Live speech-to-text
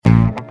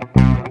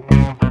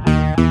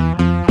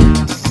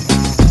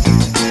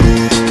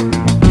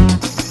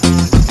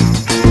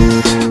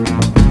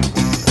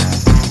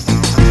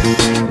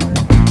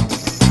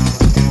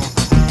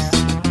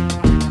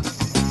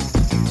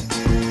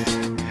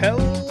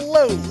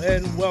Hello,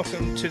 and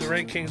welcome to the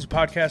Rank Kings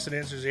podcast that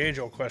answers the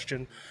age-old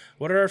question,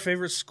 what are our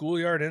favorite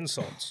schoolyard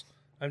insults?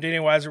 I'm Danny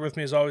Weiser. With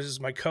me, as always,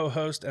 is my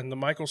co-host and the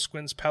Michael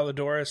Squints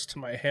Palladorus to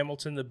my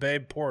Hamilton the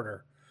Babe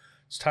Porter.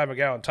 It's Ty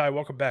McGowan. Ty,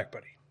 welcome back,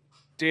 buddy.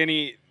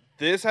 Danny,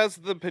 this has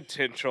the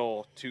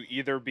potential to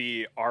either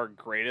be our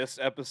greatest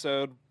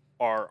episode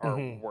or our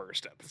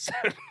worst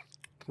episode.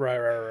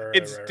 Right.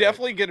 It's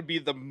definitely going to be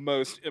the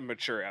most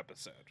immature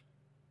episode.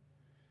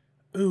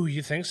 Ooh,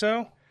 you think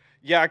so?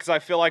 Yeah, because I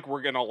feel like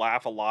we're going to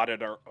laugh a lot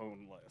at our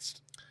own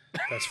list.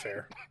 That's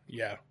fair.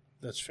 Yeah,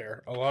 that's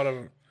fair. A lot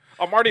of...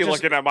 I'm already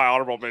looking at my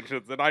honorable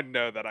mentions, and I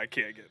know that I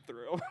can't get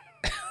through them.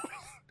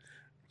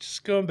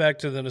 Just going back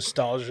to the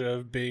nostalgia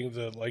of being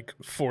the,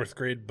 fourth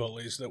grade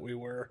bullies that we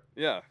were.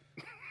 Yeah.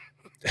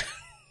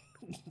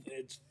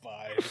 It's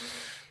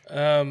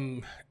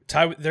fine.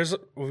 Ty,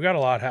 we've got a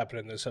lot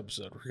happening in this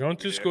episode. We're going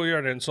through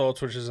Schoolyard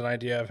Insults, which is an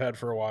idea I've had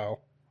for a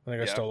while. I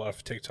think I stole it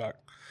off TikTok.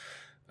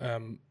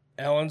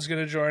 Ellen's going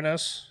to join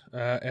us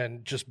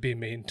and just be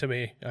mean to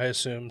me, I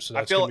assume. So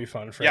that's going to be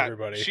fun for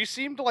everybody. She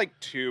seemed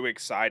too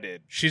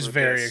excited. She's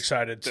very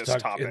excited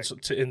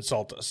to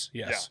insult us.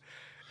 Yes.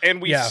 Yeah.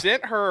 And we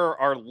sent her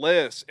our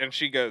list, and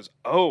she goes,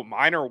 "Oh,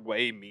 mine are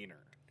way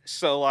meaner."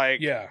 So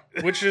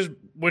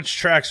which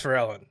tracks for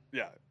Ellen.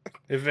 Yeah.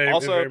 It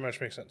very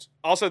much makes sense.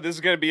 Also, this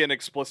is going to be an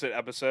explicit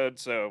episode,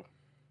 so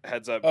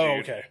heads up, Jude. Oh,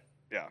 okay.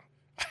 Yeah.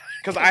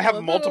 Because I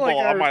have multiple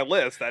on my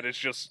list that is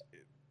just,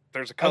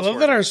 there's a cuss I love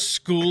word. that our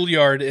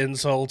schoolyard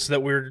insults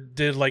that we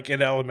did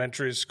in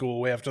elementary school,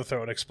 we have to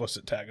throw an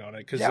explicit tag on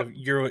it because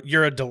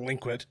you're a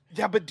delinquent.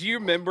 Yeah, but do you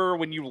remember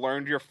when you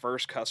learned your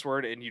first cuss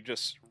word and you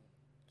just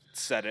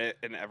said it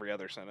in every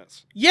other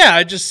sentence? Yeah,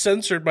 I just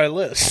censored my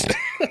list.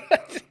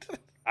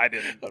 I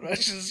didn't. I'm not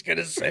just going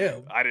to say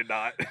them. I did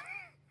not.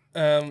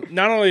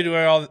 Not only do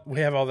we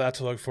have all that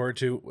to look forward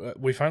to,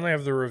 we finally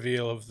have the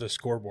reveal of the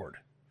scoreboard.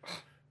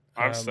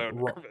 I'm so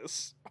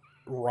nervous.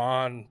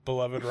 Ron,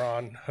 beloved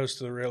Ron,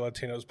 host of the Real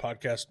Latinos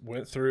podcast,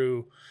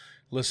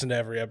 listened to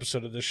every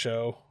episode of the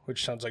show,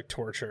 which sounds like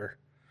torture.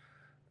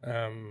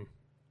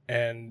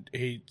 And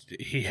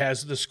he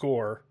has the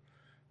score.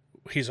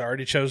 He's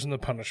already chosen the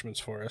punishments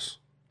for us.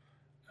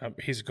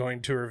 He's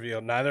going to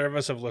reveal. Neither of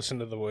us have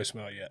listened to the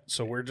voicemail yet,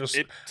 so we're just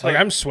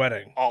I'm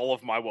sweating. All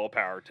of my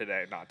willpower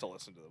today not to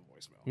listen to the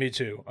voicemail. Me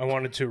too. I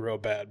wanted to real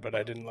bad, but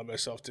I didn't let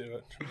myself do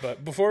it.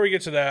 But before we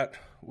get to that,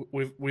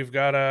 we've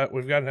got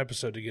an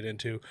episode to get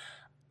into.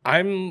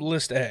 I'm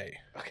list A.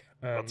 Okay,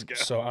 let's go.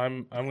 So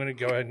I'm going to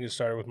go ahead and get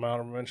started with my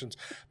honorable mentions.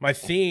 My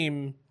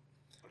theme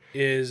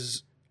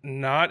is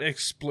not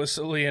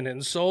explicitly an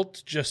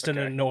insult, just an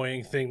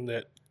annoying thing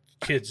that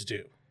kids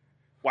do.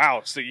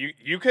 Wow, so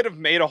you could have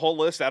made a whole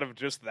list out of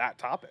just that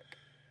topic.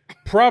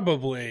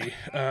 Probably,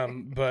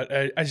 but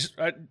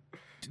I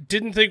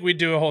didn't think we'd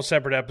do a whole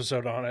separate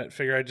episode on it.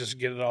 Figure I'd just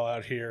get it all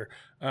out here.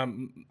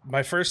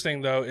 My first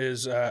thing, though,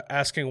 is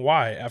asking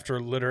why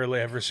after literally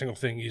every single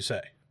thing you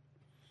say.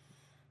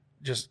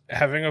 Just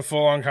having a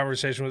full-on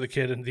conversation with a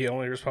kid, and the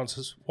only response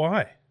is,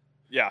 why?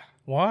 Yeah.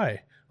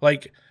 Why?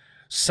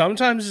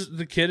 Sometimes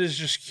the kid is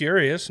just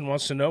curious and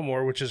wants to know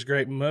more, which is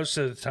great. Most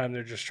of the time,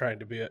 they're just trying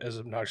to be as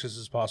obnoxious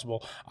as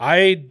possible.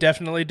 I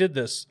definitely did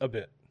this a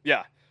bit.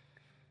 Yeah.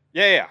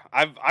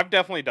 I've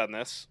definitely done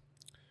this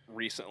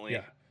recently.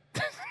 Yeah.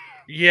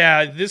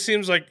 Yeah, this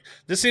seems like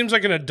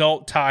an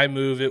adult Ty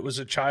move. It was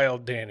a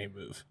child Danny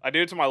move. I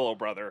do it to my little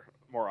brother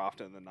more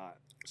often than not.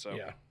 So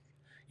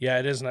yeah,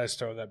 it is nice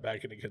throwing that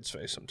back in a kid's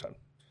face sometime.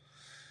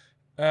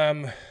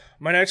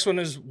 My next one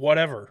is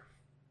whatever.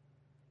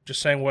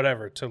 Just saying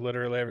whatever to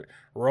literally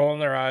rolling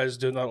their eyes,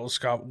 doing that little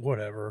scoff,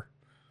 whatever.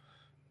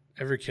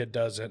 Every kid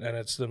does it, and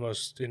it's the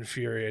most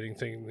infuriating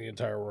thing in the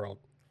entire world.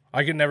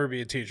 I could never be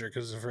a teacher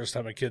because the first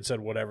time a kid said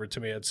whatever to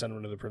me, I'd send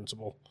him to the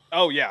principal.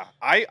 Oh, yeah.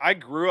 I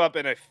grew up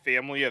in a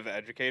family of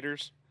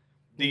educators.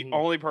 The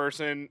only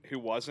person who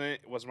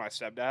wasn't was my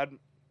stepdad,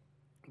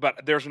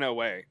 but there's no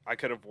way I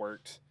could have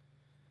worked.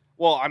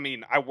 Well, I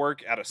mean, I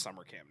work at a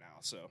summer camp now,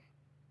 so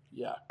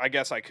yeah, I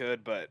guess I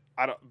could, but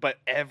I don't. But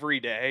every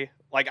day,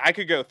 I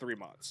could go 3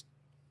 months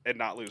and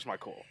not lose my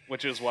cool,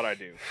 which is what I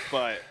do.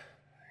 But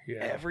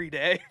every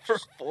day for a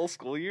full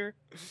school year,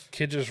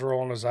 kid just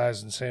rolling his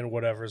eyes and saying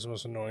whatever is the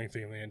most annoying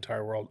thing in the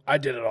entire world. I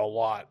did it a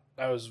lot.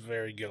 I was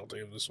very guilty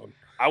of this one.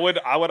 I would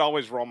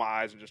always roll my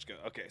eyes and just go,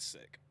 okay,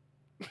 sick.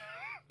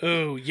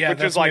 Oh yeah,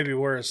 that's maybe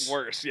worse.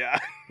 Worse, yeah.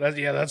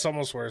 That's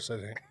almost worse, I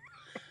think.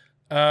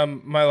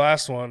 My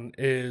last one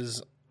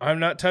is I'm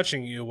not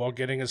touching you while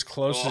getting as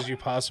close as you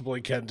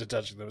possibly can to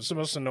touching them. It's the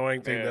most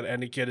annoying thing that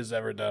any kid has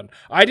ever done.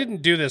 I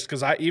didn't do this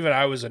because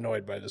I was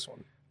annoyed by this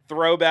one.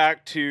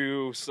 Throwback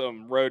to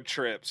some road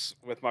trips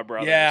with my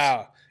brothers.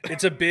 Yeah,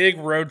 it's a big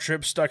road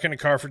trip, stuck in a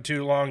car for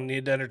too long,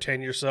 need to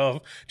entertain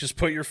yourself. Just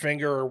put your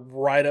finger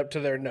right up to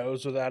their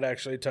nose without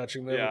actually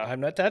touching them. Yeah. I'm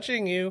not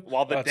touching you.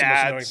 While the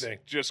dad's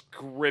just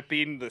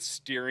gripping the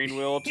steering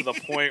wheel to the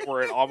point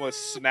where it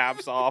almost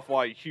snaps off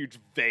while a huge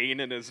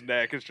vein in his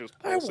neck is just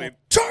pulsing. I will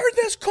turn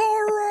this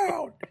car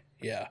around.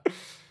 Yeah,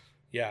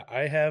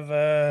 I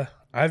have.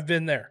 I've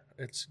been there.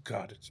 It's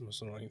the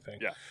most annoying thing.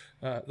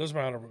 Yeah. Those are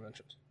my honorable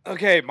mentions.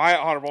 Okay, my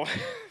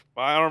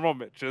honorable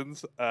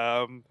mentions.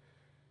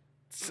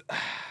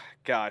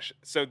 Gosh,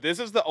 so this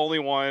is the only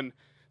one.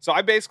 So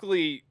I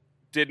basically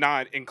did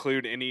not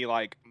include any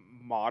like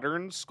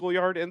modern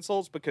schoolyard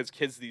insults because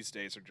kids these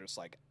days are just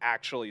like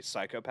actually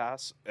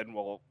psychopaths and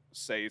will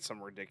say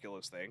some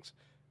ridiculous things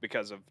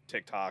because of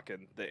TikTok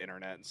and the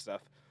internet and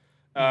stuff.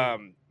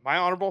 My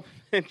honorable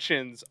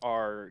mentions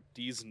are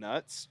D's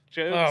nuts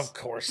jokes. Oh, of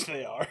course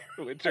they are.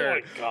 Which Oh are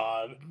my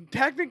god.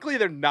 technically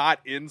they're not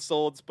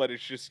insults, but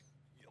it's just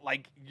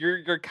like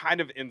you're kind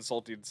of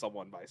insulting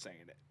someone by saying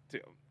it to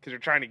them because you're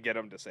trying to get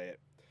them to say it.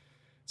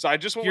 So I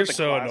just went with the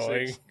classics.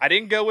 Annoying. I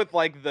didn't go with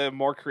like the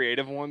more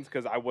creative ones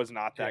because I was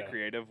not that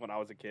creative when I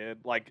was a kid.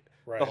 Like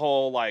the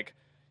whole like,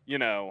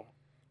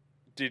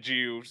 did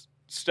you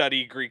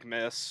study Greek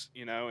myths,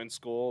 in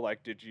school?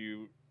 Like, did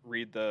you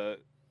read the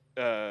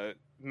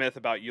myth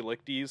about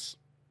Eurycles?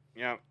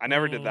 I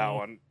never did that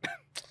one.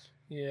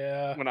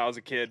 Yeah. When I was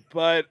a kid.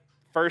 But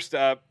first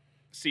up,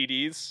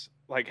 CDs.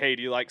 Like, hey,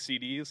 do you like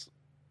CDs?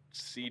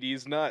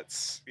 CDs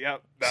nuts.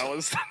 Yep, that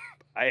was...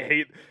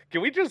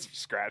 Can we just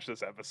scratch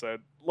this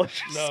episode? Let's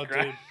just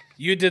scratch. Dude.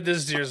 You did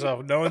this to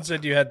yourself. No one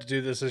said you had to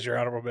do this as your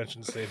honorable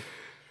mention, Steve.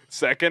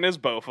 Second is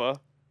Bofa.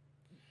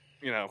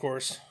 Of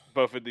course.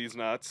 Bofa D's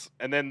nuts.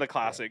 And then the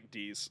classic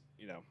D's,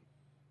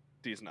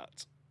 D's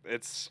nuts.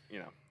 It's,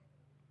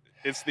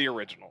 it's the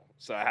original.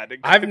 So I had to...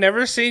 I've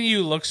never seen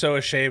you look so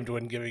ashamed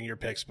when giving your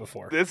picks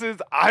before.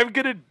 I'm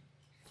gonna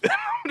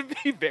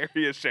be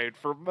very ashamed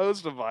for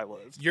most of my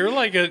list. You're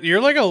like a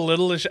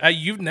little...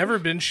 You've never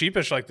been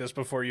sheepish like this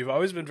before. You've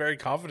always been very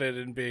confident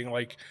in being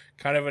like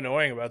kind of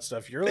annoying about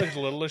stuff. You're like a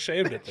little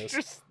ashamed at this.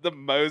 Just the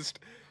most...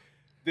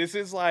 This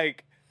is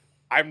like...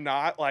 I'm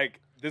not like...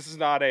 This is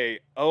not a,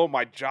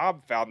 my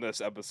job found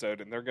this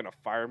episode and they're going to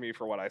fire me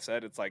for what I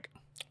said. It's like,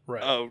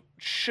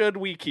 should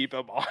we keep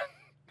him on?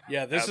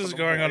 Yeah, this is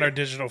going on our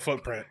digital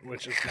footprint,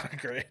 which is not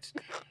great.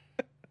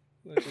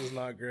 Which is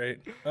not great.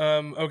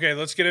 Okay,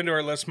 let's get into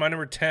our list. My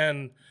number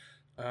 10,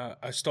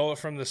 I stole it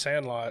from The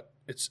Sandlot.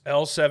 It's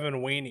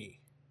L7 Weenie.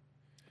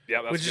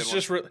 Yeah, that's which a is good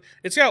just one.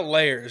 It's got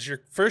layers.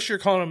 You're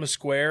calling him a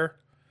square.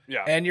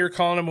 Yeah. And you're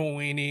calling him a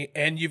weenie,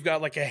 and you've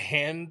got like a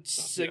hand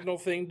signal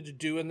thing to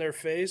do in their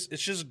face.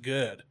 It's just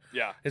good.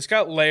 Yeah. It's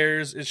got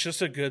layers. It's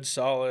just a good,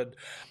 solid.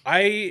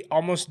 I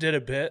almost did a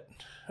bit.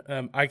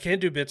 I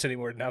can't do bits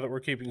anymore now that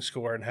we're keeping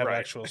score and have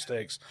actual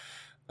stakes.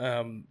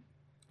 I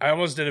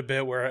almost did a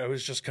bit where I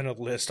was just going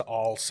to list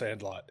all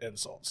Sandlot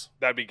insults.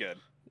 That'd be good.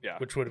 Yeah.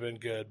 Which would have been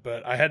good.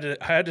 But I had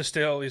to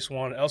steal at least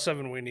one.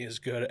 L7 Weenie is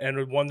good,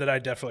 and one that I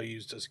definitely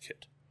used as a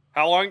kid.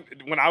 How long?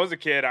 When I was a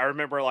kid, I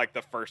remember like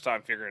the first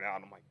time figuring it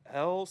out. I'm like,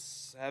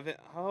 L7.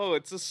 Oh,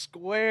 it's a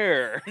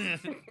square.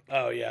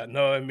 Oh yeah,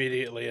 no,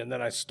 immediately, and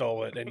then I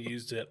stole it and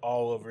used it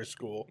all over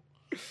school.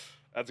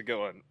 That's a good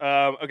one.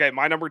 Okay,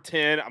 my number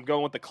 10. I'm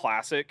going with the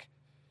classic.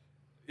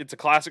 It's a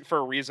classic for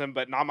a reason,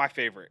 but not my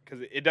favorite because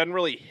it doesn't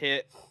really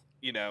hit.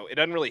 It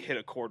doesn't really hit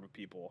a chord with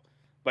people.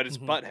 But it's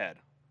Butthead.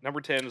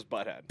 Number 10 is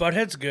Butthead.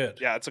 Butthead's good.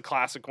 Yeah, it's a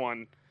classic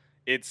one.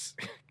 It's.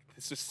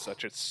 This is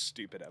such a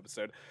stupid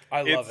episode.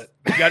 I love it.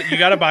 You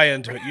got to buy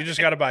into it. You just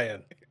got to buy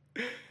in.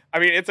 I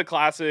mean, it's a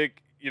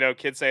classic.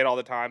 Kids say it all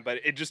the time, but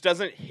it just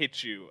doesn't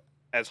hit you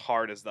as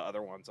hard as the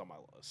other ones on my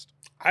list.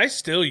 I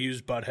still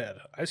use Butthead.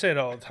 I say it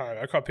all the time.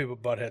 I call people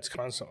Buttheads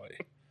constantly.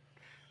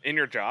 In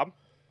your job?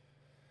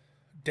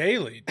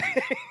 Daily.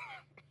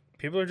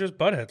 People are just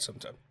Buttheads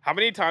sometimes. How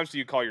many times do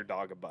you call your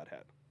dog a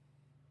Butthead?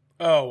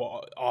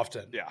 Oh,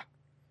 often. Yeah.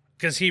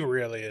 Because he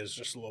really is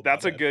just a little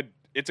That's butthead.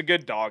 It's a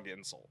good dog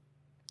insult.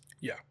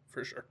 Yeah,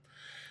 for sure.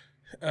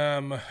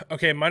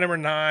 Okay, my number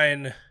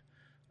 9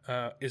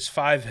 is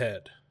Five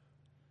Head.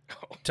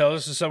 Tell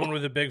this to someone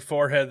with a big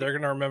forehead, they're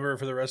going to remember it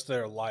for the rest of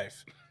their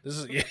life. This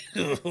is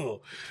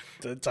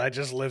I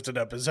just lifted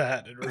up his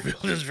hat and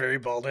revealed his very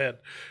bald head.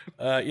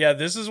 Yeah,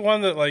 this is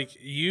one that like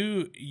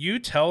you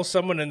tell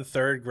someone in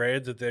 3rd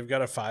grade that they've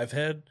got a 5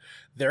 head,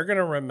 they're going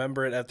to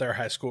remember it at their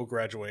high school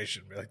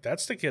graduation. Be like,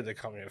 that's the kid that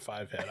called me a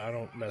 5 head. I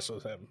don't mess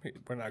with him.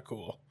 We're not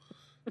cool.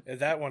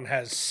 That one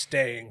has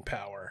staying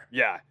power.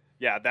 Yeah.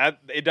 That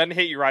it doesn't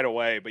hit you right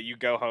away, but you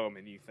go home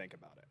and you think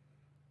about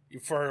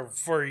it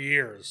for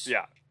years.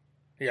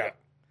 Yeah.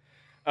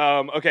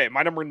 Okay,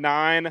 my number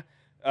 9,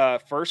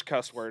 first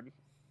cuss word.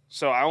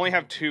 So I only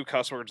have 2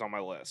 cuss words on my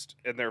list,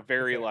 and they're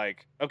very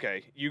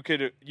you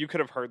could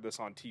have heard this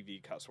on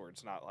TV cuss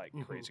words, not like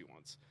crazy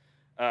ones.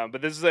 But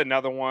this is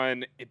another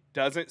one. It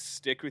doesn't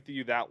stick with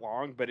you that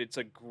long, but it's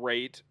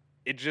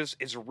it just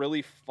is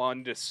really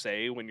fun to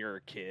say when you're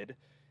a kid.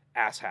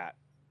 Asshat.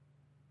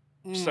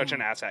 Such an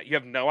asshat. You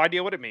have no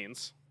idea what it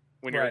means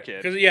when you're a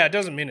kid. Because it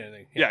doesn't mean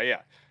anything. Yeah.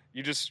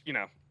 You just,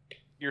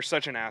 you're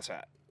such an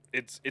asshat.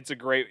 It's a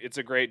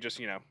great just,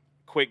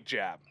 quick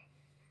jab.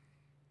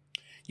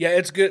 Yeah,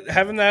 it's good.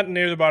 Having that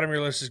near the bottom of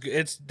your list is good.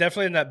 It's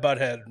definitely in that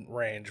Butthead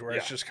range where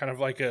it's just kind of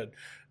like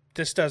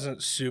this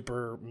doesn't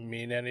super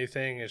mean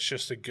anything. It's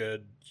just you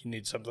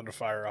need something to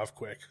fire off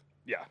quick.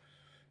 Yeah.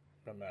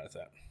 I'm not mad at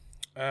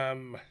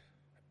that.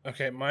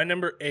 Okay, my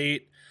number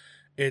 8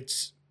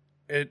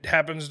 It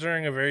happens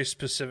during a very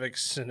specific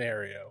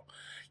scenario.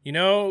 You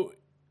know,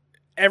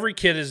 every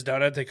kid has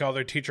done it. They call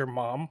their teacher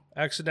mom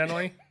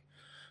accidentally.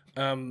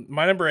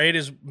 My number 8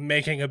 is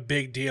making a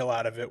big deal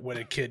out of it when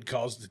a kid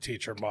calls the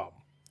teacher mom.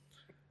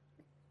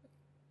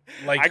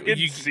 Like I can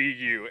see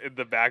you in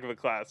the back of the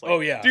class. Like, oh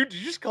yeah, dude, did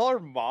you just call her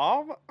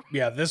mom?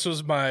 Yeah, this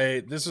was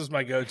my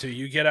go-to.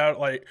 You get out,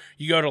 like,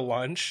 you go to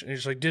lunch and you're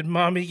just like, did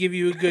mommy give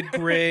you a good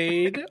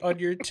grade on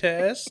your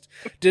test?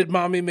 Did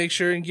mommy make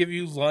sure and give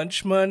you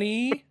lunch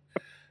money?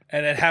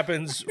 And it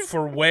happens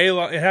for way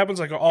long. It happens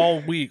like all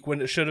week when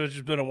it should have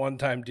just been a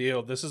one-time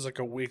deal. This is like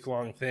a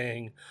week-long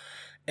thing.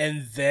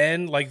 And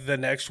then, like, the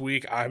next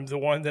week, I'm the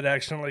one that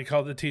accidentally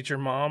called the teacher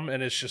mom,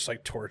 and it's just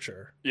like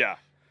torture. Yeah.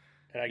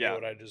 And I get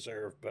what I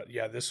deserve. But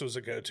yeah, this was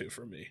a go-to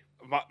for me.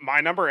 My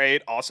number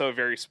 8, also a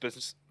very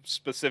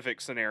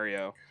specific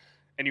scenario.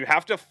 And you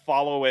have to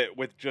follow it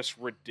with just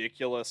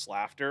ridiculous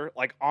laughter.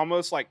 Like,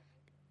 almost like,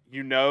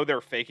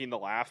 they're faking the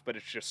laugh, but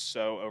it's just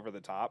so over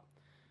the top.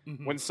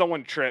 Mm-hmm. When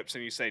someone trips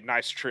and you say,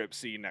 nice trip,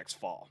 see you next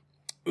fall.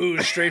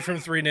 Ooh, straight from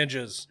Three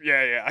Ninjas.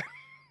 Yeah.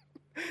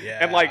 Yeah.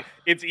 And, like,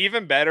 it's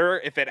even better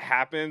if it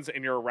happens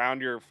and you're around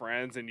your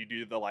friends and you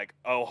do the, like,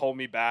 oh, hold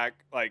me back,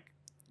 like,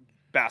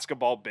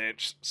 basketball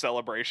bench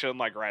celebration,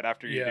 like, right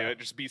after you do it.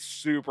 Just be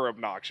super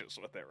obnoxious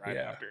with it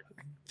after.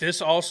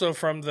 This also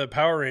from the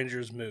Power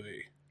Rangers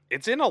movie.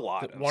 It's in a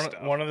lot of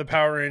stuff. One of the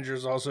Power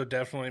Rangers also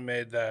definitely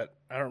made that.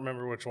 I don't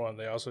remember which one.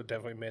 They also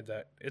definitely made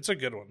that. It's a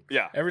good one.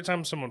 Yeah. Every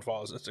time someone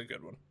falls, it's a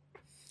good one.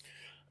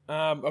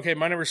 Okay,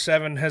 my number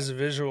 7 has a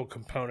visual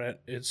component.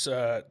 It's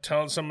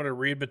telling someone to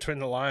read between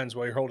the lines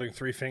while you're holding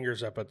 3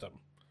 fingers up at them.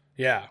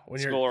 Yeah, when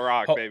School you're of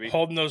Rock, baby.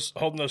 Holding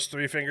those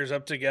 3 fingers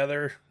up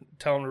together,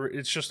 telling them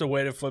it's just a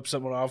way to flip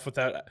someone off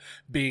without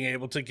being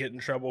able to get in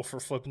trouble for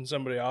flipping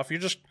somebody off.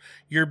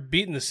 You're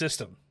beating the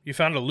system. You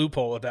found a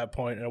loophole at that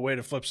point and a way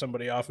to flip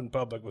somebody off in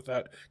public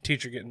without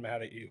teacher getting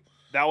mad at you.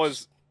 That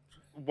was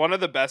one of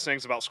the best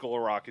things about School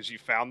of Rock is you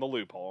found the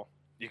loophole.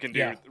 You can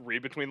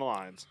read between the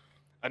lines.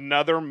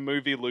 Another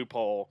movie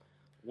loophole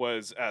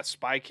was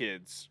Spy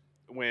Kids,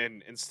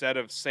 when instead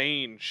of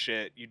saying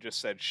shit, you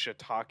just said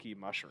shiitake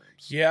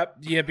mushrooms.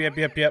 Yep.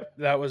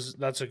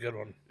 That's a good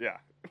one. Yeah.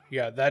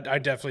 Yeah, that I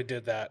definitely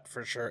did that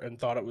for sure and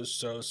thought it was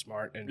so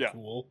smart and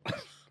cool.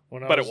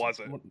 But it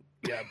wasn't.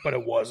 But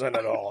it wasn't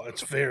at all.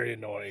 It's very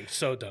annoying.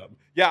 So dumb.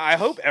 Yeah, I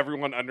hope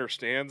everyone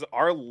understands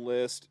our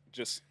list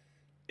just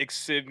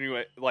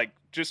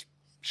just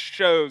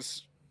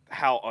shows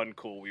how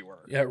uncool we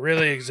were. Yeah, it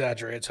really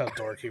exaggerates how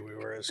dorky we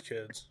were as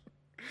kids.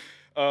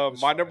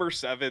 My number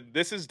 7,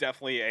 this is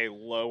definitely a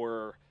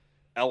lower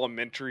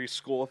elementary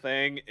school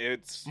thing.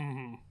 It's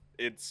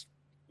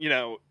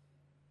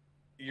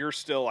you're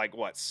still like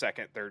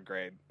second, third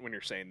grade when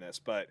you're saying this,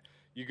 but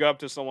you go up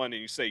to someone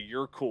and you say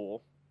you're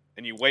cool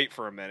and you wait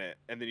for a minute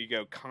and then you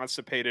go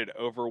constipated,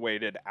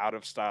 overweighted, out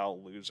of style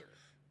loser.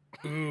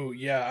 Ooh,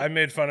 yeah, I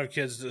made fun of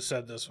kids that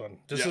said this one.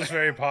 This was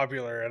very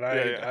popular, and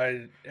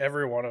I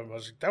every one of them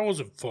was like, that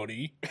wasn't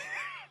funny.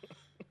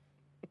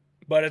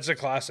 But it's a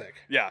classic.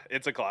 Yeah,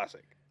 it's a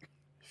classic.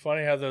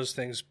 Funny how those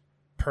things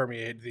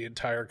permeate the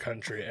entire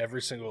country.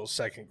 Every single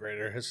second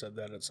grader has said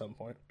that at some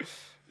point.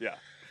 Yeah.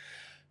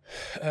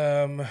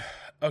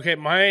 Okay,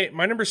 my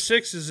number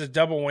 6 is a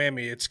double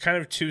whammy. It's kind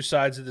of 2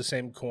 sides of the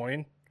same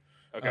coin.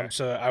 Okay.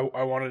 So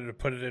I wanted to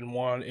put it in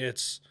one.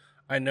 It's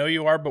I know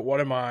you are, but what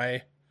am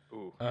I?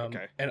 Ooh,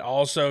 okay. And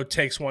also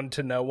takes one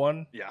to know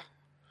one. Yeah.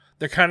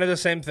 They're kind of the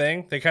same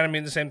thing. They kind of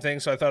mean the same thing,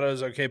 so I thought it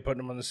was okay putting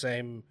them on the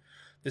same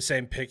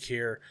pick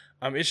here.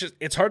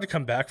 It's hard to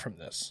come back from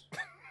this.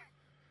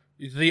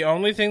 The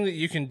only thing that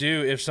you can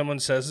do if someone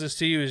says this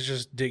to you is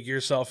just dig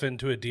yourself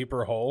into a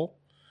deeper hole.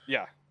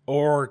 Yeah.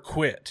 Or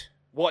quit.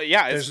 Well,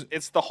 yeah,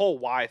 it's the whole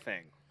why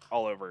thing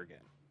all over again.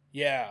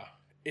 Yeah.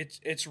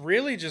 It's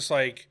really just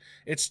like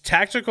it's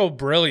tactical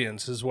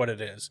brilliance is what it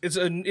is.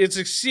 It's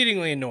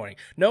exceedingly annoying.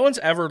 No one's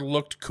ever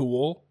looked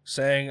cool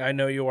saying I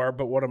know you are,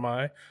 but what am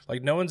I?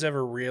 Like no one's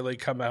ever really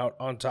come out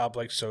on top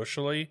like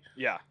socially.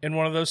 Yeah. In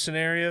one of those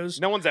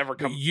scenarios. No one's ever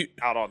come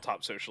out on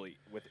top socially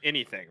with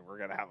anything we're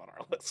gonna have on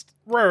our list.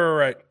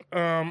 Right.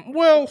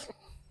 Well,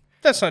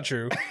 that's not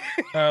true.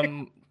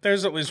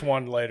 There's at least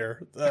one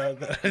later, I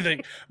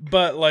think.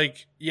 But,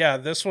 like, yeah,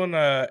 this one,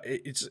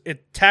 it's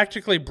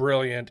tactically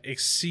brilliant,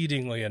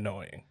 exceedingly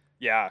annoying.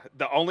 Yeah,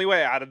 the only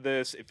way out of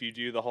this, if you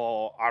do the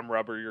whole I'm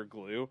rubber, you're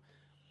glue,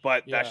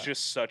 but that's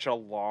just such a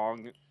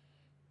long,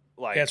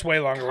 it's way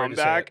longer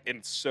comeback, and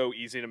it's so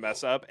easy to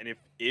mess up. And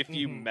if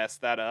you mess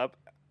that up,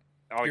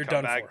 you're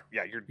done for.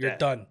 Yeah, you're dead. You're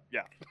done.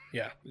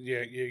 Yeah.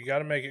 You got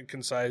to make it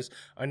concise.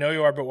 I know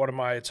you are, but what am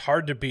I? It's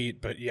hard to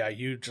beat, but yeah,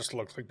 you just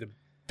look like the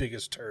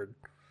biggest turd.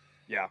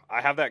 Yeah,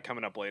 I have that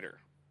coming up later.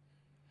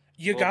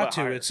 You got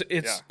to. Higher.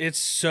 It's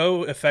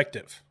so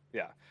effective.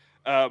 Yeah.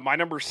 My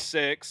number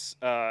 6,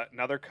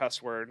 another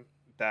cuss word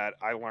that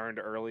I learned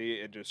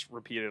early and just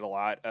repeated a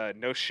lot.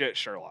 No shit,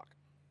 Sherlock.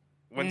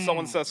 When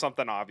someone says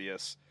something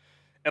obvious.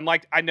 And,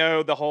 like, I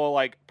know the whole,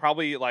 like,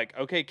 probably, like,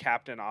 okay,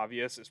 Captain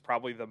Obvious is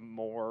probably the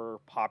more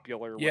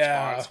popular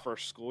response for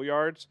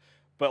schoolyards.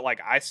 But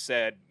like I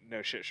said,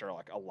 no shit,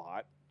 Sherlock a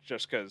lot,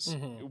 just because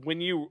when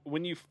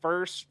you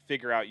first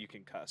figure out you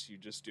can cuss, you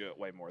just do it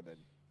way more than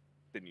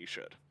you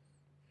should.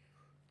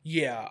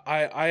 Yeah,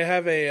 I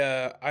have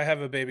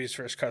a baby's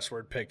first cuss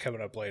word pick coming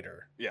up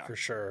later. Yeah, for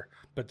sure.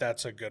 But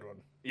that's a good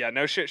one. Yeah,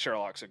 no shit,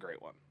 Sherlock's a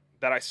great one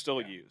that I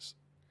still use.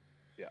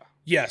 Yeah.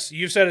 Yes,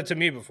 you've said it to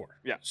me before.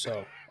 Yeah.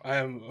 So I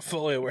am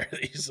fully aware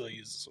that you still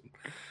use this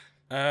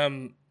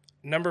one.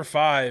 Number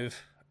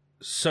 5,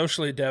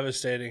 socially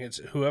devastating. It's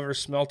whoever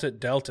smelt it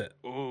dealt it.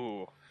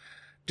 Ooh.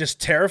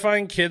 Just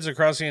terrifying kids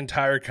across the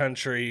entire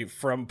country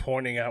from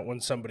pointing out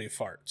when somebody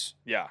farts.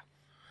 Yeah.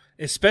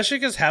 Especially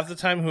because half the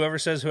time whoever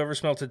says whoever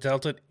smelt it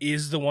dealt it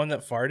is the one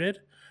that farted,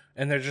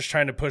 and they're just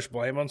trying to push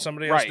blame on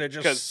somebody else. Right, They're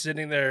just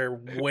sitting there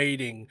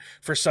waiting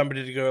for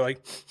somebody to go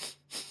like,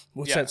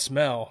 what's that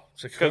smell?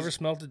 It's like whoever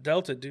smelt it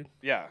dealt it, dude.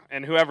 Yeah,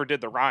 and whoever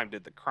did the rhyme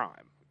did the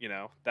crime. You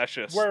know, that's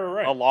just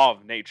right. a law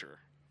of nature.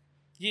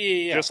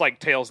 Yeah. Just like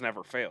tails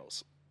never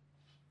fails.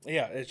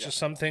 Yeah, it's just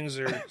some things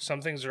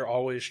are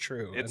always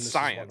true. It's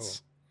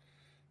science.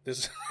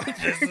 This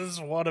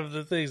is one of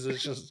the things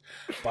that's just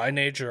by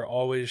nature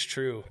always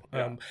true.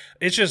 Yeah.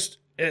 It's just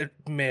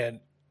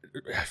man,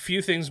 a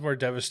few things more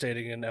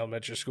devastating in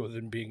elementary school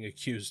than being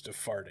accused of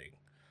farting.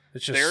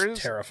 It's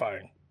just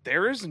terrifying.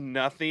 There is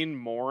nothing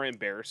more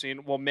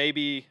embarrassing. Well,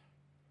 maybe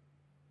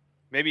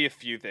a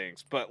few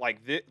things, but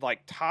like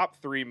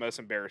top 3 most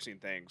embarrassing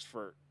things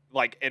for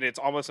like, and it's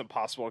almost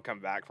impossible to come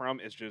back from,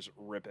 is just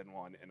ripping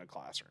one in a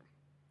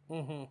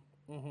classroom.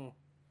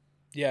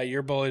 Yeah,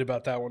 you're bullied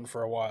about that one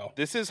for a while.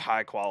 This is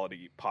high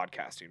quality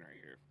podcasting right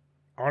here.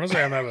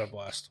 Honestly, I'm having a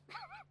blast.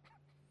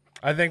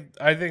 I think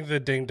the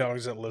ding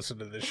dongs that listen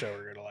to this show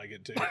are gonna like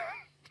it too.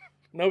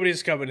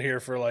 Nobody's coming here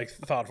for like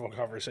thoughtful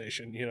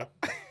conversation, you know.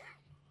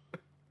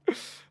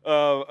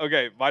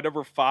 Okay, my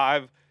number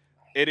 5.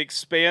 It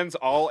expands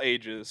all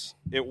ages.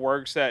 It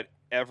works at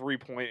every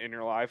point in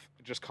your life.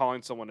 Just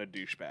calling someone a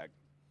douchebag.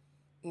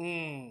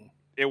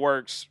 It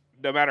works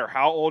no matter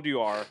how old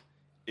you are.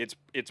 It's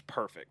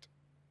perfect.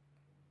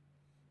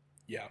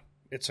 Yeah,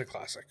 it's a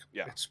classic.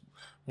 Yeah, it's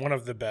one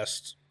of the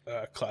best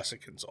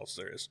classic insults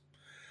there is.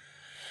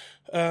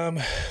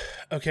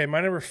 Okay,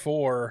 my number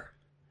 4.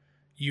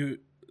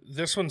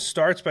 This one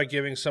starts by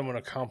giving someone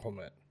a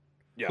compliment.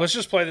 Yeah. Let's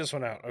just play this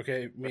one out,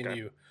 okay? Me and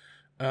you.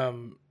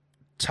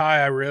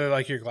 Ty, I really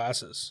like your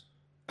glasses.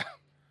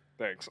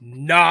 Thanks.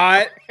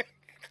 Not.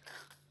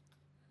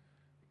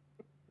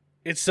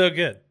 It's so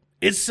good.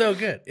 It's so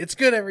good. It's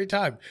good every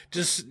time.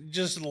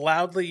 Just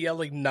loudly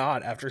yelling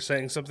not after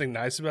saying something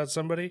nice about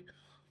somebody.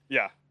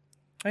 Yeah.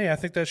 Hey, I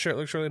think that shirt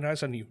looks really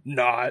nice on you.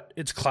 Not.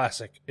 It's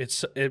classic. It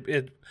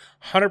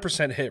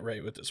 100% hit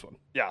rate with this one.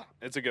 Yeah,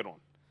 it's a good one.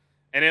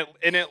 And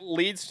it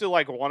leads to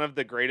like one of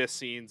the greatest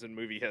scenes in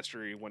movie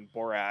history when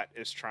Borat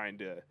is trying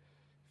to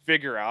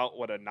figure out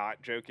what a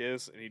not joke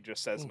is, and he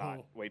just says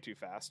not way too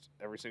fast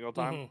every single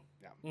time.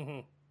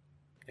 Yeah.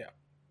 Yeah.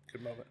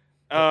 Good moment.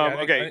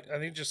 Okay. I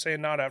think just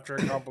saying not after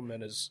a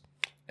compliment is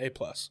A+.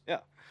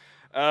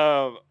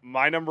 Yeah.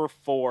 My number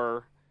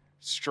 4,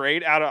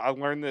 straight out of, I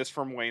learned this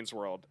from Wayne's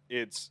World.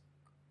 It's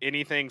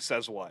anything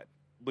says what.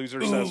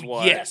 Loser says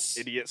what. Yes.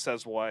 Idiot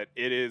says what.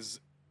 It is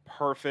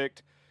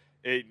perfect.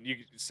 You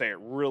can say it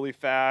really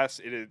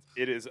fast. It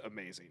is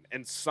amazing.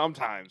 And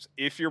sometimes,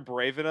 if you're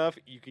brave enough,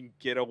 you can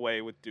get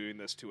away with doing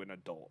this to an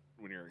adult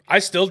when you're a kid. I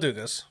still do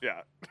this.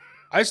 Yeah.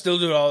 I still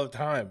do it all the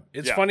time.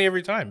 It's funny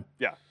every time.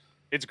 Yeah.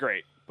 It's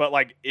great. But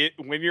like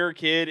when you're a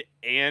kid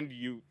and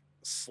you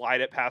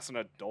slide it past an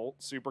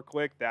adult super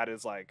quick, that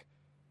is like,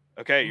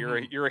 okay,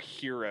 you're a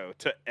hero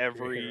to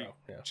every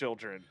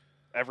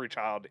every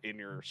child in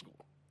your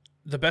school.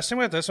 The best thing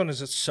about this one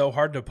is it's so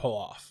hard to pull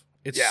off.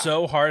 It's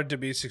so hard to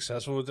be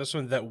successful with this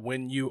one that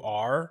when you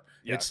are,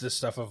 it's the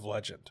stuff of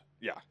legend.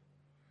 Yeah.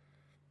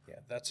 Yeah,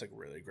 that's a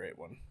really great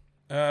one.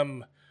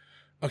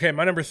 Okay,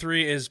 my number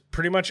 3 is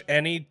pretty much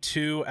any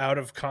 2 out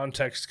of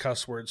context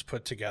cuss words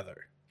put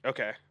together.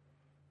 Okay.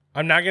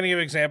 I'm not going to give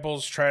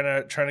examples,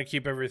 trying to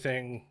keep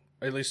everything,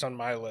 at least on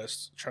my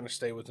list, trying to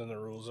stay within the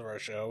rules of our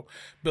show.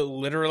 But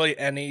literally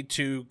any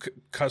 2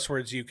 cuss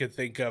words you could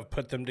think of,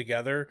 put them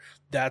together,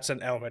 that's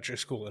an elementary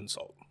school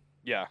insult.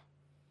 Yeah.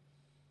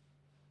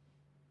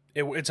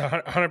 It's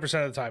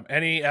 100% of the time.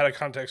 Any out of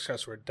context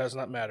cuss word, does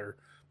not matter.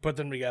 Put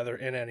them together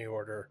in any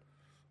order.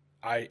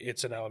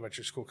 It's an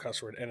elementary school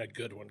cuss word, and a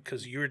good one,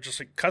 because you're just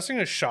like, cussing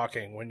is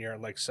shocking when you're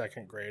in like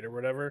 2nd grade or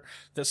whatever,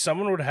 that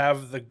someone would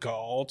have the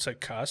gall to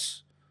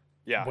cuss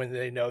when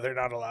they know they're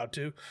not allowed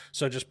to.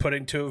 So just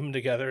putting 2 of them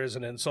together as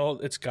an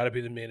insult, it's got to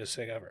be the meanest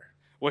thing ever.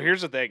 Well,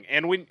 here's the thing.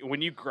 And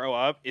when you grow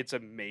up, it's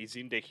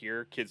amazing to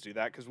hear kids do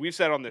that, because we've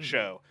said on the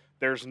show,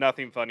 there's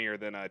nothing funnier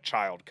than a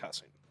child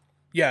cussing.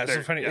 Yeah,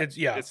 it's funny. It's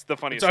the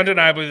funniest. It's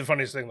undeniably the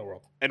funniest thing in the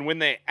world. And when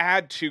they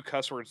add 2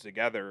 cuss words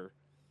together,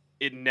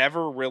 it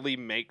never really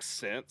makes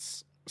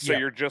sense. So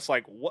you're just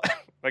like, what?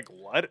 Like,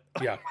 what?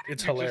 Yeah,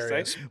 it's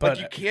hilarious. But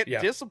you can't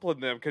discipline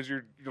them because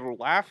you're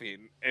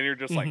laughing, and you're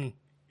just like,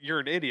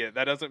 you're an idiot.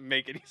 That doesn't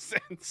make any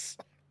sense.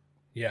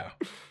 Yeah.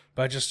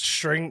 by just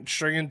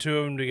stringing two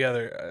of them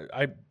together.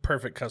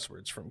 Perfect cuss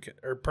words from kids,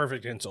 or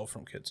perfect insult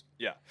from kids.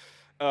 Yeah.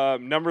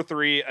 Number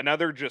 3,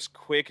 another just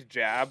quick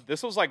jab.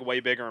 This was like way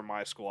bigger in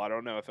my school. I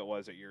don't know if it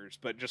was at yours,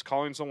 but just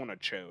calling someone a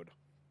chode.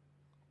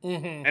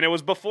 Mm-hmm. And it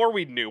was before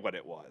we knew what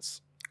it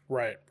was.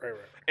 Right.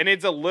 And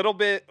it's a little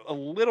bit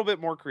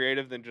more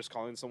creative than just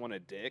calling someone a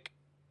dick.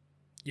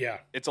 Yeah.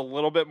 It's a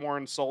little bit more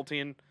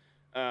insulting.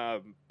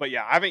 But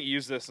yeah, I haven't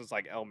used this since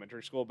like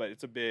elementary school, but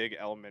it's a big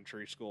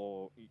elementary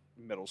school,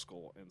 middle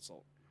school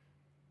insult.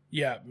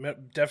 Yeah,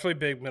 definitely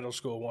big middle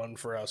school one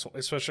for us,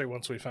 especially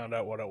once we found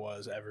out what it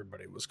was.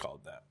 Everybody was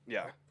called that.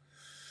 Yeah.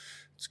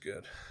 It's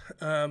good.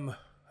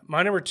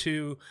 My number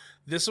 2,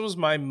 this was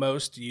my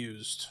most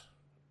used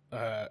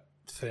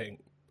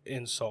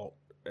insult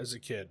as a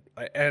kid.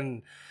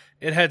 And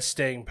it had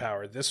staying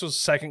power. This was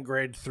 2nd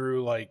grade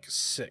through like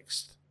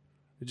 6th.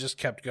 It just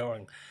kept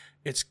going.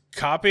 It's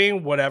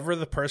copying whatever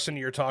the person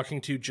you're talking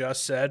to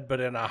just said,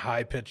 but in a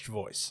high-pitched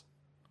voice.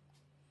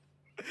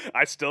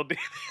 I still do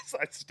this.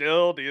 I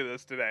still do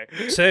this today.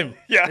 Same.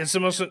 Yeah. It's the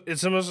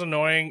most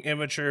annoying,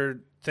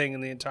 immature thing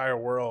in the entire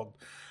world.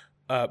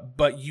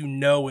 But you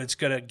know it's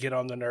going to get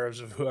on the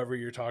nerves of whoever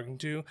you're talking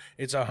to.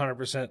 It's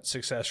 100%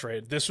 success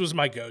rate. This was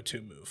my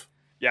go-to move.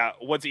 Yeah.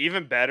 What's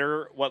even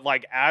better, what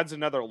like adds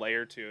another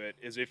layer to it,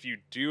 is if you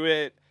do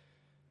it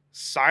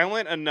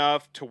silent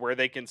enough to where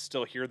they can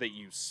still hear that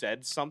you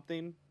said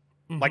something.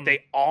 Mm-hmm. Like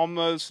they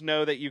almost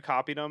know that you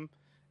copied them.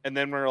 And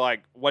then we're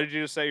like, what did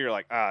you just say? You're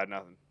like,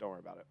 nothing. Don't worry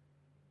about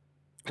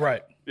it.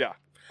 Right. Yeah.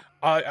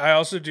 I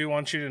also do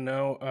want you to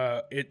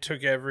know it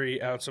took every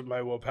ounce of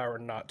my willpower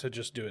not to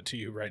just do it to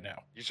you right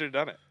now. You should have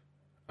done it.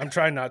 I'm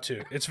trying not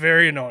to. It's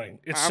very annoying.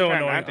 It's so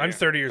annoying. I'm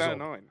 30 years old.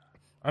 Annoying.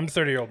 I'm a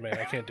 30-year-old man.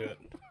 I can't do it.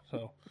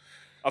 So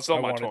I'm still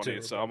in my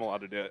 20s, so I'm allowed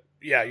to do it.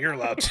 Yeah, you're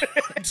allowed to.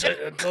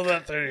 Until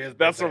that 30th.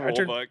 That's the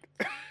rule book.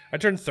 I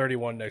turn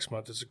 31 next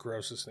month. It's the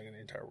grossest thing in the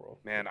entire world.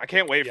 Man, I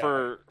can't wait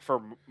for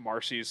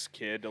Marcy's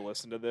kid to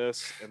listen to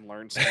this and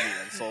learn so many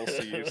insults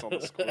to use on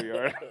the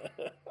schoolyard.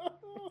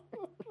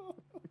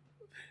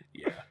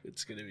 Yeah,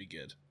 it's going to be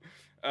good.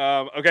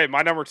 Okay,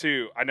 my number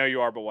 2, I know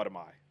you are, but what am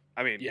I?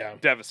 I mean,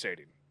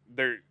 devastating.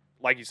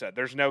 Like you said,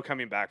 there's no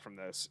coming back from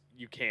this.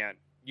 You can't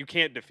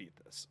defeat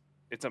this.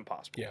 It's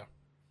impossible. Yeah.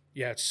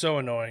 Yeah, it's so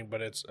annoying,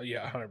 but it's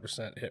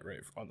 100% hit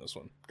rate on this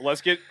one.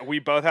 We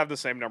both have the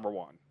same number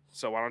 1.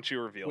 So why don't you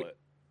reveal it?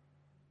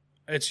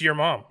 It's your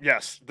mom.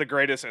 Yes, the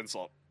greatest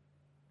insult.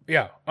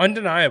 Yeah,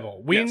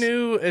 undeniable. We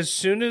knew as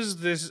soon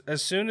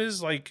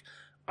as like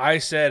I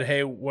said,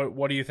 "Hey,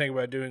 what do you think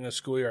about doing a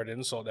Schoolyard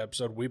Insult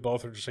episode?" We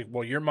both were just like,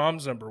 "Well, your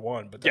mom's number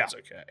 1, but that's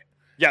okay."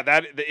 Yeah,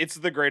 it's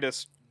the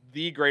greatest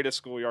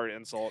Schoolyard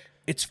Insult.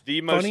 It's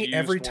the funny most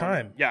every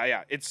time.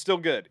 Yeah, it's still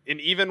good, and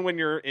even when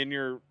you're in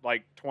your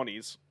like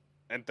 20s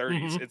and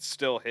 30s, it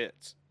still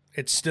hits.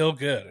 It's still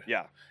good.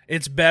 Yeah.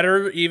 It's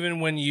better even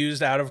when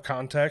used out of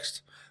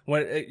context.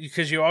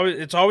 Because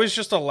it's always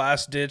just a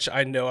last ditch.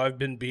 I know I've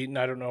been beaten.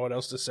 I don't know what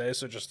else to say,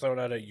 so just throw it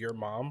out at your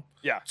mom.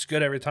 Yeah, it's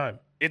good every time.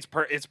 It's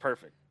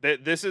perfect.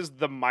 This is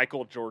the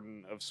Michael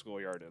Jordan of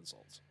Schoolyard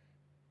Insults.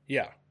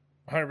 Yeah,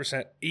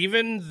 100%.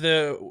 Even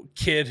the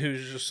kid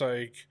who's just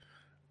like,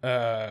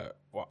 I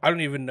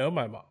don't even know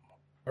my mom,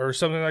 or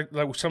something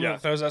like someone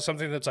that throws out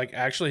something that's like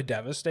actually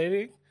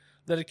devastating.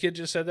 That a kid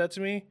just said that to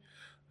me.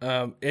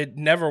 It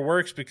never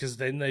works because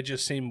then they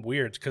just seem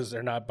weird because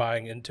they're not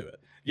buying into it.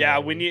 Yeah,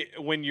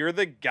 when you're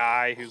the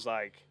guy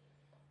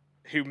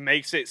who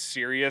makes it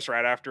serious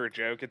right after a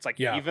joke, it's like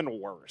even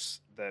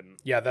worse than.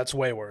 Yeah, that's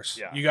way worse.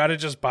 Yeah. You got to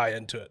just buy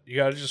into it. You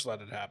got to just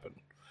let it happen.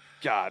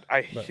 God,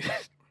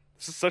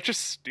 this is such a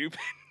stupid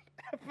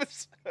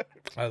episode.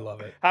 I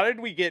love it. How did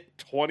we get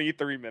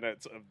 23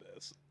 minutes of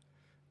this?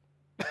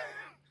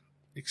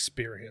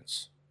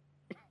 Experience.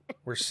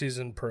 We're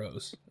seasoned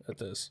pros at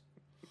this.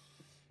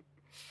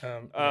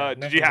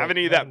 Did you have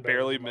any that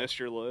barely missed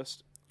your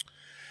list?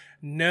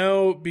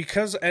 No,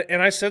 because,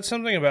 and I said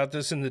something about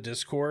this in the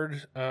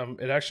Discord.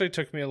 It actually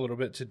took me a little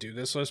bit to do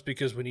this list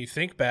because when you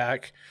think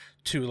back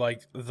to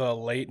like the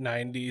late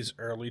 90s,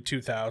 early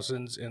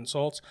 2000s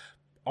insults,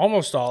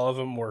 almost all of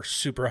them were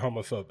super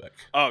homophobic.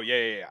 Oh,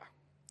 yeah.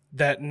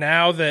 That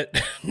now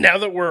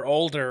that we're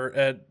older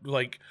and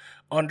like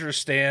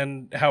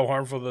understand how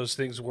harmful those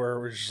things were,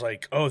 we're just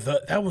like, oh,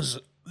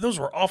 those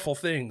were awful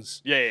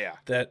things. Yeah.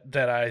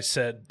 That I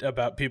said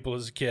about people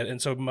as a kid.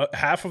 And so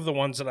half of the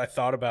ones that I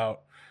thought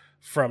about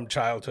from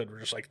childhood were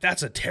just like,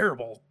 that's a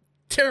terrible,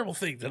 terrible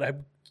thing that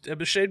I'm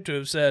ashamed to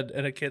have said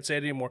and I can't say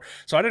it anymore.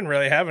 So I didn't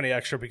really have any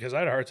extra because I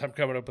had a hard time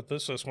coming up with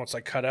this list once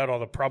I cut out all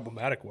the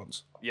problematic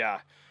ones.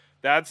 Yeah.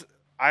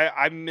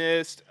 I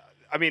missed,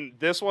 I mean,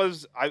 this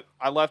was,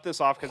 I left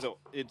this off because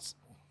it's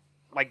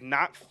like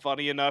not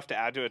funny enough to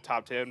add to a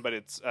top 10, but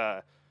it's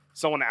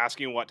someone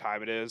asking what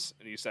time it is,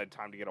 and you said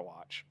time to get a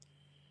watch.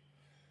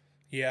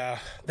 Yeah,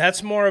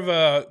 that's more of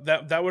a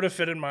that would have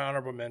fit in my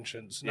honorable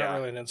mentions. Not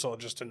really an insult,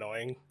 just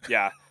annoying.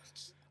 Yeah.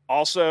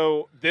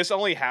 Also, this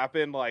only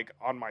happened like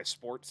on my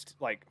sports,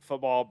 like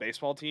football,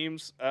 baseball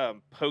teams.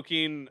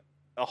 Poking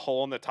a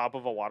hole in the top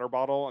of a water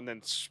bottle and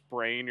then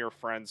spraying your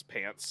friend's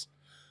pants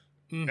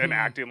and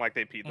acting like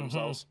they peed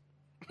themselves.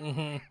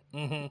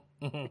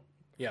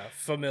 Yeah,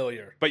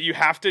 familiar. But you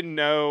have to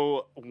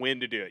know when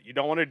to do it. You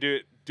don't want to do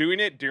it.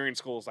 Doing it during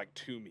school is like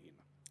too mean.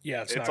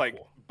 Yeah, it's not like,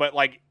 cool. But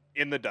like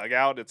in the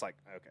dugout, it's like,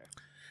 okay.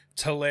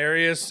 It's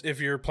hilarious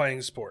if you're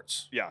playing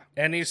sports. Yeah.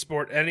 Any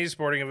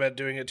sporting event,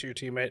 doing it to your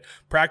teammate.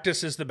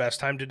 Practice is the best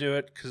time to do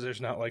it because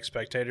there's not like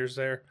spectators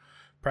there.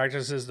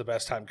 Practice is the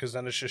best time because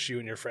then it's just you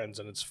and your friends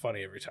and it's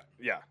funny every time.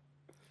 Yeah.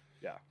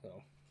 Yeah.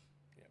 So,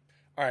 yeah.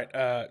 All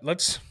right.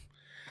 Let's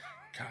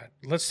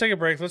take a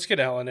break. Let's get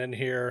Ellen in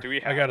here. Do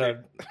we have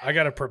I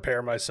gotta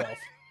prepare myself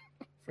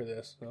for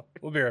this. So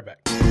we'll be right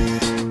back.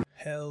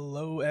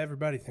 Hello,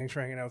 everybody. Thanks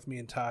for hanging out with me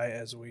and Ty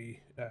as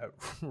we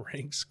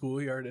rank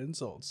Schoolyard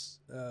Insults.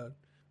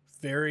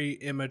 Very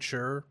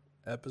immature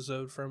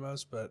episode from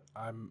us, but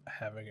I'm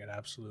having an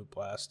absolute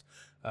blast.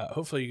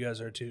 Hopefully you guys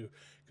are too.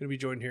 Going to be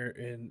joined here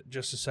in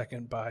just a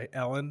second by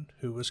Ellen,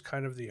 who was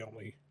kind of the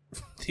only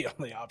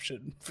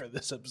option for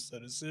this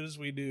episode. As soon as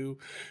we knew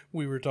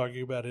we were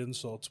talking about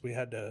insults, we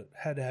had to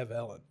have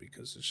Ellen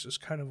because it's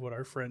just kind of what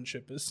our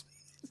friendship is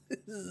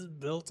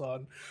built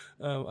on.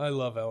 I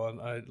love Ellen.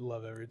 I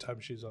love every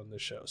time she's on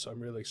this show. So I'm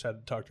really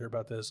excited to talk to her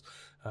about this.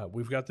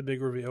 We've got the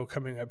big reveal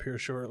coming up here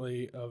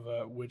shortly of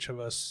which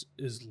of us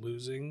is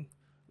losing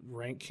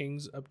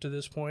rankings up to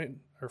this point.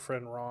 Our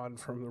friend Ron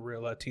from the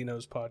Real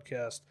Latinos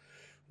podcast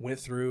went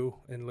through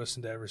and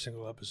listened to every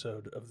single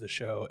episode of the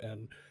show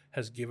and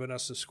has given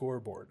us a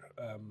scoreboard.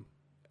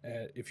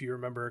 If you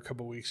remember a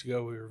couple weeks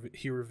ago,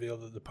 he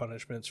revealed that the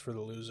punishments for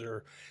the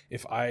loser,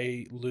 if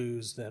I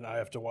lose, then I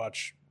have to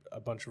watch a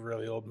bunch of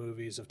really old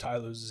movies. If Ty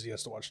loses, he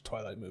has to watch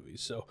Twilight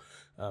movies. So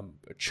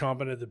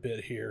chomping at the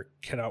bit here.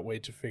 Cannot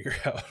wait to figure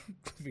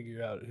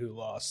out who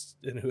lost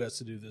and who has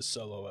to do this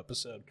solo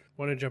episode.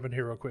 Want to jump in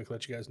here real quick,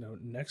 let you guys know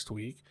next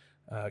week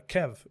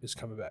Kev is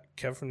coming back.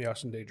 Kev from the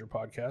Austin Danger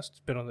podcast.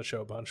 Been on the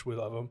show a bunch. We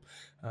love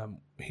him.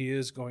 He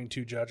is going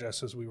to judge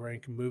us as we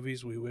rank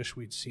movies we wish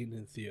we'd seen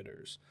in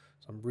theaters.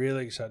 So I'm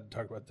really excited to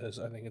talk about this.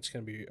 I think it's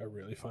going to be a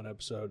really fun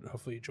episode.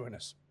 Hopefully you join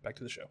us. Back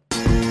to the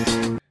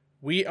show.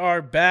 We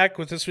are back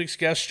with this week's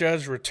guest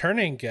judge,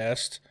 returning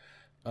guest,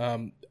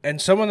 and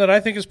someone that I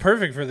think is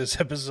perfect for this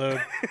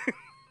episode.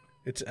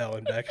 It's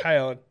Ellen Beck. Hi,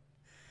 Ellen.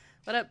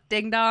 What up,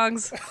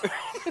 ding-dongs?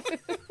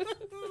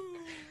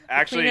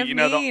 Actually, you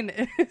know,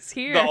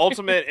 the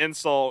ultimate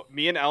insult,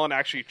 me and Ellen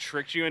actually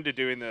tricked you into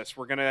doing this.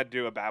 We're going to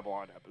do a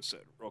Babylon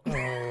episode real quick.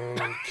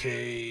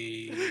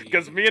 Okay.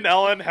 Because me and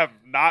Ellen have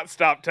not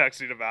stopped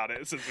texting about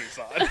it since we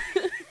saw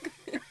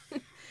it.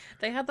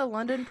 They had the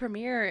London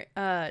premiere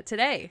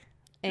today.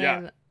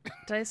 And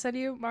did I send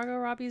you Margot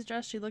Robbie's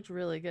dress? She looked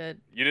really good.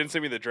 You didn't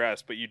send me the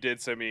dress, but you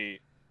did send me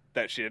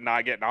that she did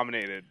not get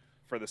nominated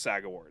for the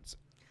SAG Awards.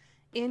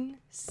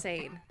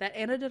 Insane. That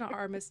Anna de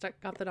Armas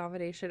got the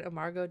nomination and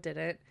Margot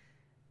didn't.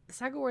 The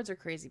SAG Awards are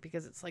crazy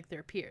because it's like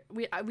their peer.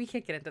 We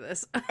can't get into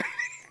this.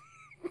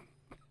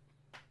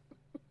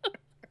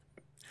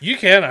 You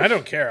can. I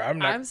don't care. I'm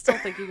not. I'm still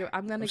thinking.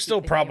 I'm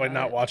still probably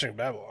not watching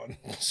Babylon,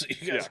 so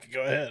you guys can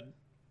go ahead.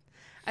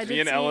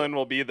 Me and Ellen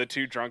will be the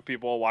two drunk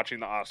people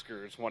watching the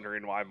Oscars,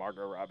 wondering why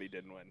Margot Robbie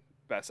didn't win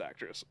Best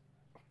Actress.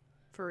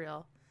 For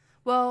real.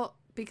 Well,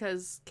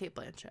 because Cate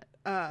Blanchett.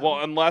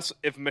 Well,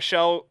 if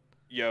Michelle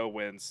Yeoh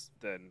wins,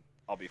 then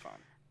I'll be fine.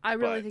 I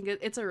really think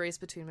it's a race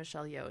between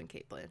Michelle Yeoh and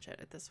Cate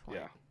Blanchett at this point.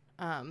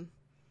 Yeah.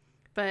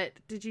 But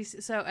did you see,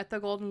 so at the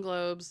Golden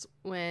Globes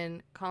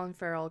when Colin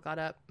Farrell got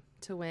up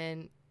to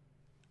win,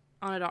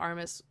 Ana de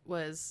Armas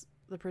was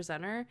the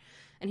presenter,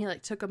 and he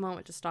like took a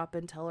moment to stop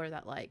and tell her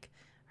that like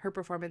her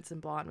performance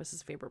in Blonde was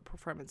his favorite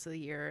performance of the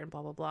year and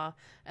blah blah blah.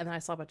 And then I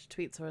saw a bunch of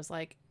tweets where I was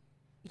like,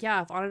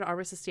 yeah, if Ana de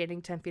Armas is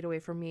standing 10 feet away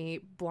from me,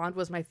 Blonde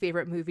was my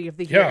favorite movie of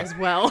the year as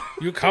well.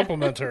 You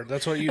compliment her.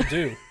 That's what you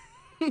do.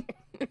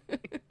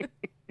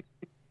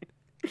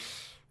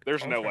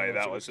 There's no way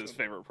that was his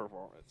favorite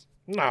performance.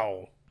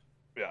 No.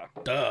 Yeah.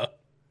 Duh.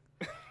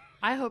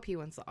 I hope he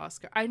wins the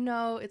Oscar. I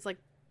know it's like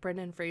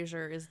Brendan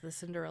Fraser is the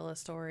Cinderella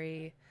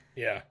story.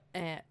 Yeah.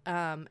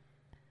 And,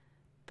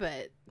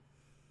 but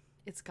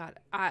it's got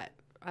I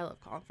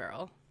love Colin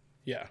Farrell.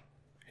 Yeah.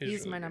 He's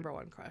really my good. number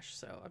one crush.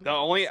 So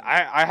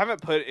I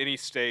haven't put any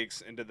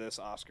stakes into this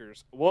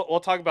Oscars. We'll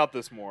talk about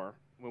this more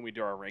when we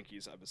do our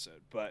rankings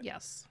episode. But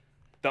yes,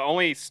 the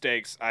only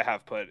stakes I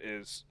have put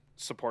is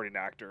supporting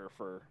actor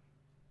for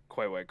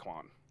Kiwi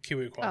Kwan.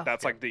 Kiwi Kwan. Oh.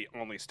 That's like the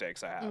only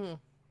stakes I have.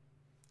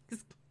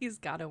 He's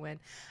got to win.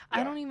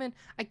 Yeah.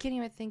 I can't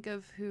even think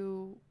of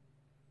who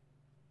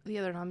the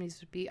other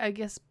nominees would be. I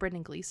guess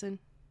Brendan Gleeson.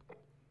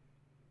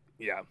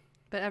 Yeah.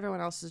 But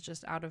everyone else is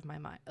just out of my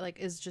mind.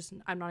 Like,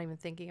 I'm not even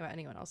thinking about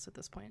anyone else at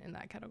this point in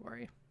that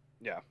category.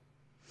 Yeah.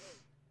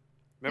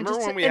 Remember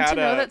when we had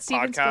a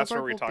podcast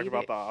where we talked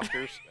about the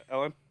Oscars,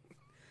 Ellen?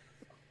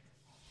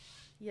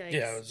 Yikes.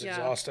 Yeah, it was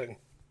exhausting.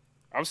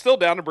 I'm still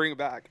down to bring it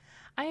back.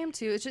 I am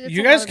too. It's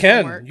you guys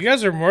can. Homework. You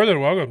guys are more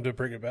than welcome to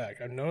bring it back.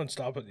 I'm no one's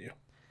stopping you.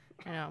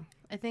 I know.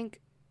 I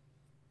think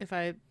if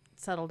I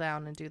settle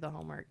down and do the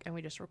homework and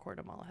we just record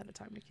them all ahead of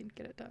time, we can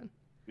get it done.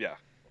 Yeah.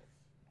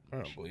 I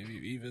don't believe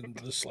you even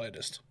the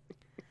slightest.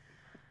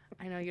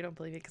 I know you don't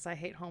believe it because I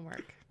hate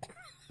homework.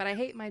 But I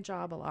hate my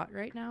job a lot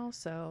right now,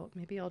 so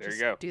maybe I'll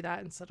just do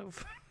that instead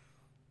of...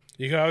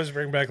 You can always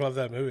bring back Love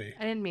That Movie.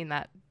 I didn't mean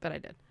that, but I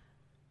did.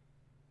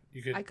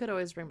 I could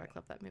always bring back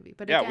Love That Movie.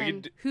 But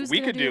again, who's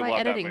going to do my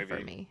editing for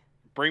me?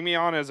 Bring me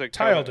on as a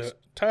Ty will do it.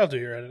 Ty will do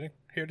your editing.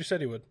 He already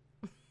said he would.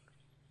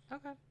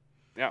 Okay.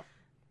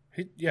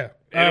 Yeah.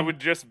 And it would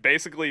just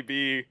basically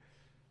be,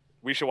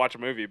 we should watch a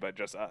movie, but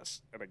just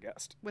us and a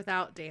guest.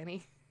 Without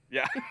Danny.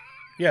 Yeah.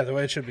 Yeah, the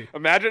way it should be.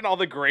 Imagine all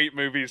the great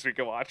movies we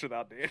could watch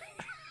without Danny.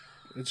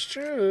 It's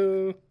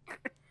true.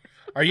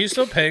 Are you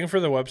still paying for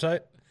the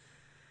website?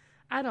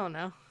 I don't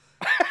know.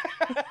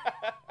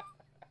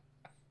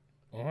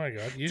 Oh my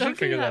god, you should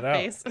figure that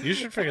out. You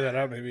should figure that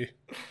out, maybe.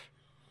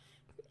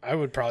 I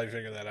would probably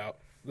figure that out.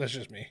 That's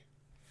just me.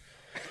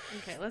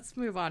 Okay, let's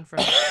move on from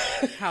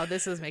how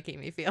this is making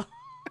me feel.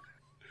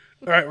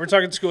 All right, we're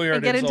talking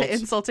Schoolyard Insults. Insults.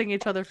 Into insulting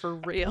each other for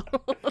real.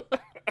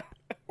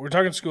 We're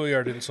talking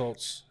Schoolyard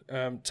Insults.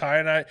 Ty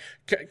and I,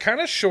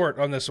 kind of short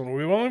on this one.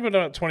 We've only been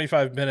on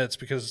 25 minutes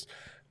because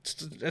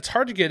it's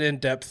hard to get in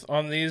depth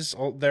on these.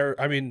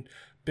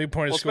 Big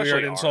point of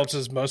Schoolyard Insults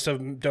is most of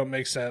them don't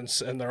make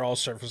sense, and they're all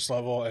surface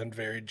level and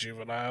very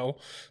juvenile.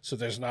 So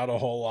there's not a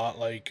whole lot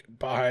like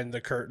behind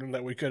the curtain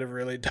that we could have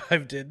really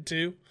dived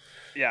into.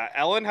 Yeah,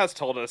 Ellen has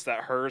told us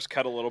that hers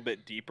cut a little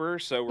bit deeper,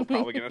 so we're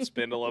probably going to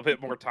spend a little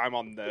bit more time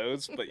on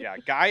those. But yeah,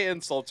 guy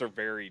insults are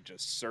very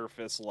just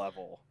surface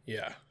level.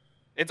 Yeah.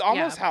 It's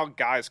almost how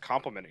guys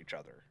compliment each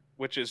other,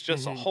 which is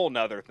just a whole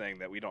nother thing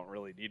that we don't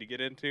really need to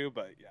get into,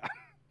 but yeah.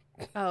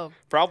 Oh,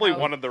 probably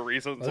one of the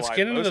reasons. Let's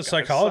get into the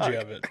psychology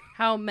of it.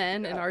 How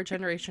men in our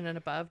generation and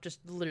above just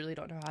literally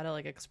don't know how to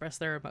express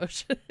their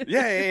emotions.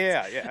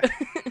 Yeah.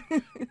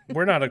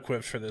 We're not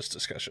equipped for this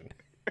discussion.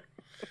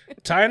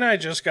 Ty and I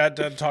just got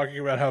done talking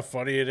about how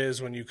funny it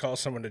is when you call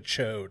someone a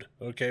chode.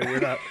 Okay,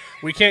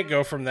 we can't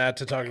go from that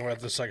to talking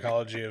about the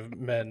psychology of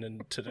men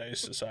in today's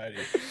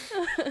society.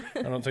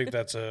 I don't think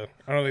that's a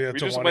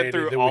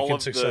 180 that we can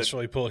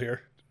successfully pull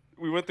here.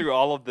 We went through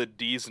all of the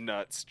D's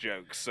nuts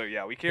jokes, so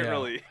yeah, we can't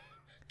really.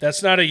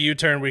 That's not a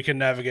U-turn we can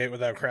navigate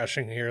without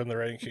crashing here in the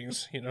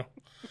rankings, you know.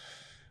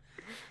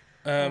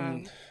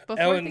 Before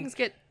Ellen, things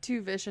get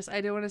too vicious, I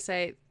do want to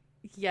say,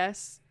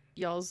 yes,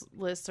 y'all's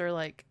lists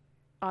are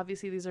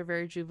obviously these are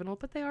very juvenile,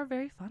 but they are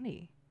very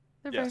funny.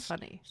 They're very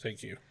funny.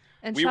 Thank you.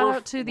 And shout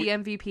out to the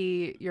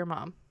MVP, your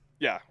mom.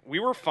 Yeah, we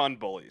were fun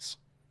bullies.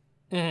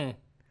 Mm-hmm.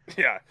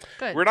 Yeah,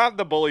 good. We're not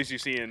the bullies you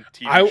see in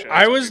TV shows.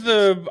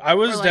 I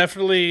was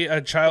definitely a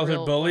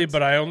childhood bully,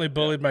 but I only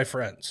bullied my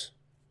friends.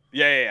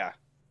 Yeah.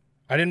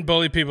 I didn't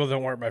bully people that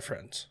weren't my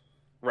friends.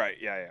 Right.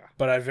 Yeah.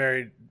 But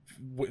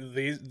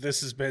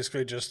this is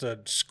basically just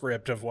a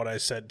script of what I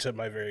said to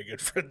my very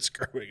good friends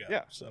growing up.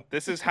 Yeah. So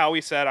this is how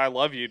we said "I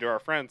love you" to our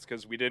friends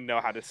because we didn't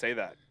know how to say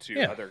that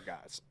to other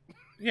guys.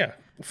 Yeah,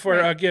 for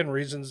again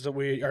reasons that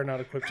we are not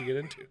equipped to get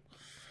into.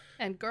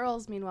 And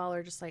girls, meanwhile,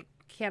 are just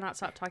cannot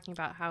stop talking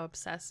about how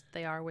obsessed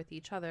they are with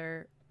each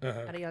other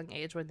at a young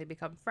age when they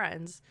become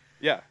friends.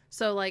 Yeah.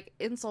 So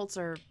insults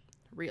are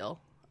real.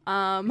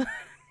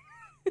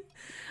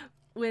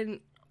 When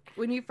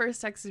you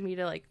first texted me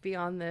to be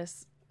on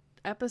this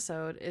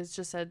episode, it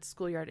just said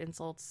Schoolyard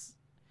Insults.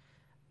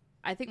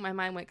 I think my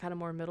mind went kind of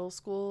more middle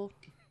school,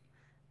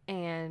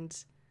 and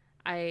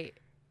I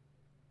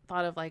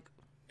thought of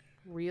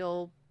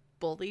real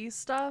bully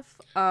stuff.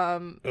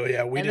 Oh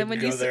yeah, we didn't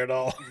go there at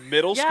all.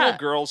 Middle school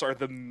girls are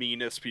the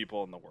meanest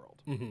people in the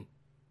world. Mm-hmm.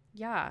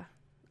 Yeah,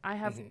 I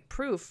have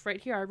proof right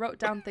here. I wrote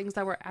down things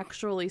that were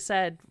actually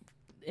said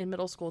in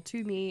middle school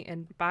to me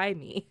and by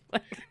me.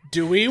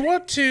 Do we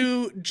want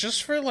to,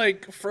 just for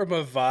from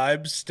a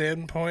vibe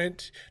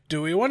standpoint,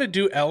 do we want to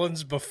do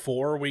Ellen's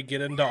before we get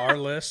into our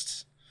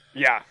lists?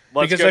 Yeah,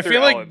 because I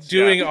feel like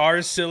doing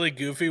our silly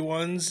goofy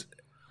ones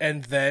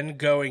and then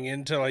going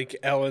into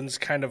Ellen's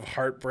kind of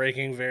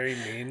heartbreaking, very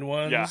mean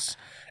ones,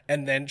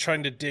 and then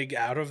trying to dig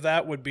out of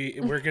that we're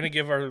going to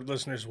give our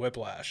listeners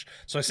whiplash.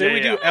 So I say we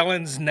do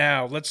Ellen's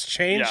now. Let's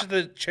change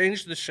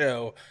the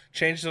show,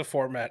 change the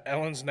format.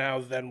 Ellen's now,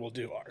 then we'll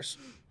do ours.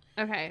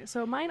 Okay,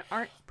 so mine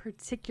aren't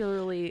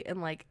particularly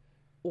in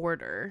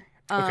order.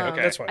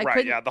 Okay, that's fine.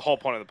 Right, yeah, the whole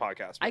point of the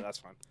podcast, but that's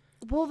fine.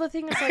 Well, the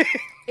thing is,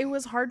 it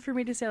was hard for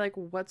me to say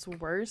what's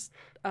worse.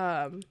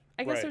 I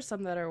guess there's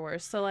some that are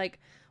worse. So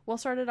we'll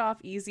start it off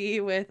easy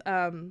with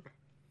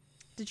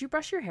did you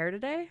brush your hair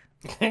today?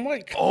 Oh my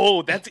god.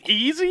 Oh, that's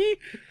easy?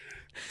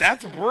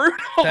 That's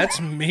brutal. That's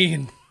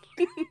mean.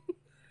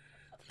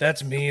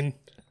 That's mean.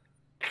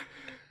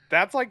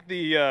 That's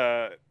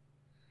the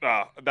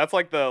that's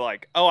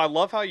I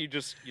love how you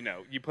just,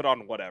 you put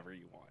on whatever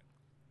you want.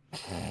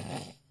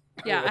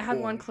 Yeah, I had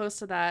one close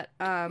to that.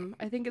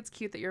 I think it's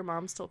cute that your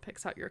mom still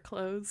picks out your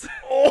clothes.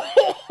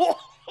 Oh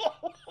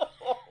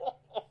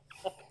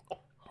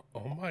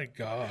my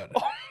god.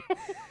 Oh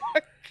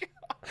my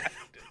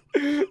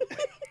god.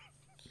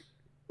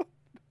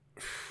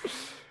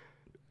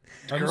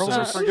 Girls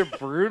are freaking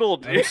brutal,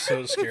 dude. I'm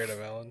so scared of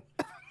Ellen.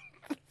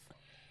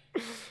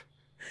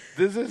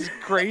 This is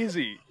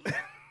crazy.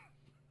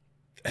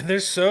 And they're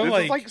so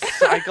This is like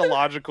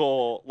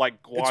psychological,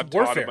 like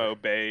Guantanamo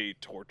Bay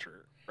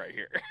torture right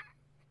here.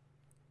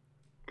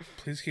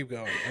 Please keep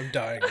going. I'm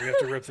dying. We have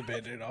to rip the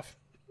Band-Aid off.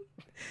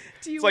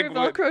 Do you wear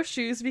Velcro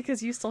shoes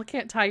because you still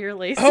can't tie your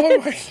laces? Oh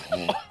my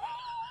god.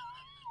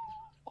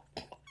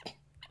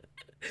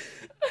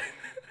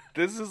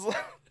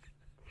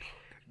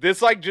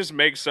 This like just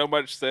makes so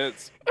much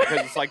sense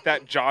because it's like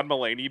that John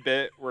Mulaney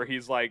bit where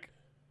he's like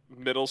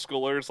middle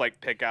schoolers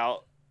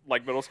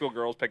middle school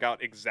girls pick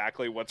out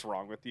exactly what's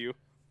wrong with you.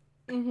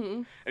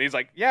 Mm-hmm. And he's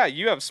like, yeah,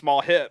 you have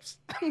small hips.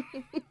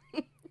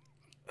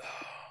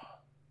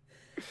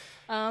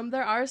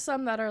 There are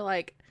some that are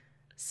like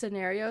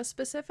scenario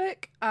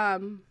specific,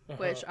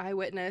 which I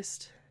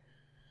witnessed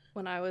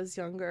when I was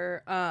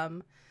younger.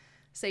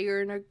 Say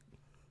you're in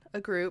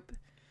a group,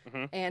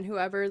 and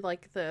whoever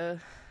like the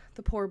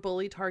poor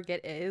bully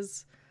target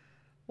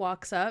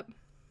walks up,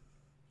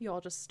 you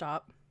all just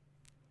stop.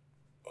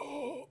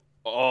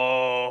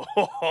 Oh,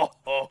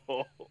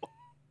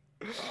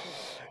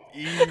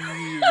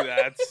 ew,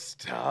 that's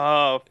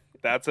tough.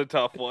 That's a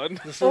tough one.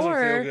 This doesn't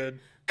feel good.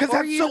 Because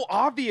that's so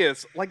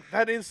obvious. Like,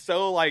 that is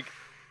so, like,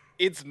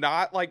 it's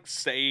not, like,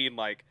 saying,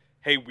 like,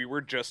 hey, we were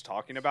just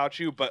talking about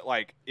you, but,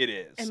 like, it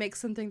is. It makes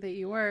them think that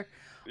you were.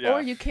 Yeah.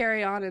 Or you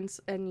carry on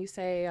and you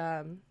say,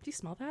 do you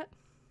smell that?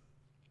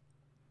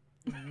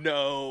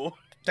 No.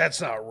 That's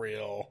not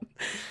real.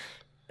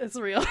 It's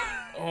real.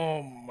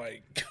 Oh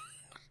my god.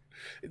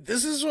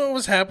 This is what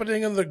was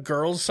happening on the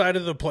girls' side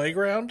of the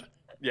playground?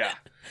 Yeah.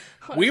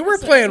 100%. We were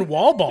playing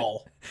wall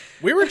ball.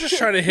 We were just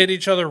trying to hit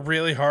each other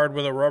really hard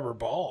with a rubber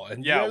ball.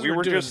 And Yeah, we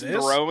were just this?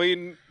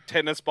 throwing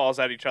tennis balls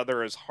at each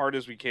other as hard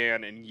as we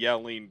can and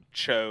yelling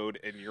chode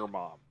and your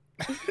mom.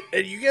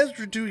 And you guys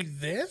were doing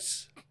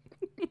this?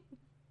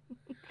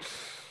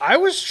 I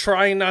was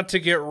trying not to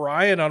get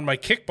Ryan on my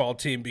kickball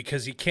team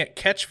because he can't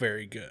catch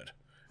very good.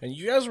 And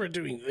you guys were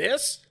doing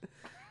this?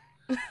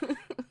 Did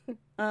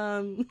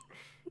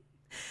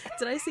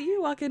I see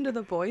you walk into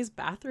the boys'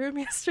 bathroom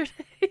yesterday?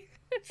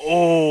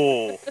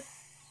 Oh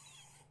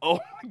my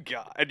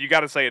god! And you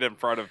got to say it in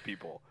front of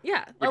people.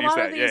 Yeah, a lot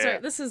of these are.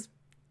 This is,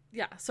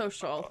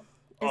 social.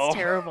 It's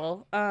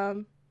terrible.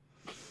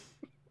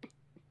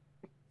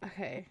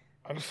 Okay.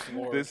 I'm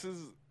floored. This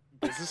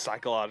is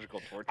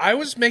psychological torture. I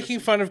was making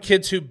fun of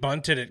kids who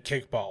bunted at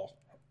kickball,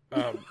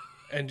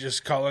 and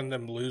just calling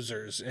them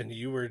losers, and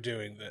you were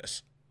doing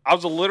this. I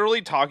was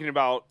literally talking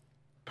about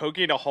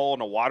poking a hole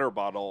in a water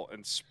bottle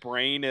and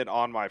spraying it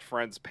on my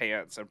friend's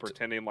pants and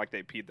pretending like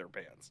they peed their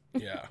pants.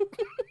 Yeah.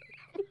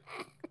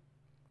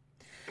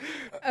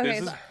 Okay,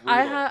 so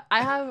I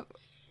have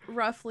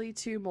roughly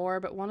two more,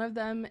 but one of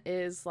them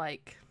is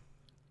like,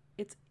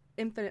 it's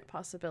infinite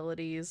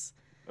possibilities.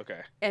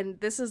 Okay. And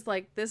this is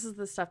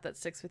the stuff that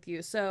sticks with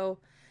you. So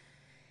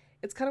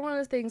it's kind of one of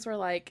those things where,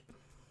 like,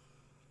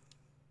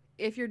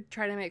 if you're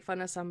trying to make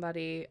fun of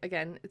somebody,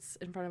 again, it's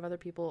in front of other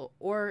people,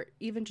 or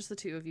even just the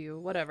two of you,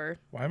 whatever.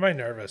 Why am I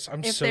nervous?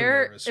 I'm so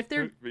nervous. If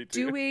they're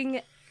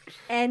doing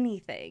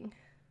anything,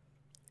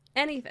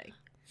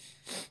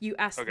 you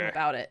ask them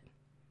about it.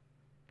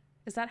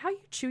 Is that how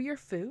you chew your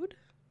food?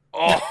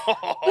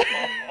 Oh.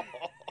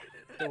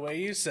 The way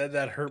you said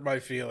that hurt my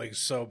feelings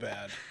so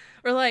bad.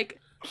 Or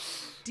like,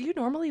 do you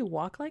normally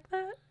walk like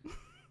that?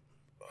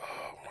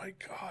 Oh my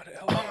god,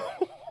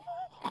 Ellie.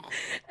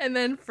 And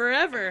then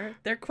forever,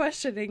 they're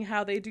questioning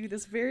how they do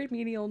this very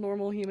menial,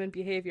 normal human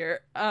behavior.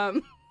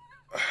 Oh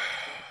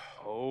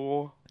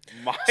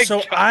my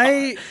so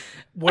god.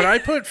 When I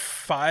put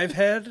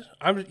 5-head,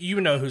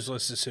 you know whose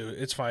list is who.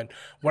 It's fine.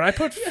 When I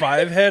put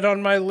 5-head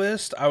on my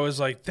list, I was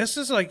like, this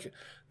is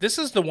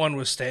the one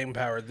with staying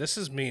power. This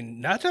is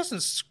mean. That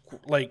doesn't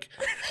like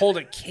hold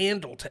a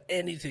candle to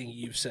anything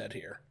you've said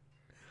here.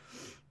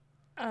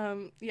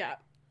 Yeah.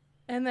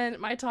 And then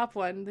my top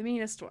one, the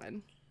meanest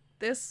one.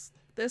 This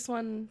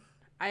one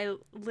I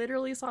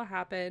literally saw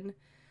happen.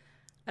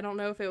 I don't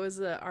know if it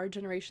was our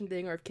generation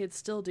thing or if kids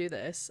still do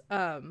this.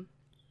 And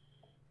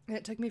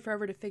it took me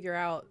forever to figure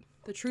out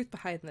the truth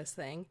behind this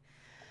thing.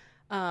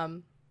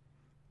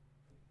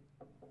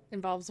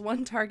 Involves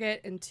one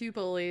target and two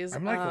bullies.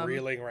 I'm like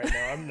reeling right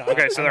now. I'm not.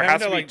 Okay, so there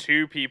has to be like,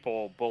 two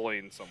people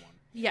bullying someone.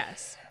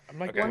 Yes. I'm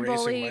like one bracing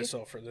bully,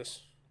 myself for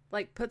this.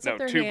 Like puts up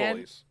their two hand.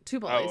 Bullies. Two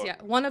bullies, yeah.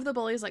 One of the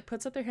bullies like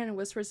puts up their hand and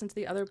whispers into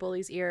the other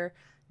bully's ear,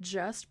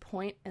 "Just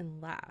point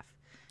and laugh."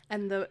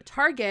 And the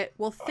target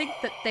will think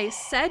that they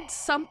said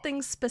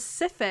something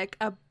specific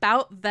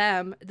about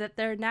them that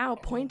they're now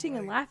pointing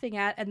and laughing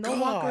at, and they'll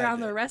walk around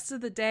the rest of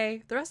the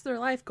day, the rest of their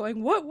life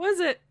going, "What was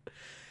it?"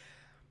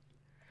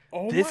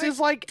 This is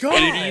like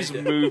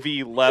 80s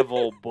movie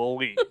level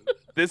bullying.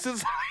 This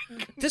is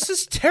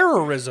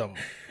terrorism.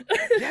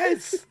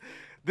 Yes.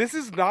 This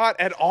is not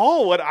at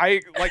all what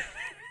I like.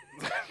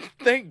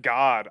 Thank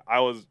God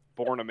I was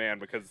born a man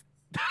because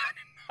I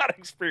did not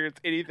experience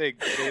anything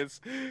that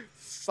is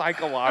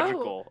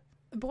psychological.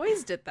 Oh,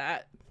 boys did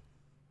that.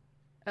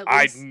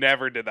 I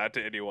never did that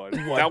to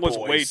anyone. What that was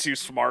boys? way too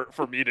smart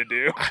for me to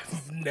do.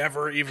 I've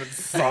never even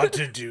thought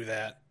to do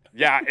that.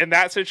 Yeah, in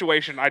that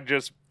situation, I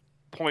just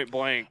point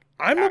blank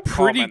I'm a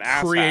pretty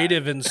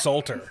creative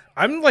insulter.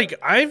 I'm like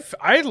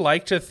I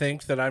like to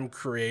think that I'm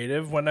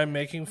creative when I'm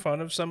making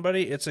fun of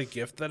somebody. It's a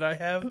gift that I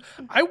have.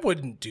 I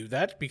wouldn't do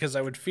that because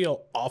I would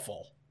feel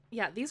awful.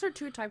 Yeah, these are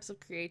two types of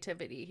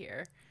creativity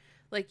here.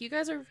 Like, you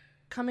guys are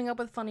coming up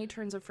with funny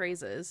turns of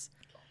phrases.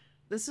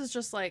 This is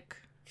just like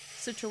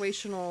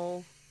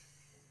situational,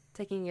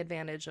 taking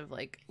advantage of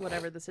like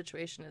whatever the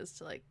situation is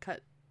to like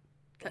cut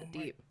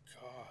deep.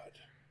 God,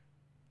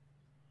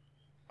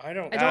 I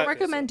don't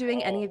recommend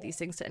doing any of these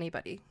things to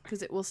anybody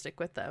because it will stick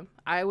with them.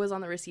 I was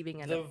on the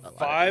receiving end of a lot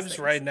vibes of these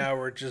right now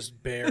were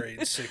just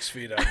buried 6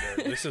 feet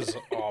under. This is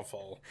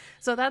awful.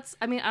 So that's,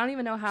 I mean, I don't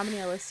even know how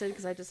many I listed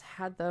because I just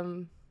had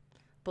them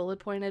bullet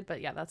pointed,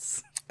 but yeah,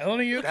 that's. Ellen,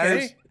 are you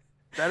okay?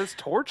 That is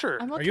torture.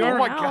 I'm okay Are you all now.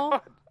 right? Oh my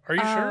God. Are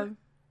you sure?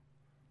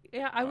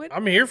 Yeah, I would.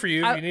 I'm here for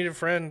you if you need a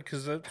friend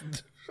because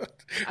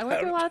I went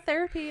through a lot of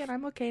therapy and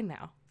I'm okay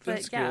now. But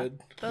That's yeah, good.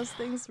 those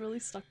things really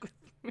stuck with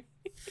me.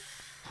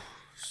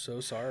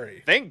 So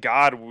sorry. Thank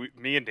God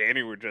me and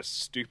Danny were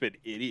just stupid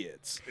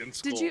idiots in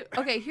school. Did you?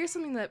 Okay, here's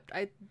something that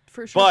I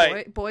for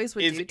sure boys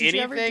would is do. Did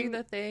you ever do anything-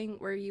 the thing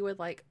where you would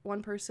like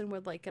one person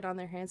would like get on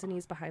their hands and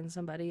knees behind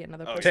somebody,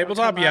 another person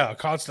Tabletop, would come yeah, up?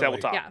 constantly.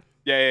 Tabletop.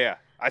 Yeah. Yeah.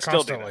 I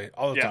still do Constantly, that.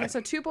 all the Yeah. time. And so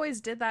two boys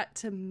did that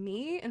to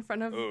me in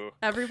front of Ooh.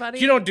 everybody.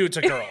 You don't do it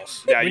to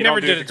girls. Yeah, we you never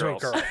don't do did it to a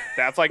girls. girl.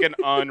 That's like an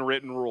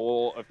unwritten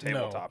rule of No,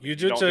 tabletop. you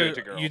do don't do it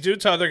to girls. you do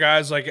it to other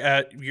guys like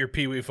at your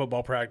pee wee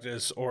football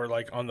practice or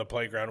like on the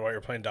playground while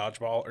you're playing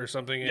dodgeball or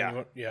something. And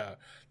that's Yeah,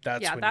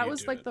 when that you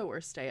was do like it. the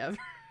worst day ever. You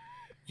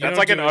That's don't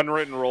like do an it-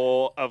 unwritten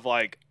rule of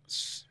like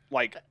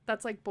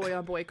That's like boy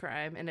on boy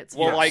crime, and it's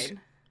Well, fine. like,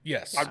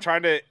 Yes. I'm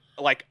trying to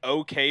like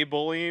okay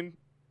bullying.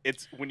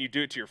 It's when you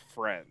do it to your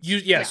friends. You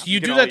You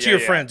do can that all- to your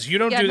yeah. friends. You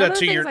don't yeah, do none that of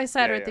to the your things I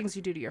said Yeah, are yeah. things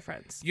you do to your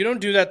friends. You don't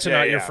do that to Yeah,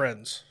 not your yeah.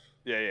 friends.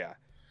 Yeah.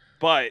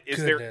 But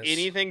is there Goodness.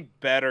 anything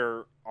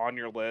better on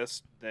your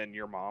list than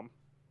your mom?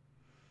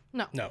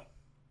 No. No.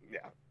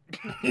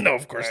 Yeah. No,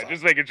 of course Alright, not.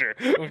 just making sure.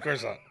 Of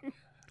course not.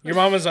 Your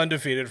mom is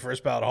undefeated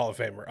first ballot Hall of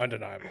Famer,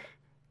 undeniable.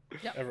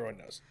 Yep. Everyone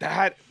knows.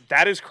 That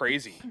is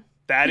crazy.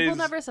 People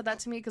never said that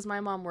to me because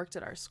my mom worked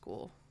at our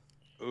school.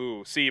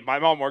 Ooh, see, my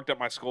mom worked at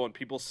my school and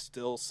people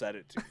still said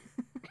it to me.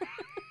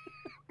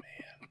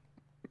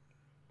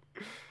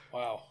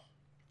 Wow.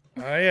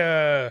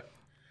 If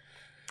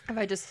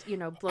I just,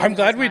 blown I'm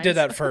glad people's we did minds.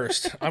 that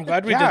first. I'm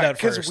glad we did that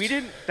first. because we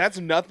didn't. That's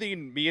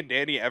nothing me and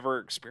Danny ever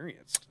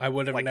experienced. I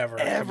would have Like, never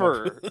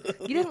ever.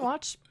 You didn't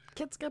watch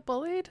kids get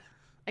bullied?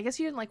 I guess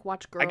you didn't like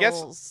watch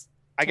girls.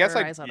 I guess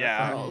terrorize other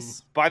yeah.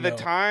 girls. By the No.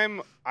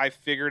 time I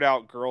figured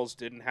out girls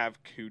didn't have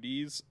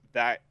cooties,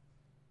 that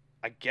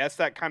I guess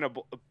that kind of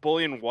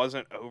bullying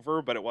wasn't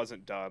over, but it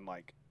wasn't done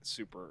like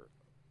super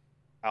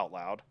out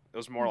loud. It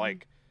was more Mhm.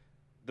 like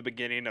the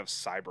beginning of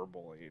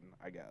cyberbullying,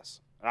 I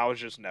guess. And I was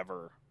just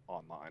never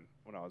online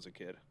when I was a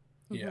kid.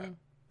 Yeah. Mhm.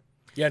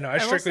 Yeah, no, I will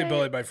strictly say-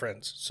 bullied my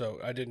friends, so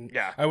I didn't.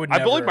 Yeah, I would. I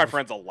Never bullied my have-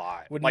 friends a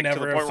lot. Would Like to never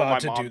the have point where my thought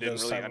to mom do didn't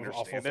those really type of awful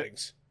understand it.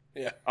 things.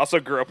 Yeah. I also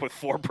grew up with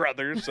 4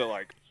 brothers, so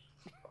like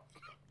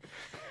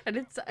And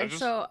it's just-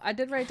 so I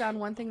did write down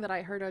one thing that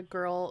I heard a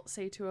girl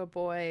say to a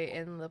boy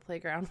in the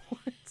playground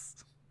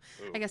once.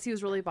 Ooh. I guess he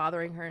was really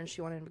bothering her and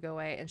she wanted him to go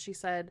away. And she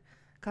said,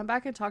 "Come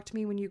back and talk to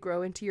me when you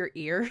grow into your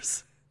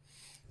ears."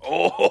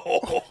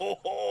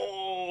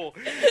 Oh,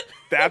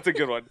 that's a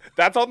good one.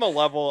 That's on the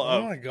level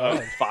of, my God.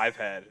 of 5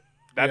 head.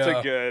 That's Yeah.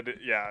 a good,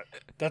 yeah.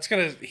 That's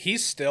gonna.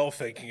 He's still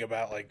thinking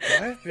about like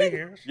 5 big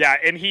ears. Yeah,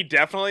 and he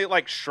definitely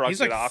like shrugged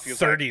He's like it off. He was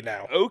 30 like,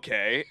 now.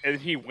 okay.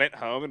 And he went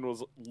home and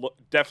was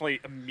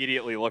definitely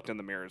immediately looked in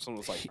the mirrors and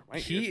was like, "Are my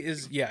He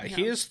ears-" is. Yeah,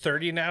 he is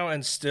 30 now,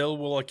 and still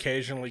will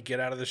occasionally get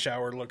out of the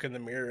shower, look in the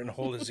mirror, and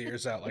hold his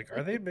ears out. Like,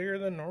 are they bigger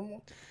than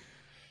normal?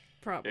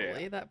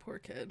 Probably that poor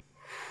kid.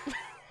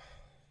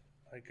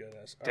 My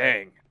goodness. All right.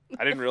 Dang.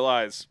 I didn't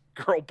realize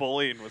girl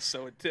bullying was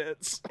so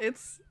intense.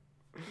 It's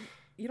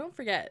you don't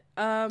forget.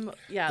 Yeah.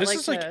 This like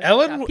is like the-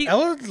 Ellen. yeah,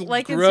 Ellen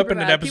like in grew up in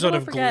an Superbad, episode people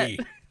of don't forget. Glee.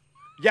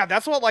 Yeah,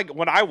 that's what like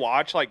when I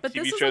watch like But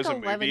TV this is shows like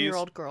and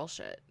 11-year-old movies. girl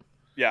shit.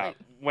 Yeah,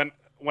 like-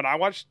 when I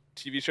watch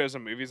TV shows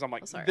and movies, I'm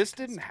like, sorry, this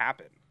guys. didn't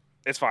happen.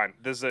 It's fine.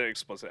 This is an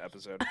explicit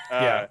episode.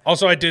 Yeah.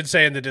 Also, I did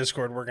say in the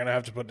Discord we're gonna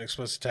have to put an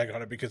explicit tag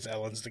on it because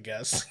Ellen's the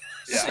guest.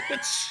 Yeah.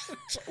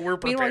 We're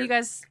prepared. Meanwhile, you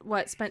guys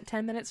spent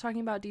 10 minutes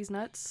talking about D's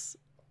nuts?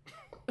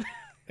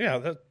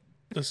 Yeah.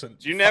 Listen.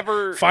 You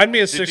never Find me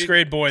a did 6th you-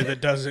 grade boy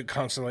that doesn't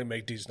constantly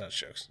make these nut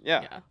jokes.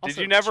 Yeah. Yeah, Did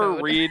also you never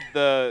chode. read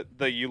the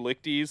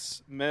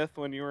Eulictes myth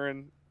when you were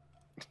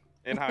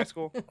in high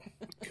school?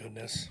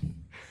 Goodness.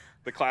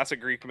 The classic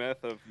Greek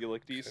myth of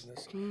Eulictes.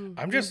 Goodness. Mm,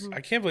 I'm just. mhm.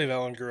 I can't believe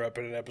Ellen grew up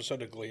in an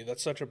episode of Glee.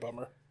 That's such a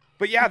bummer.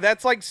 But yeah,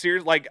 that's like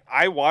serious. Like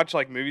I watch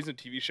like movies and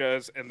TV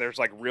shows, and there's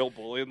like real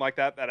bullying like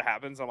that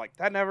happens. I'm like,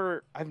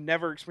 I've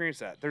never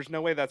experienced that. There's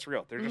no way that's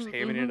real. They're just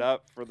hamming it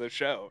up for the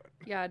show.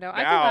 Yeah, no, I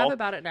feel Now- bad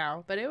about it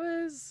now, but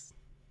it's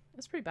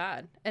pretty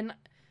bad. And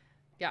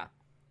yeah,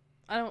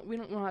 we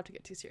don't have to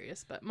get too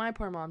serious, but my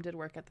poor mom did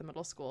work at the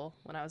middle school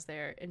when I was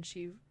there, and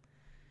she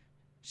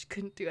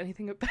couldn't do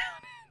anything about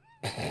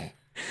it.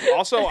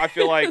 Also, I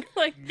feel like,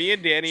 Like, me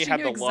and Danny she had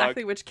knew the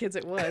exactly luck. which kids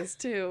it was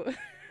too.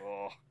 Oh.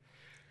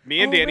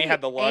 Me and Oh, Danny wait,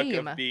 had the luck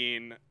AIM. of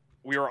being.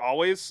 We were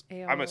always.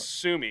 I'm AOL.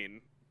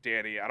 assuming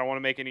Danny. I don't want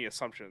to make any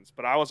assumptions,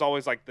 but I was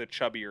always like the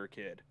chubbier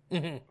kid.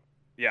 Mm-hmm.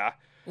 Yeah,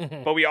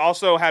 Mm-hmm. but we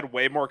also had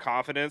way more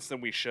confidence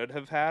than we should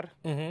have had.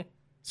 Mm-hmm.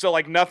 So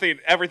like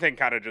everything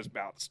kind of just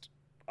bounced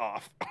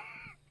off.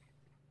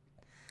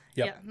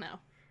 Yep. Yeah, no.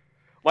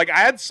 Like I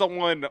had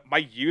someone, my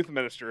youth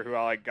minister, who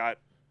I like got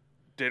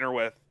dinner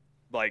with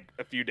like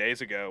a few days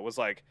ago, was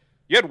like,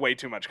 "You had way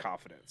too much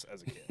confidence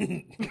as a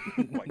kid."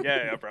 I'm like,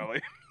 yeah,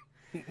 probably.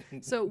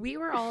 So we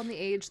were all in the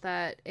age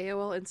that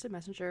AOL Instant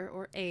Messenger,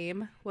 or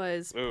AIM,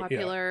 was Ooh.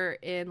 popular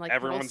in like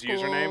Everyone's middle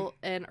school username?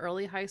 and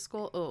early high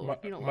school. Oh,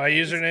 you don't My want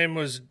these. username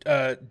was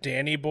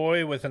Danny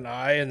Boy with an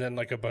I and then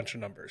like a bunch of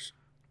numbers.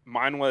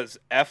 Mine was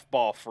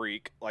F-ball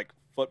freak, like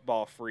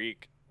football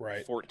freak,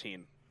 Right.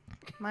 14.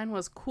 Mine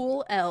was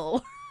Cool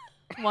L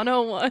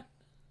 101.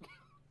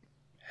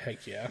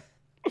 Heck yeah.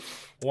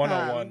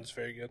 101 is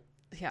very good.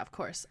 Yeah, of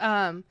course.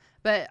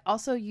 But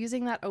also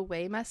using that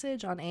away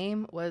message on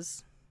AIM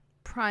was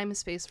prime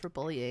space for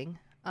bullying.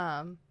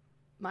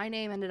 My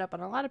name ended up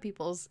on a lot of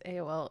people's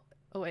AOL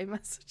away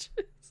messages.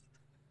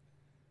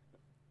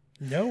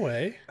 No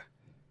way.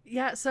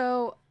 Yeah,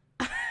 so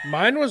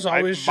Mine was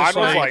always mine just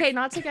was like, okay,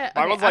 not to get.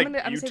 Mine Okay, was like I'm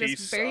gonna UT say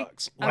this very.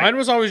 sucks. mine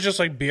was always just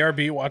like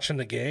BRB watching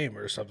the game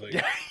or something.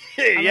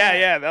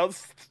 yeah. That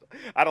was.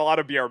 I had a lot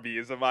of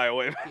BRBs in my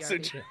away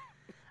message.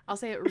 I'll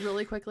say it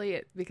really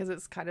quickly because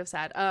it's kind of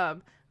sad.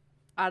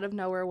 Out of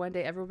nowhere, one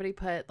day, everybody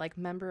put like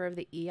member of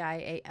the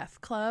EIAF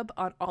club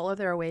on all of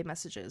their away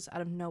messages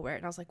out of nowhere,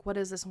 and I was like, "What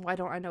is this? And why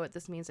don't I know what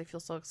this means? I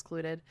feel so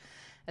excluded."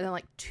 And then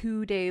like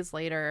 2 days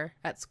later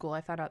at school,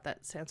 I found out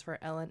that stands for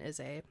Ellen is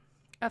a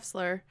F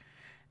slur,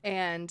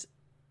 and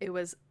it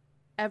was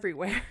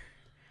everywhere.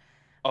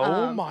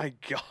 Oh my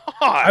god!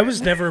 I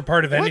was never a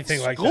part of What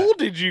anything like school that.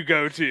 did you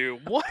go to?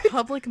 What?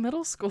 Public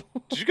middle school.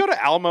 Did you go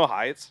to Alamo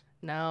Heights?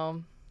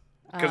 No.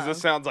 Because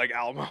this sounds like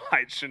Alamo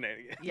Heights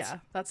shenanigans. Yeah,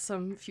 that's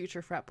some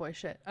future frat boy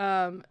shit.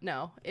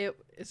 No,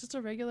 it's just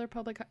a regular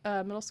public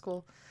middle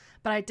school,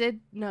 but I did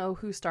know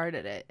who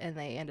started it, and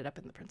they ended up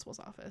in the principal's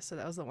office. So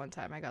that was the one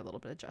time I got a little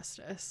bit of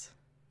justice,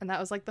 and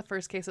that was like the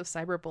first case of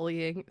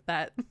cyberbullying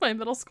that my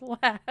middle school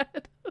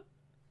had.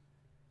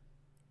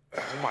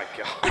 Oh my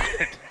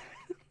god.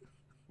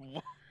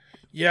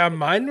 Yeah,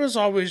 mine was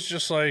always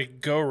just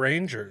like go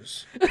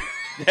Rangers.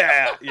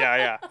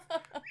 Yeah.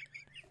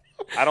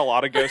 I had a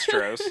lot of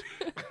Ghost-Tros.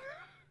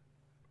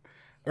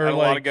 Or I had a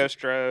lot of like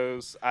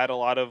Ghost-Tros. I had a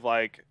lot of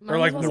like. Mine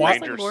like was also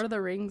just, Rangers. Lord of the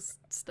Rings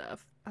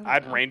stuff. I I had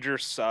don't know.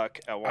 Rangers suck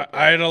at one point.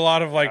 I had a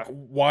lot of like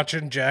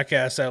watching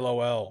Jackass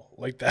LOL.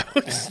 Like that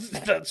was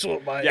that's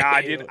what my Yeah,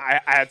 I did.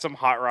 I had some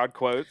hot rod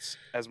quotes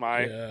as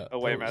my Yeah,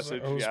 away that was-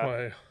 message. that was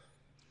Yeah.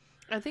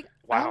 I think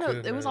Wow. I don't know. It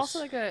was Goodness. also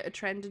like a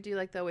trend to do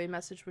like the away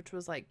message, which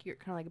was like your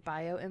kind of like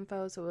bio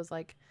info. So it was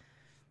like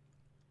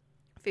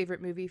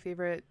favorite movie,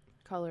 favorite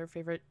color,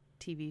 favorite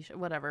TV show,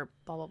 whatever,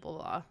 blah blah blah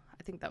blah.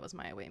 I think that was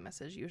my away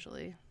message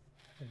usually.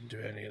 didn't do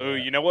any of Oh,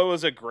 that. you know what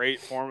was a great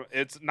form?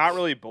 It's not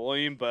really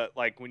bullying, but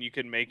like when you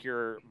can make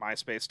your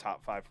MySpace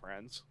top 5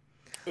 friends.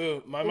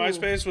 Ooh, my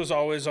MySpace was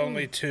always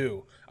only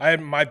 2. I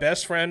had my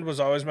best friend was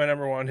always my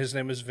number 1. His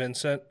name was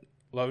Vincent.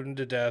 Loved him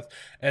to death.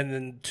 And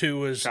then 2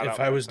 was Shout if out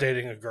I was Vincent.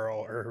 dating a girl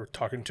or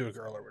talking to a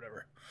girl or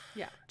whatever.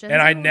 Yeah, And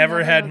I will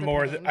never had know the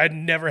more. pain. I'd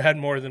never had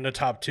more than a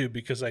top 2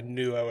 because I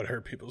knew I would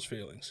hurt people's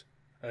feelings.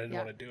 I didn't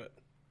Yeah. want to do it.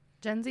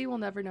 Gen Z will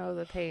never know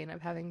the pain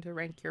of having to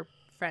rank your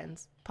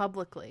friends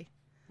publicly,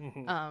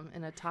 in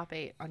a top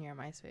 8 on your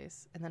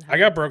MySpace, and then I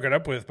got broken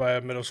up with by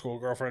a middle school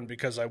girlfriend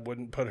because I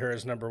wouldn't put her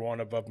as number 1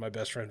 above my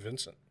best friend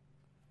Vincent.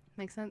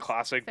 makes sense.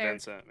 Classic Fair.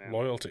 Vincent, man.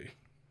 Loyalty.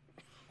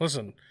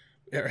 Listen,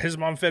 his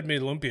mom fed me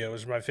lumpia. It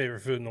was my favorite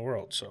food in the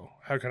world. So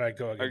how can I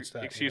go against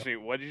that? Excuse me,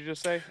 what did you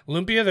just say?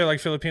 Lumpia, they're like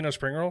Filipino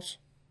spring rolls.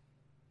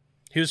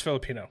 He was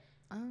Filipino.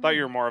 Oh. I thought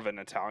you were more of an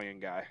Italian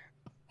guy.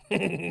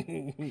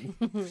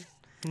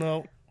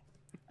 No.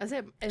 I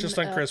said in Just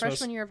on Christmas.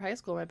 freshman year of high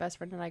school, my best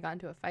friend and I got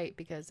into a fight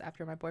because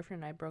after my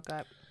boyfriend and I broke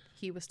up,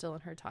 he was still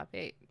in her top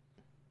 8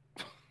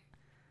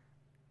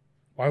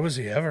 Why was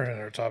he ever in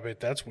our top 8?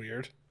 That's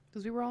weird.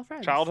 because we were all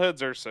friends.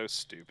 Childhoods are so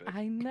stupid.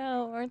 I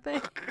know, aren't they?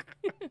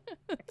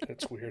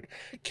 That's weird.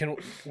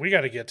 We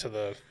got to get to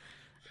the.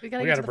 We We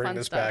got get to the bring fun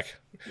this stuff. back.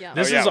 Yeah,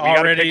 This oh, yeah, is we gotta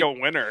already- pick a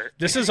winner.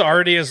 This is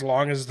already as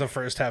long as the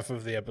first half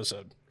of the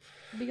episode.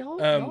 we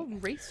all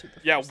raced through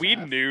the Yeah, first we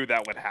half. knew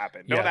that would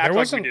happen. Yeah, Don't there act like we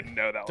wasn't- didn't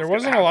know that. There was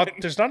wasn't gonna a lot.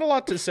 happen. There's not a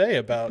lot to say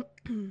about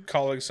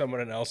calling someone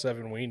an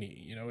L7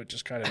 weenie. You know, it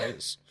just kind of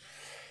is.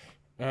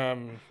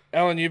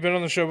 Ellen, you've been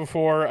on the show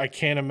before. I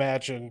can't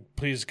imagine.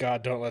 Please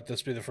God, don't let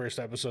this be the first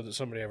episode that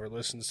somebody ever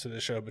listens to the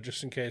show. But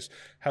just in case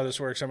how this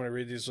works, I'm going to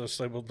read these lists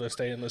labeled list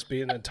A and list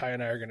B, and then Ty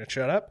and I are going to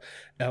shut up.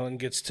 Ellen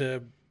gets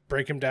to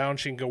break them down.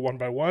 She can go one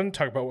by one,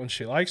 talk about one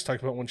she likes, talk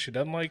about one she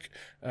doesn't like.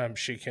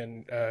 She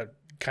can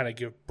kind of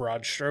give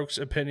broad strokes,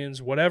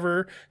 opinions,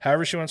 whatever,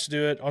 however she wants to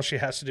do it. All she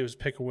has to do is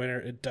pick a winner.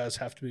 It does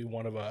have to be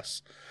one of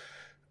us.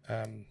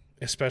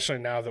 Especially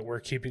now that we're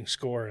keeping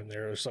score and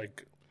there's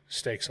like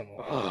stakes on the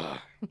line. Ugh,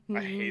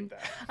 I hate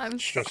that. I'm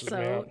Stresses me so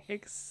out.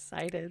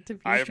 excited to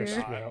be I am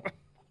here. not.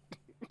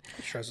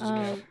 It stresses me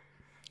out.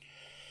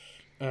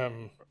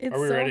 It's Are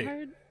we so ready?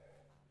 hard.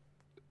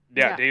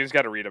 Yeah, Danny's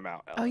got to read them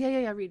out. Oh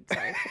yeah. Read.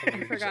 Sorry,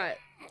 I forgot.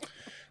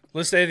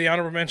 List A, the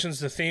honorable mentions.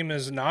 The theme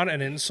is not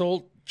an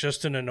insult,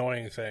 just an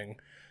annoying thing.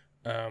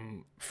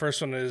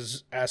 First one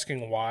is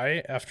asking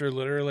why after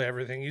literally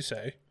everything you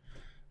say.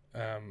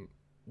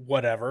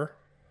 Whatever.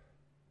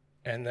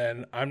 And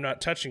then I'm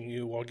not touching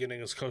you while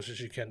getting as close as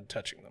you can to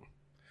touching them.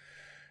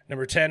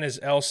 Number 10 is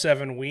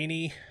L7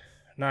 weenie.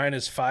 9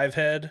 is 5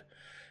 head.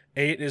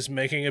 8 is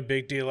making a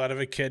big deal out of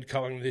a kid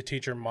calling the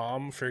teacher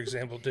mom. For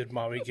example, did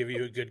mommy give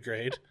you a good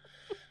grade?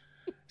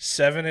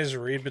 7 is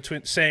read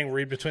between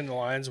the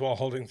lines while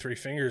holding 3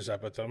 fingers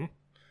up at them.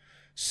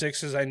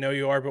 6 is I know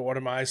you are, but what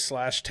am I?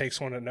 /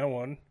 takes one to know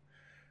one.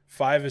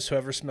 5 is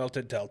whoever smelt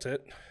it dealt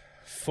it.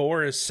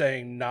 4 is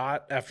saying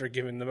not after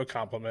giving them a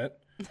compliment.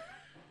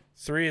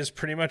 3 is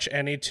pretty much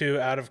any 2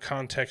 out of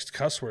context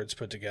cuss words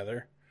put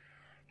together.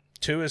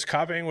 2 is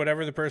copying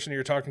whatever the person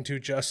you're talking to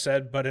just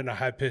said, but in a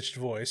high-pitched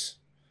voice.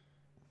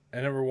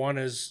 And number 1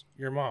 is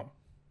your mom,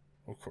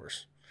 of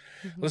course.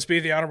 Mm-hmm. Let's be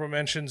the honorable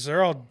mentions.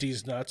 They're all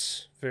D's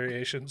nuts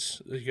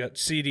variations. You got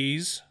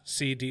CDs,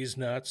 CD's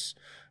nuts,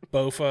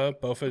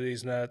 Bofa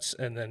D's nuts,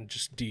 and then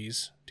just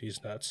D's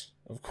nuts,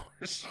 of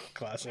course.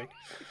 Classic.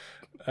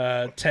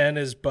 10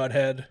 is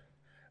butthead.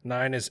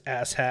 9 is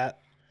asshat.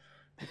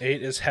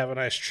 8 is have a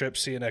nice trip,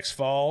 see you next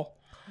fall.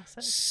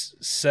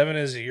 7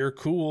 is you're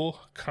cool,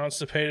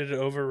 constipated,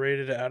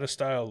 overrated, out of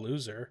style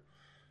loser.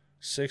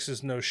 6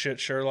 is no shit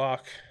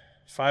Sherlock.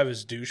 5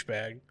 is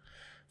douchebag.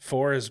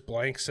 4 is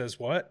blank says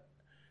what.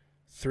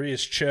 3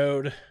 is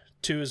chode.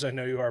 2 is I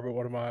know you are, but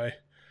what am I?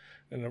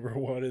 And number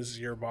 1 is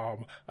your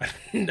mom. I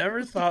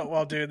never thought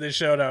while doing this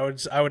show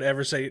I would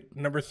ever say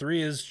number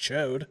 3 is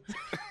chode.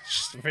 It's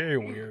just a very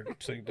weird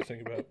thing to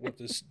think about what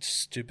this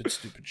stupid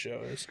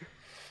show is.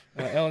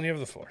 Ellen, you have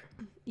the floor.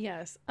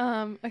 Yes.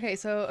 Okay,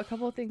 so a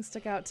couple of things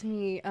stuck out to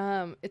me.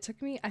 I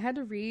had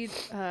to read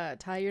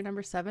Ty, your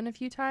number 7 a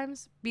few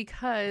times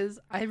because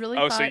I really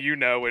thought... so you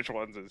know which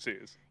ones it's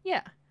whose.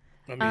 Yeah.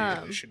 I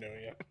mean, you should know,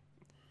 yeah.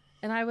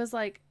 And I was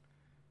like...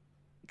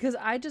 Because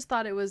I just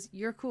thought it was,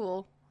 you're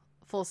cool,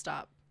 full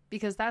stop.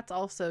 Because that's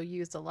also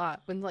used a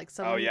lot. When like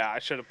someone... Oh, yeah, I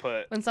should have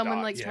put... When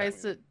someone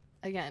tries to...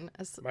 Again...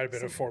 Might have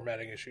been a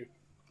formatting issue.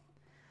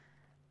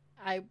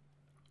 I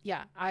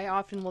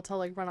often will tell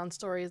like run-on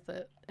stories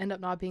that end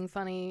up not being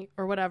funny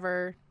or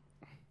whatever.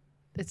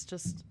 It's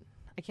just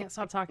I can't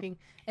stop talking,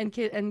 and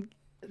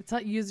it's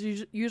not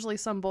usually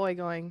some boy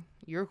going,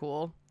 "You're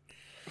cool."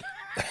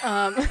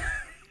 Yeah,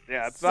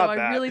 it's so not I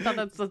that. really thought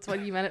that's what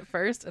you meant at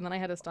first, and then I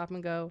had to stop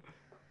and go,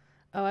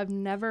 "Oh, I've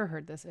never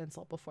heard this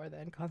insult before."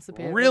 Then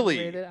constipated, really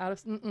overrated, out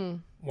of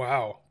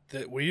Wow,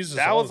 we use this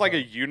that all was the like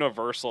time. a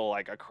universal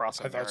like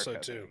across I America.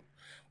 thought so too.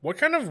 What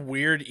kind of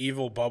weird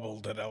evil bubble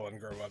did Ellen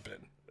grow up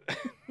in?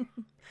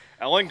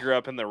 Ellen grew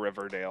up in the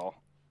Riverdale.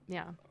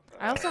 Yeah,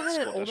 I also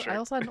had district. I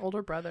also had an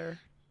older brother,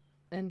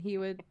 and he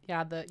would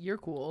the "you're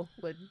cool"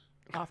 would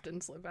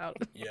often slip out.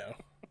 Yeah.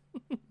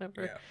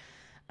 Never.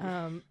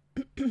 Yeah.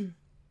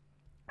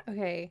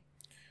 Okay.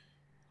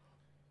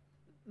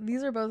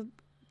 These are both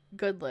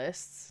good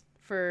lists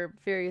for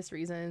various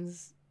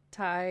reasons.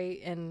 Ty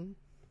and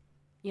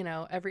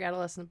every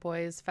adolescent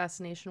boy's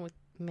fascination with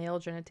male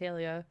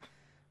genitalia,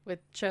 with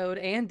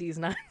chode and D's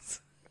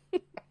nuts.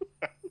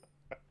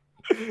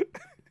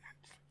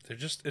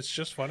 It's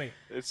just funny.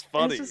 It's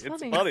funny. It's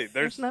funny.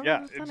 There's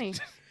funny.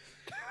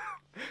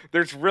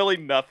 There's really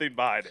nothing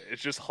behind it.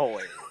 It's just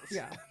hilarious.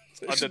 Yeah.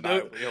 It's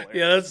undeniably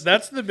hilarious. Yeah,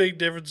 that's the big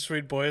difference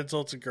between boy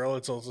insults and girl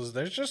insults is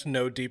there's just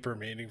no deeper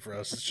meaning for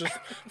us. It's just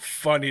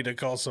funny to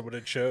call someone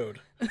a chode.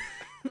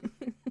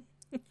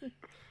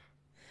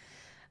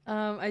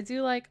 I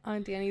do like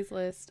on Danny's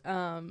list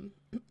the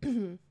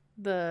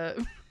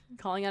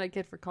calling out a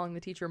kid for calling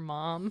the teacher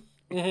mom.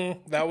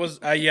 Mm-hmm. That was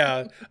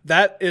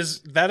that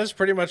is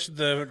pretty much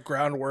the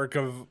groundwork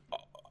of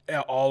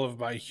all of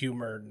my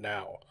humor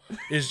now,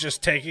 is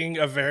just taking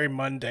a very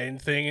mundane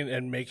thing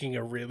and making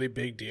a really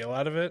big deal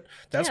out of it.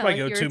 That's my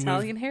go-to move.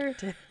 Italian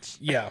heritage.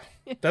 Yeah,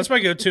 that's my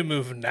go-to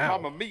move now.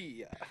 Mamma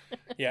mia.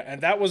 Yeah,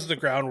 and that was the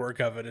groundwork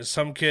of it. Is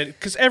some kid,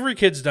 because every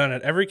kid's done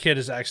it. Every kid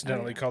has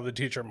accidentally called the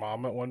teacher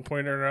mom at one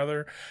point or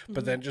another.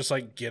 But then just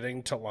like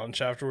getting to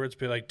lunch afterwards,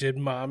 be like, "Did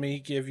mommy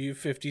give you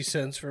 50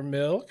 cents for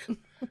milk?" Yeah.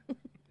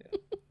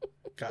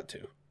 Got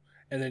to,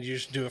 and then you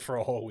just do it for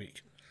a whole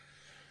week.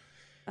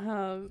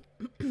 And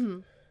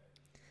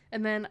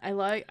then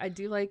I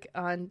do like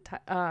on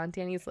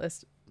Danny's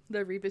list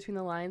the read between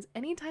the lines.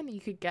 Anytime that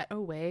you could get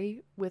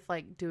away with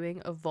like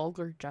doing a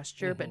vulgar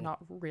gesture but not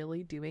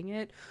really doing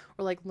it,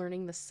 or like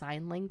learning the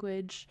sign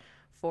language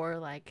for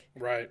like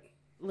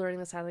learning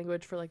the sign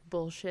language for like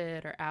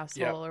bullshit or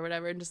asshole or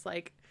whatever, and just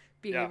like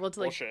being able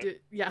to like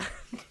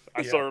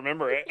I still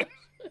remember it.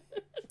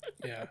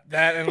 Yeah,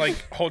 that and like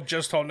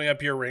holding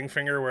up your ring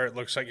finger where it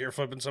looks like you're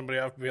flipping somebody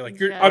off and be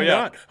like, I'm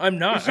not. I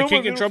can't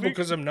get in trouble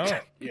because I'm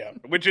not. Yeah,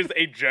 which is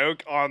a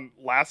joke on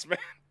Last Man,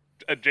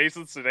 a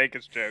Jason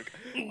Sudeikis joke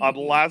on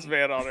Last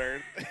Man on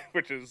Earth,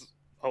 which is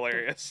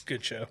hilarious.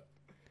 Good show.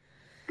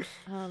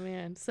 Oh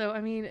man. So I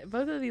mean,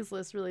 both of these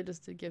lists really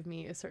just did give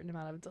me a certain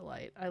amount of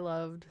delight. I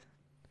loved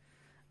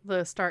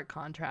the stark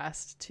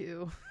contrast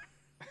to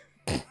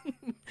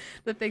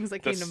the things that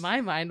came to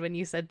my mind when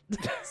you said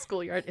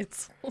Schoolyard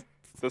Insults.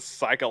 The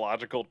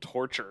psychological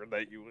torture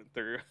that you went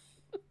through.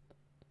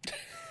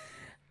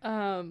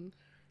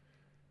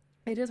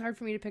 It is hard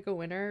for me to pick a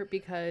winner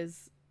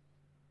because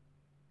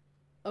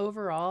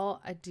overall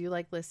I do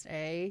like list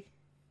A.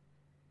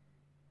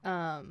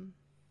 I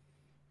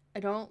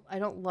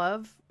don't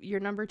love your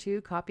number 2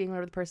 copying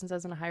whatever the person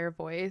says in a higher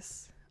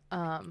voice.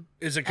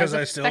 Is it because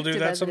I still do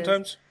that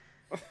sometimes?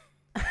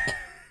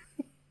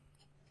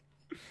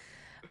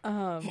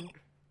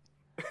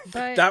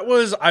 But that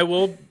was, I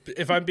will,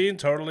 if I'm being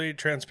totally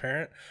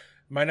transparent,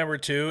 my number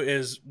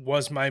 2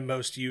 was my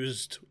most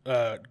used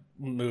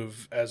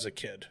move as a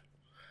kid.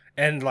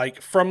 And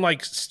like from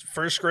like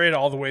first grade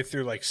all the way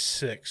through like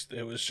 6th,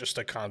 it was just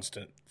a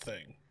constant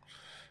thing.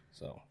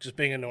 So just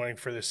being annoying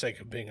for the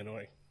sake of being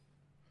annoying.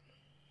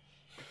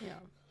 Yeah.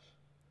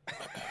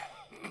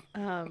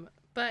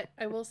 But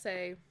I will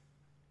say,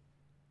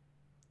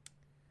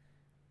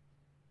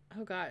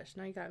 oh gosh,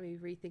 now you got me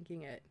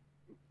rethinking it.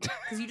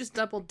 Because you just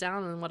doubled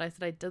down on what I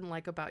said I didn't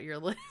like about your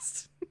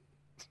list.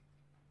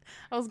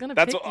 I was gonna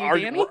pick you,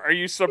 Danny. Are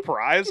you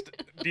surprised?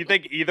 Do you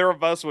think either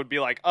of us would be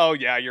like, "Oh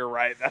yeah, you're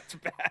right. That's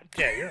bad."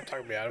 Yeah, you're not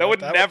talking me out of that. Would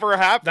Never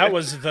happen. That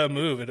was the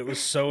move, and it was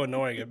so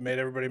annoying. It made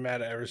everybody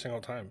mad every single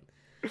time.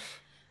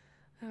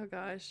 Oh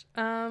gosh.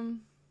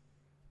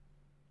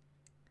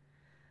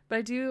 But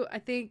I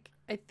think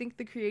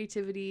the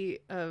creativity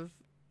of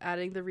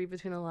adding the read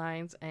between the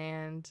lines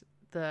and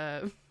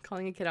the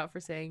calling a kid out for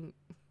saying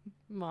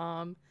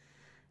mom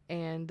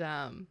and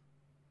God,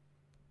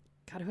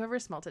 whoever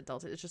smelt it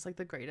dealt it. It's just like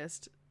the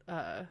greatest.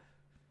 This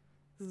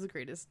is the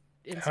greatest.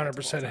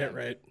 100% hit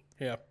rate.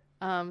 Yeah.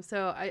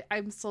 So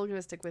I'm still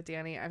gonna stick with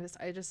Danny. I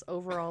just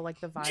overall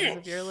like the vibes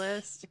of your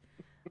list.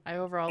 I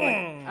overall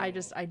like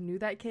I knew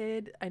that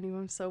kid. I knew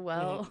him so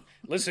well.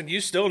 Listen,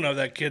 you still know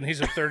that kid, and he's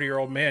a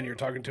 30-year-old man you're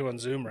talking to on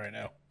Zoom right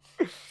now.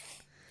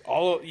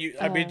 All of you,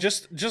 I mean,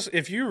 just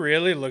if you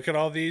really look at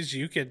all these,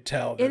 you can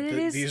tell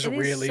that these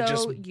really so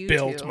just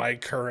built my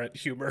current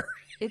humor.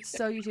 It's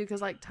so you too,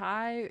 because like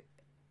Ty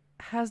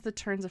has the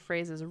turns of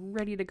phrases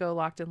ready to go,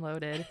 locked and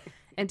loaded,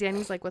 and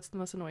Danny's like, "What's the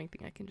most annoying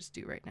thing I can just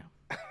do right now?"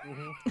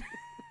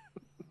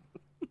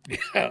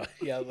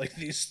 Yeah, like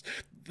this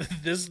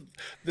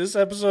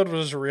episode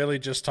was really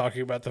just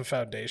talking about the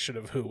foundation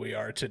of who we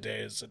are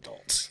today as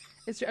adults.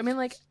 It's true. I mean,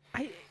 like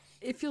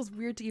it feels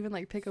weird to even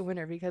like pick a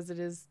winner because it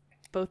is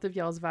both of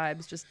y'all's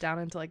vibes just down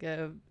into like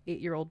a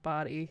 8-year-old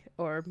body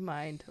or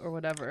mind or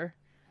whatever.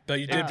 But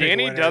you did.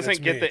 Danny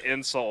doesn't get the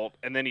insult,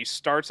 and then he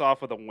starts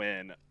off with a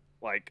win.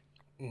 Like,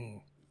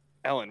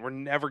 Ellen, we're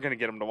never gonna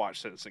get him to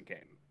watch Citizen Kane.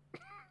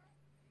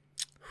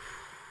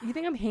 You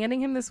think I'm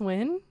handing him this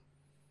win?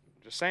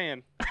 Just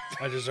saying.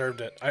 I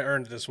deserved it. I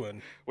earned this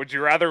win. Would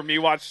you rather me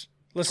watch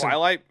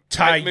Twilight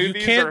Ty,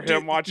 movies or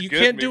him watch you good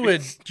can't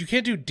movies? You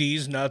can't do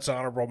D's nuts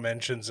honorable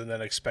mentions and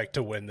then expect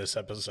to win this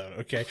episode,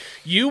 okay?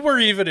 You were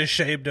even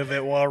ashamed of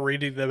it while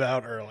reading them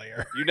out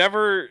earlier. You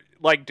never,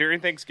 like,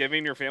 during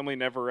Thanksgiving, your family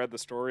never read the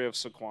story of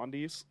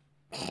Saquondies?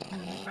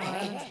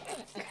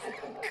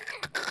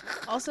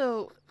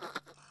 Also,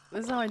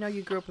 this is how I know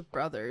you grew up with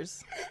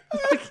brothers.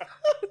 Why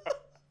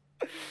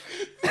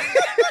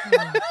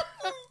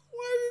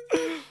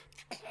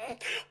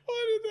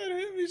did that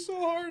hit me so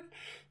hard?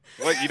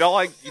 What, you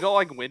don't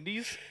like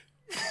Wendy's?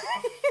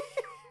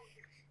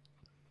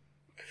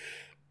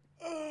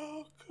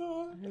 Oh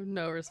god. I have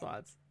no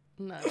response.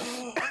 None.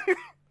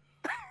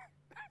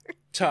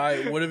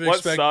 Ty would have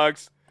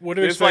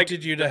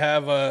expected you to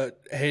have a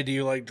 "Hey, do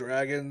you like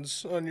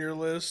dragons?" on your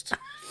list.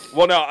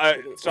 Well, no.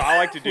 So I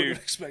like to do.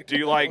 Do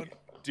you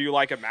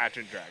like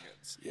Imagine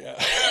Dragons?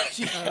 Yeah.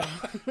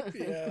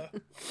 Yeah.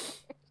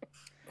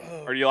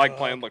 Oh, or do you like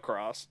playing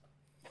lacrosse?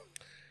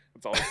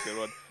 That's always a good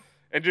one.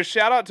 And just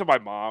shout out to my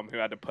mom who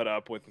had to put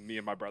up with me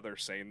and my brother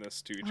saying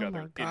this to each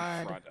other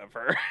in front of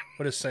her.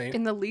 What a saint.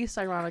 In the least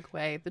ironic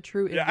way, the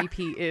true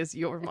MVP is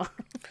your mom.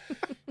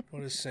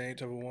 What a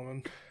saint of a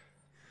woman.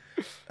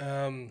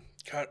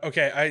 God,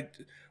 okay,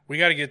 we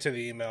got to get to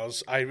the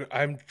emails.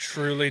 I'm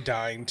truly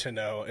dying to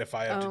know if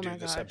I have to do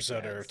this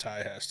episode or if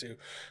Ty has to.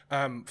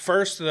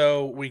 First,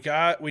 though, we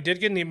did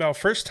get an email.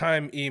 First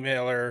time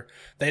emailer.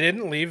 They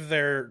didn't leave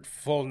their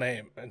full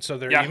name, and so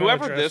their email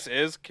whoever address, this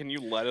is, can you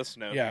let us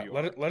know? Yeah, who you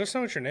are? Let us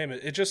know what your name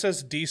is. It just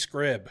says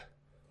D-Scrib.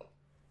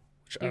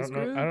 I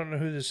don't know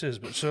who this is,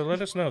 but so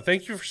let us know.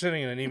 Thank you for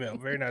sending in an email.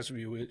 Very nice of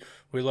you.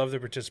 We love the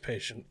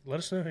participation. Let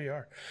us know who you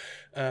are.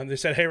 They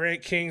said, "Hey,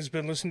 Rank Kings,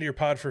 been listening to your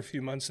pod for a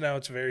few months now.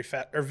 It's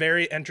a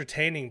very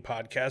entertaining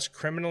podcast,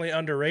 criminally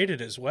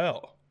underrated as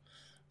well."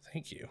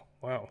 Thank you.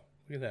 Wow,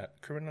 look at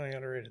that, criminally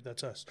underrated.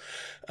 That's us.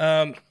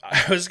 I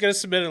was going to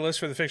submit a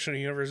list for the Fictional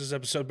Universes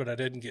episode, but I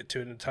didn't get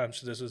to it in time,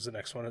 so this was the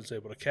next one I was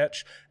able to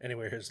catch.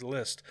 Anyway, here's the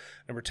list.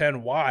 Number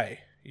 10, why?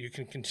 You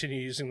can continue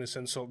using this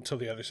insult until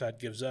the other side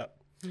gives up.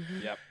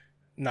 Mm-hmm. Yep.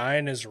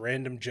 9 is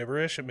random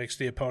gibberish. It makes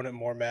the opponent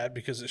more mad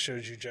because it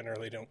shows you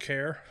generally don't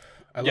care.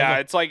 Yeah,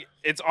 it's like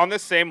it's on the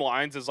same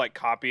lines as like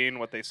copying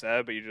what they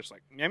said, but you're just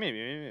like, yeah.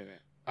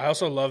 I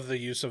also love the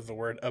use of the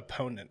word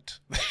opponent.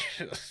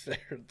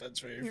 That's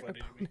very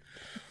funny to me.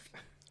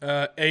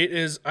 8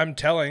 is I'm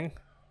telling.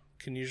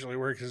 Can usually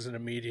work as an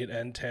immediate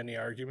end to any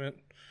argument.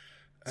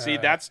 See,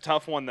 that's a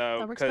tough one though.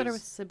 That works better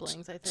with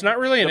siblings, I think. It's not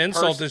really an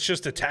insult. It's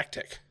just a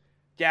tactic.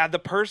 Yeah, the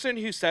person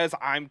who says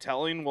I'm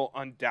telling will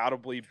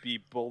undoubtedly be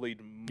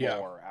bullied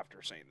more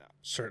after saying that.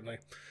 Certainly.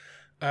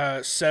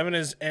 7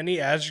 is any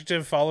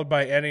adjective followed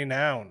by any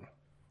noun,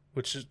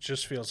 which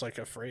just feels like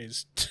a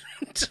phrase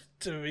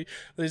to me.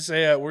 They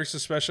say it works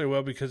especially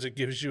well because it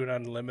gives you an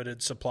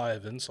unlimited supply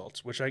of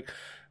insults, which I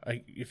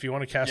if you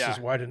want to cast as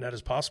wide a net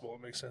as possible,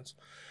 it makes sense.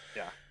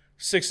 Yeah.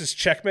 6 is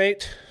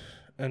checkmate,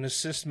 an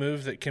assist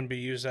move that can be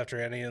used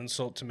after any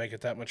insult to make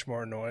it that much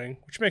more annoying,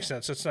 which makes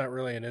sense. It's not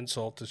really an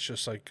insult. It's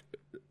just like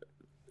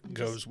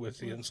goes with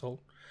the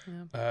insult.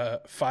 Yeah.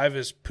 5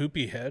 is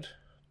poopy head,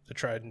 the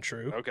tried and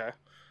true. Okay.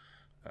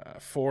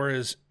 4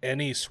 is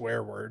any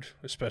swear word,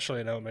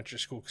 especially in elementary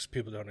school because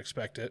people don't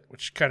expect it,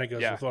 which kind of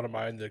goes with one of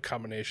mine, the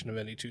combination of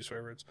any 2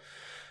 swear words.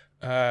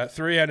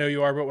 3, I know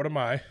you are, but what am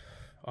I?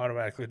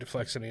 Automatically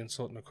deflects any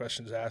insult, no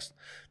questions asked.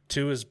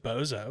 2 is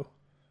bozo,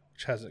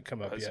 which hasn't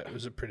come up yet. It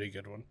was a pretty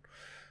good one.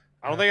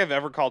 I don't think I've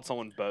ever called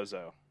someone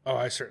bozo. Oh,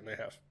 I certainly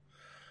have.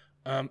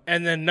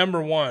 And then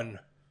number 1,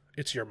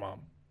 it's your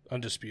mom.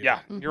 Undisputed.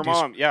 Yeah, your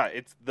mom. Yeah,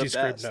 it's the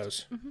best.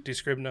 Knows.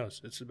 Describe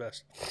knows. It's the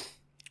best.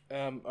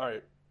 All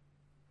right.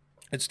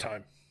 It's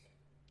time.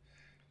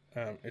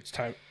 It's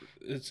time.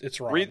 It's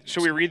wrong.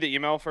 Should we read the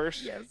email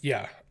first? Yes.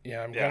 Yeah.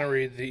 I'm gonna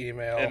read the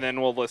email, and then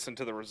we'll listen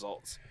to the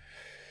results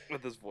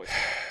with his voice.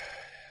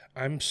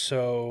 I'm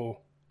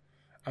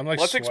like.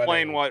 Let's sweating.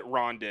 explain what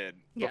Ron did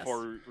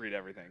before we read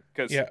everything,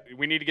 because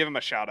we need to give him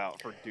a shout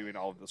out for doing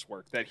all of this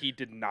work that he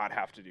did not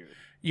have to do.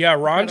 Yeah,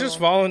 Ron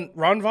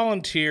Ron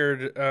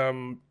volunteered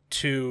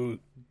to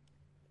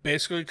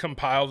basically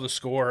compile the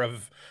score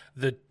of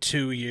the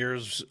 2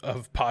 years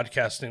of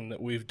podcasting that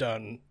we've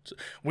done.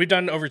 We've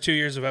done over 2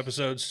 years of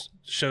episodes,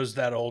 shows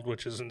that old,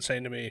 which is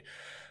insane to me.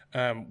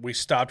 We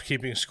stopped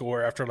keeping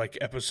score after like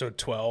episode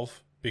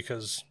 12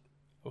 because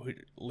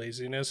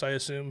laziness, I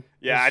assume.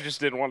 Yeah, I just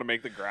didn't want to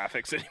make the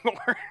graphics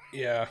anymore.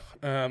 Yeah.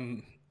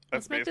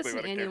 Let's make this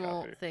an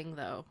annual thing,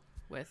 though.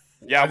 We're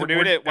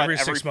doing it every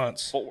 6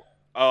 months. 4.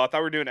 Oh, I thought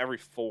we were doing every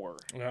 4.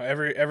 No,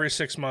 every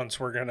 6 months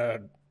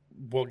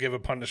we'll give a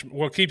punishment.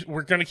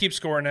 We're gonna keep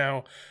score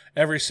now.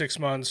 Every 6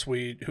 months,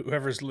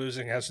 whoever's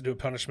losing has to do a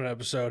punishment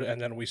episode, and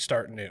then we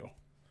start new.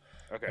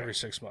 Okay. Every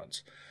 6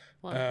 months.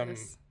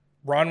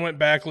 Ron went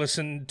back,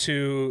 listened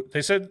to.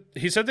 He said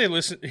he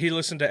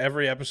listened to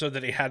every episode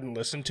that he hadn't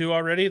listened to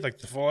already, like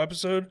the full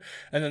episode,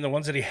 and then the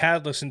ones that he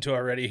had listened to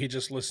already, he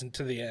just listened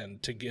to the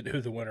end to get who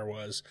the winner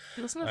was.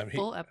 You listen to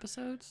full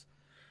episodes?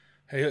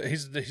 He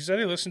said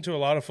he listened to a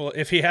lot of full.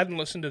 If he hadn't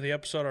listened to the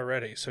episode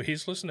already, so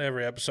he's listened to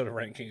every episode of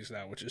Rankings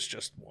now, which is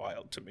just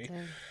wild to me.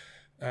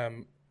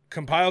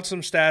 Compiled some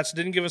stats.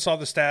 Didn't give us all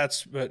the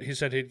stats, but he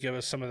said he'd give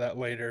us some of that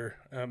later.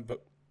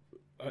 But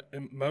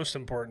most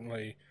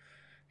importantly,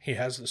 he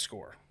has the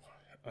score,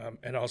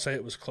 and I'll say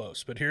it was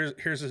close. But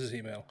here's his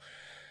email.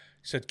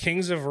 He said,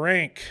 Kings of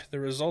Rank, the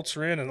results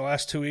are in. In the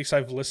last 2 weeks,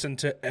 I've listened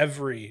to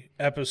every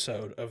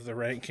episode of the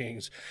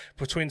Rankings.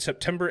 Between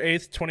September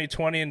 8th,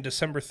 2020 and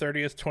December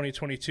 30th,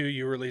 2022,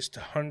 you released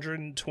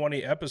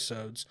 120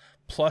 episodes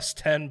plus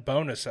 10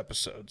 bonus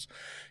episodes.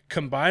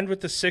 Combined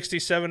with the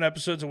 67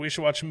 episodes of We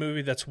Should Watch a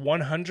Movie, that's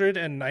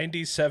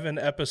 197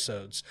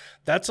 episodes.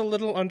 That's a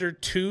little under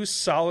 2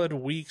 solid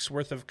weeks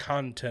worth of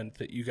content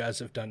that you guys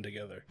have done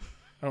together.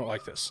 I don't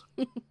like this.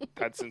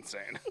 That's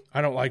insane.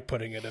 I don't like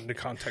putting it into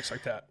context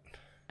like that.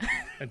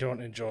 I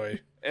don't enjoy.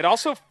 It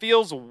also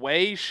feels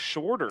way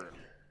shorter.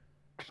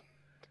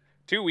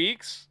 2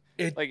 weeks?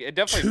 It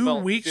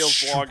definitely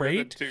feels longer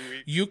than 2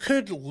 weeks. You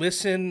could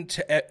listen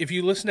to, if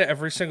you listen to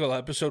every single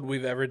episode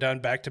we've ever done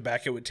back to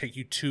back, it would take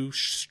you 2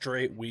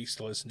 straight weeks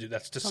to listen to.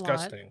 That's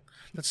disgusting.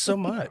 That's so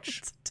much.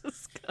 It's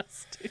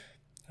disgusting.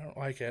 I don't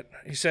like it.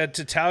 He said,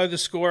 to tally the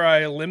score,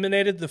 I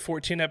eliminated the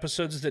 14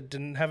 episodes that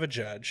didn't have a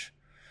judge.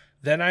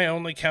 Then I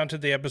only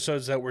counted the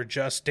episodes that were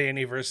just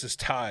Danny versus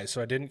Ty,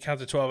 so I didn't count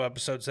the 12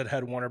 episodes that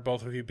had one or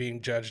both of you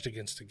being judged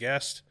against a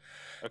guest.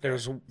 Okay.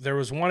 There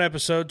was one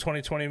episode,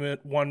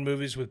 2021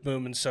 Movies with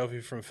Boom and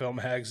Sophie from Film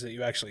Hags, that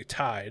you actually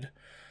tied.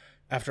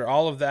 After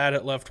all of that,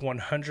 it left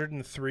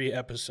 103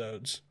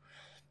 episodes.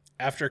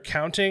 After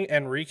counting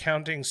and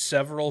recounting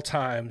several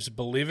times,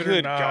 believe it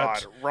or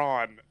not... God,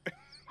 Ron.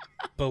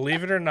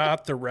 Believe it or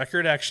not, the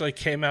record actually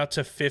came out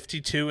to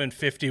 52 and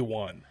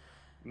 51.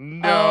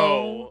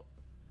 No.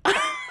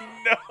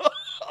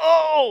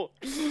 No.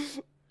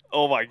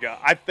 Oh my God.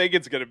 I think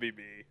it's going to be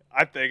me.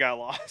 I think I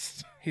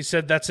lost. He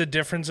said that's a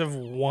difference of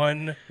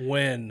 1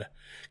 win.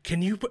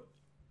 Can you...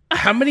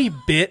 How many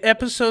bit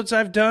episodes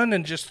I've done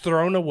and just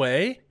thrown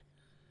away?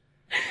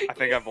 I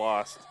think I've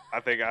lost.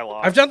 I think I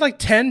lost. I've done like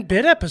 10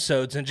 bit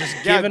episodes and just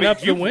given up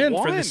the win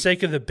for the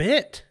sake of the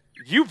bit.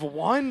 You've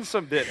won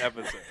some bit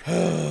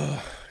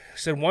episodes.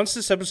 said, once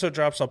this episode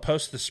drops, I'll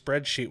post the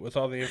spreadsheet with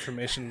all the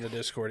information in the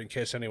Discord in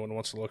case anyone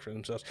wants to look for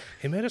themselves.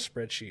 He made a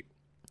spreadsheet.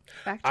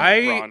 Back to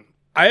Ron.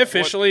 I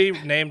officially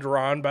named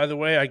Ron, by the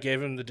way. I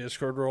gave him the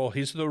Discord role.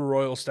 He's the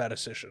royal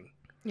statistician.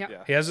 Yep.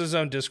 Yeah. He has his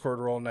own Discord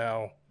role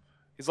now.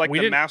 He's like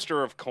the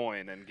master of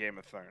coin in Game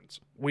of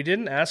Thrones. We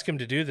didn't ask him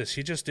to do this.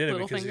 He just did it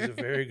because he's Littlefinger.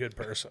 a very good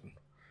person.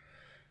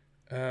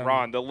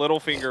 Ron, the little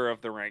finger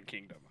of the Rank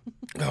Kingdom.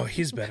 Oh,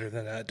 he's better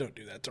than that. Don't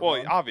do that to Well,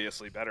 Ron.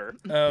 obviously better.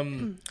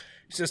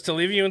 He says, to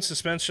leave you in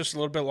suspense just a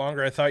little bit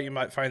longer, I thought you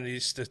might find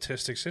these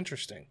statistics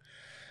interesting.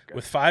 Okay.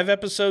 With 5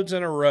 episodes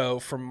in a row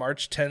from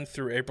March 10th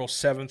through April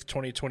 7th,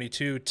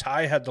 2022,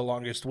 Ty had the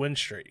longest win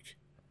streak.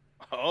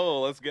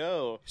 Oh, let's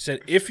go. He said,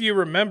 if you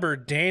remember,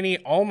 Danny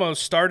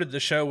almost started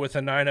the show with a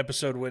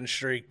 9-episode win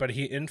streak, but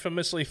he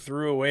infamously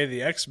threw away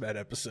the X-Men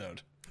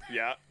episode.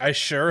 Yeah. I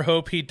sure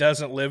hope he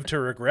doesn't live to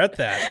regret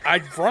that.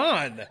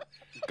 Ron.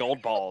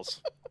 Gold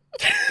balls.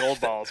 Gold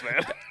balls,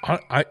 man.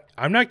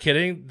 I'm not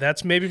kidding.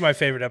 That's maybe my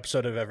favorite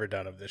episode I've ever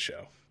done of this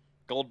show.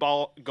 Gold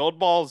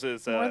balls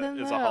is More a than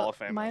Hall of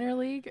Fame. Minor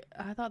league.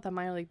 I thought the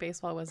minor league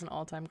baseball was an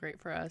all-time great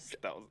for us.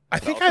 I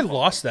think I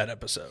lost that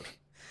episode.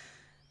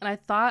 And I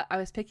thought I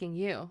was picking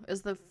you. It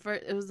was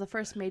the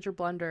first major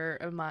blunder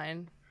of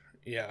mine.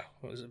 Yeah,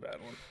 it was a bad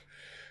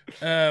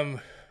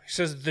one. He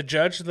says the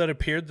judge that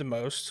appeared the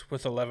most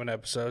with 11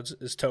 episodes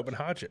is Tobin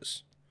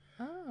Hodges.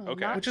 Oh,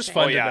 okay. Which is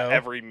fun to know.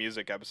 Every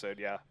music episode,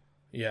 yeah.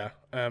 Yeah.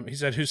 He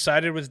said who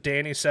sided with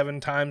Danny 7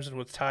 times and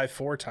with Ty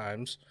 4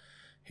 times.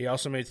 He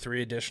also made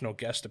 3 additional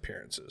guest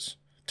appearances.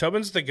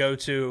 Tobin's the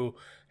go-to,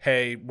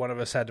 hey, one of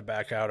us had to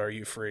back out, are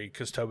you free?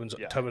 Because Tobin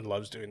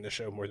loves doing the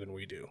show more than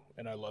we do,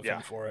 and I love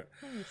him for it.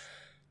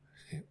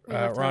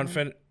 Nice.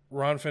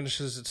 Ron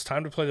finishes, it's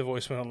time to play the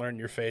voicemail and learn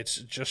your fates.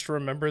 Just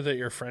remember that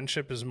your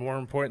friendship is more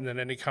important than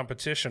any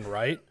competition,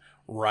 right?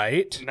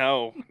 Right?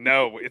 No,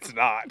 it's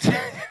not.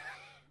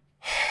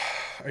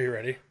 Are you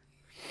ready?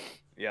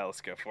 Yeah,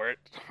 let's go for it.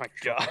 Oh, my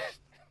God.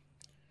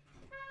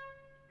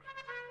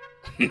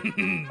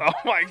 Oh,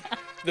 my.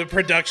 The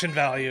production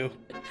value.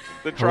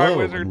 The Hello,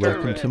 Tri-Wizard and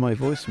welcome Tournament. to my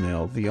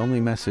voicemail, the only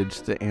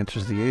message that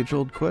answers the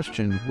age-old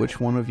question, which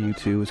one of you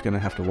two is going to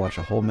have to watch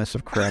a whole mess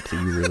of crap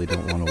that you really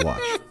don't want to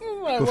watch?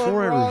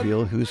 Before I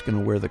reveal who's going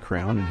to wear the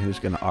crown and who's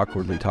going to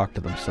awkwardly talk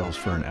to themselves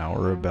for an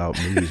hour about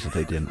movies that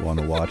they didn't want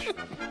to watch,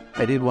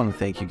 I did want to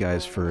thank you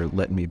guys for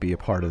letting me be a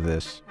part of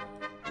this.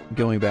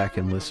 Going back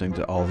and listening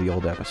to all the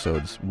old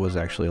episodes was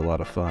actually a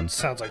lot of fun.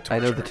 Sounds like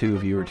torture. I know the two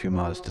of you are too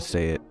modest to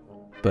say it,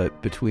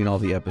 but between all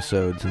the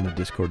episodes and the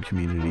Discord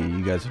community,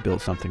 you guys have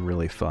built something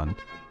really fun,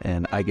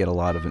 and I get a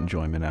lot of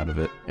enjoyment out of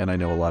it, and I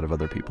know a lot of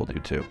other people do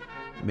too.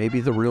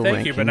 Maybe the real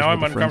Thank you, but rankings now were I'm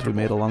the friends we uncomfortable.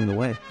 made along the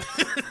way.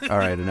 All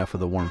right, enough of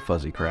the warm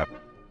fuzzy crap.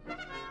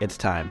 It's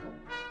time.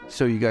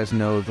 So you guys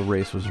know the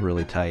race was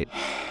really tight.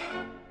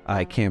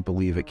 I can't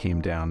believe it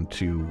came down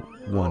to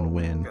one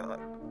win.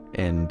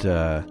 And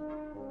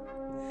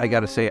I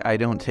gotta say, I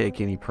don't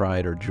take any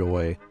pride or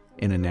joy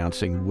in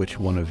announcing which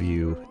one of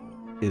you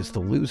is the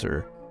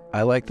loser.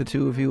 I like the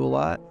two of you a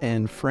lot,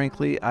 and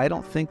frankly, I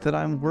don't think that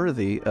I'm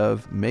worthy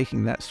of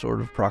making that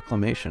sort of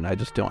proclamation. I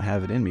just don't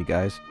have it in me,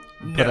 guys.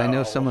 But I know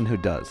No. someone who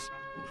does.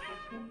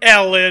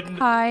 Ellen.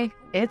 Hi,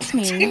 it's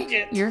me, Dang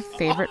it. your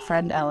favorite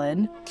friend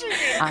Ellen.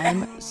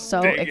 I'm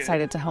so Dang it.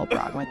 excited to help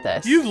Ron with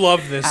this. You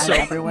love this As so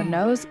everyone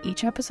knows,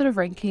 each episode of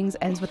Rankings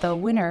ends with a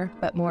winner,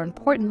 but more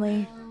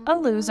importantly, a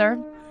loser.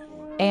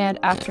 And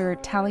after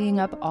tallying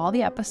up all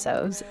the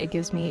episodes, it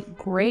gives me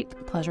great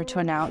pleasure to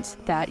announce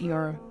that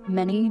your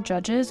many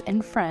judges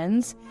and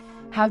friends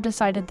have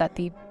decided that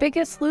the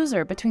biggest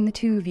loser between the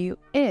two of you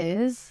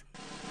is...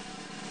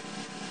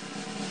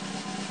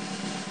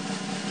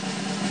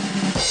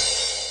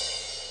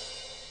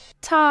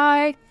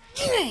 Ty.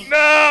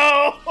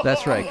 No!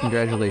 That's right.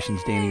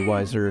 Congratulations, Danny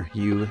Weiser.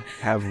 You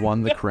have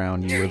won the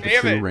crown. You are the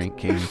Damn true it. rank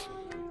king.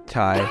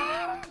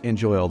 Ty,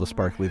 enjoy all the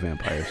sparkly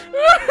vampires.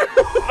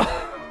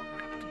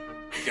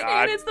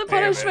 God And it's the damn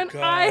it. punishment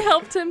God. I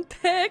helped him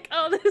pick.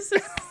 Oh, this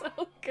is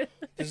so good.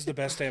 This is the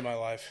best day of my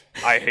life.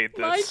 I hate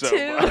this Mine so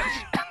too. much.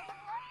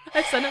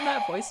 I sent him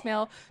that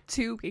voicemail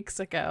 2 weeks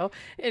ago,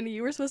 and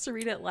you were supposed to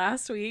read it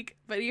last week,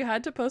 but you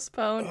had to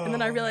postpone, and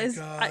then I Oh my realized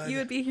God. you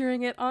would be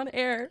hearing it on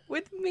air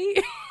with me.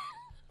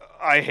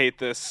 I hate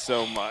this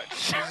so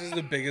much. This is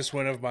the biggest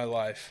win of my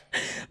life.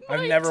 I've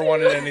Mine never too.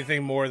 wanted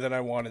anything more than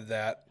I wanted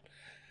that.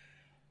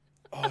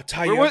 Oh,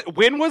 Ty,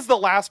 When was the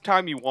last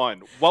time you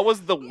won? What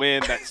was the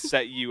win that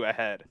set you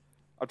ahead?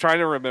 I'm trying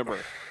to remember.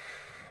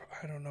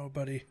 I don't know,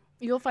 buddy.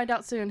 You'll find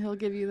out soon. He'll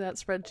give you that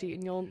spreadsheet,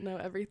 and you'll know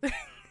everything.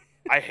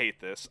 I hate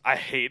this. I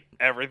hate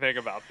everything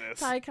about this.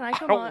 Ty, can I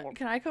come don't on? want-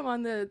 Can I come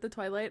on the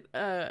Twilight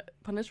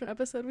punishment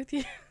episode with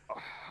you?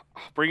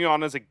 Bring you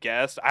on as a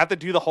guest. I have to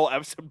do the whole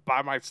episode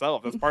by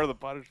myself. That's part of the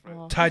punishment.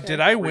 Oh, Ty, okay. did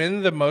I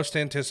win the most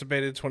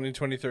anticipated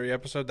 2023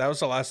 episode? That was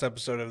the last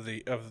episode of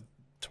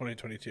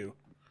 2022.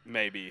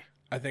 Maybe.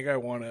 I think I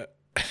won it.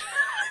 I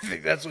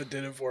think that's what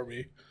did it for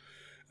me.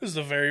 This is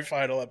the very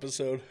final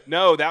episode.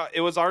 No, that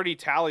it was already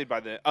tallied by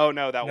the. Oh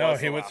no, that No,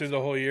 was. he went through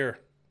the whole year.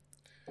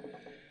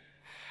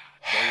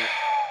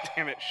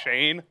 Damn it,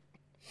 Shane.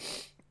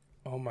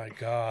 Oh my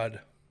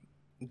God.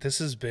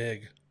 This is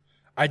big.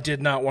 I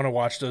did not want to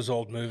watch those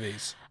old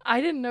movies.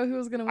 I didn't know who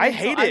was going to win. I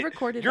hate so it. I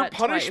recorded Your that twice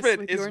punishment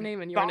with is your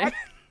name and your not-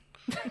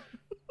 name.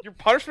 Your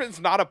punishment is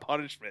not a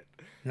punishment.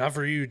 Not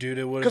for you, dude.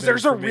 It would Because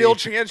there's a real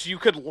chance you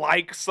could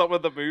like some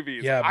of the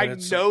movies. Yeah, but I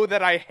it's know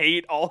that I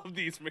hate all of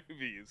these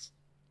movies.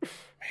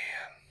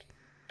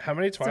 How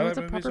many So Twilight what's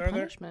a movies proper are there?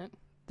 punishment?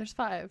 There's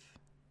 5.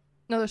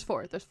 No, there's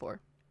 4. There's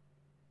 4.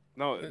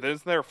 No,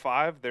 isn't there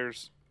 5?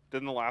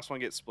 Didn't the last one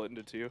get split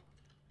into 2?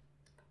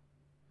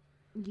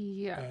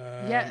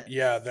 Yeah.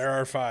 Yeah, there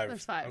are 5.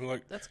 There's 5. I'm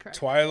like, That's correct.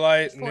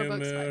 Twilight, There's 4 New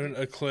books, Moon,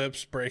 5.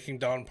 Eclipse, Breaking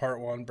Dawn Part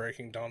 1,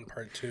 Breaking Dawn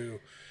Part 2.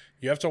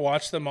 You have to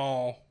watch them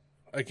all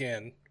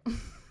again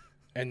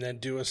and then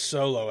do a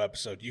solo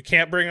episode. You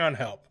can't bring on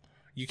help.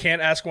 You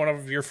can't ask one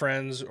of your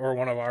friends or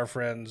one of our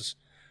friends.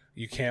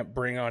 You can't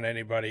bring on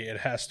anybody.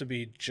 It has to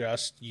be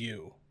just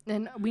you.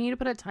 And we need to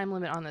put a time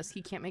limit on this.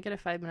 He can't make it a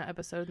 5-minute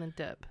episode and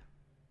then dip.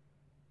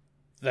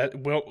 That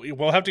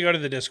we'll have to go to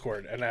the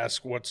Discord and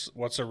ask what's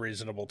a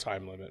reasonable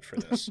time limit for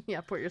this. Yeah,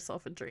 pour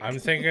yourself a drink. I'm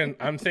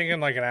thinking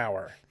like an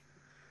hour.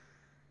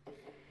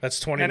 That's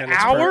 20 An minutes.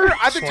 hour?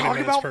 I've been 20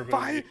 talking minutes about per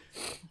 5. movie.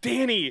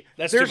 Danny,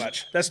 That's too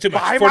much. That's too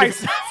much. by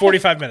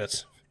 45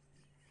 minutes.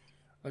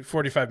 Like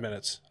 45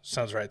 minutes.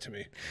 Sounds right to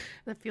me.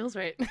 That feels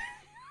right.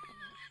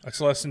 That's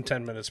less than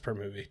 10 minutes per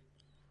movie.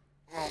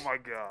 Oh my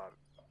god.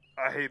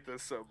 I hate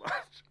this so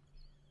much.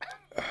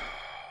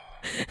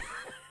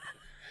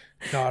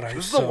 God, I'm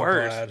This is so the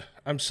worst. glad.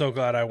 I'm so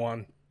glad I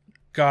won.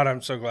 God,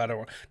 I'm so glad I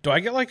won. Do I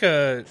get like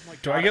a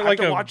do I God, get have like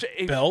to a watch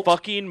a belt?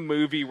 fucking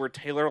movie where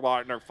Taylor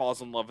Lautner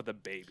falls in love with a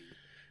baby?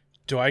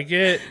 Do I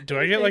get like It's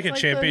a like the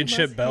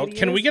championship most belt?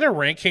 Can we get a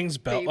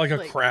rankings belt, Babe, like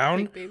a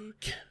crown? fake baby.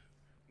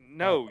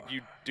 No,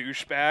 you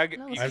douchebag.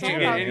 No, You it's have to all go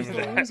about to who's the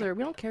Amazon. loser.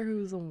 We don't care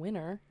who's the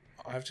winner.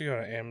 I have to go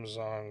to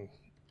Amazon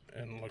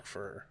and look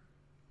for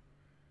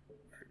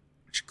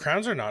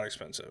crowns are not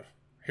expensive.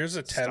 Here's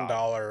a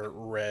 $10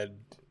 red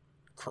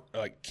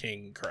like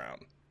king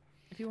crown.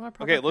 If you want a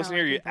proper Okay, listen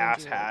crown, here, I you can find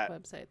ass a hat.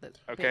 Website that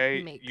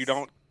Okay, makes you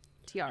don't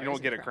tiaras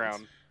and get a crowns.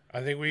 crown.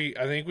 I think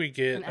we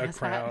get An a ass hat.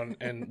 crown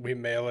and we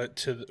mail it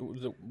to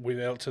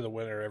the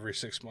winner every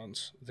 6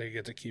 months. They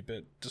get to keep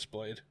it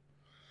displayed.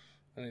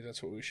 I think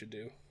that's what we should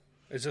do.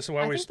 Is this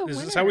why I we? think the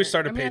Is this how we winner-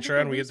 start a I mean, I think the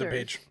Patreon? We get the loser.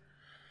 page.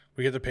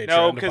 We get the Patreon.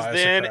 No, to because buy us a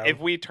then crown. if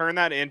we turn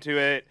that into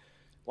it,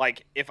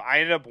 like if I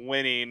end up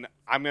winning,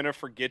 I'm gonna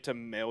forget to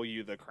mail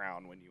you the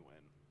crown when you win.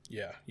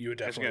 yeah, you would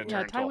It's definitely.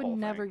 gonna Yeah, turn Ty into a would whole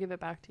never thing. give it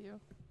back to you.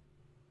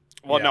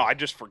 Well, no, Yeah. I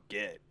just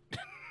forget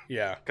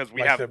Yeah, because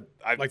we like have the,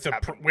 I've like the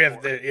happened we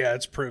have before. the yeah.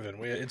 It's proven.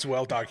 It's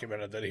well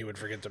documented that he would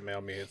forget to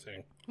mail me a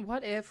thing.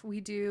 What if we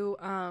do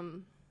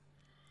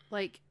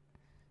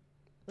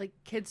like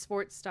kids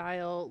sports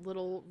style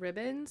little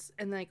ribbons,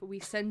 and like we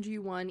send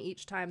you one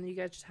each time, and you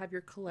guys just have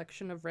your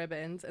collection of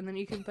ribbons, and then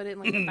you can put it in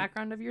like the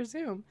background of your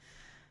Zoom.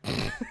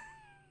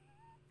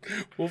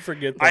 We'll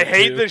forget. That I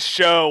hate too. this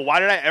show. Why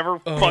did I ever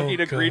Oh, fucking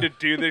agree to God.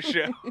 do this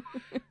show?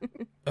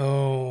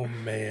 Oh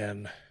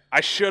man,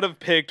 I should have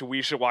picked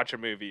We Should Watch a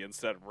Movie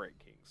instead of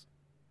rankings.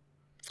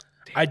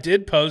 I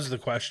did pose the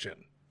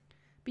question.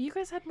 But you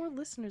guys had more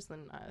listeners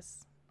than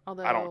us.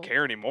 Although I don't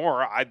care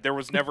anymore. There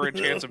was never a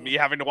chance of me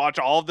having to watch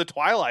all of the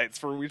Twilights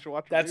for We Should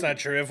Watch a That's Movie. not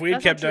true. If we'd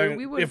That's kept not true. doing,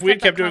 We would've if we'd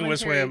kept kept that doing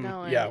with commentary Swim,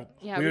 going. yeah,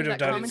 Yeah, we we would have did that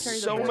done commentary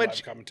so more much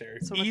live commentary.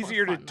 So much more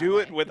Easier to fun that do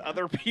it way. with Yeah.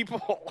 other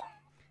people.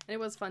 It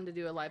was fun to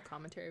do a live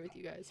commentary with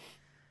you guys.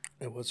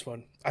 It was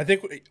fun. I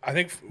think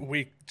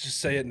we just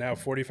say it now.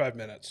 45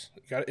 minutes.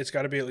 It's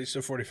got to be at least a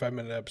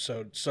 45-minute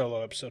episode,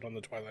 solo episode on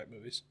the Twilight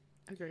movies.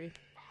 Agreed.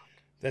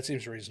 That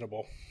seems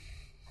reasonable.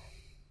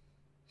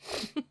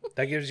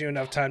 That gives you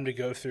enough time to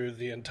go through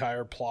the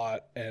entire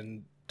plot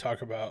and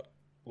talk about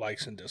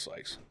likes and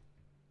dislikes.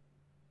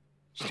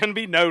 There's gonna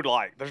be no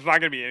like. There's not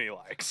gonna be any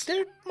likes.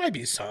 There might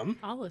be some.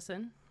 I'll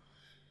listen.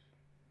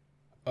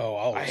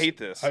 Oh, I hate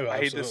this. I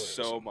hate this absolutely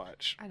so listen.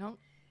 much. I don't.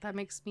 That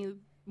makes me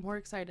more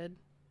excited.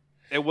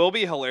 It will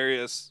be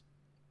hilarious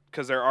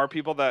because there are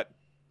people that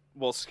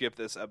will skip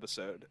this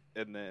episode,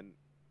 and then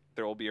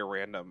there will be a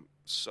random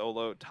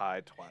solo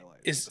Thai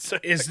Twilight.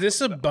 Is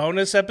this a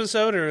bonus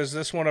episode or is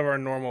this one of our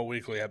normal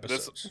weekly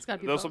episodes? It's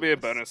gotta be This will be a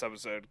bonus. bonus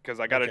episode because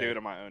I got to Okay. do it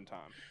in my own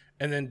time.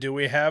 And then do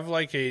we have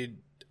like a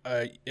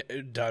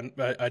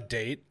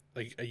date?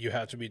 Like you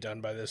have to be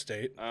done by this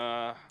date.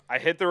 I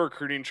hit the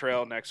recruiting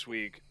trail next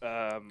week.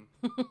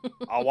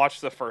 I'll watch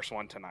the first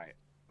one tonight,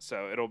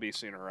 so it'll be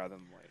sooner rather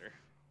than later.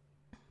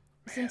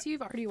 Since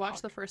you've already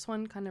watched the first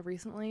one kind of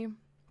recently,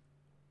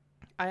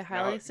 I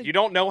highly No, suggest. you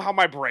don't know how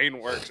my brain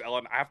works,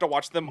 Ellen. I have to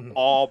watch them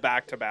all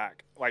back to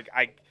back. Like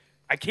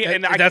I can't.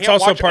 And I That's can't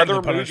also watch part of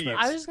other the punishment.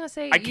 movies. I was just gonna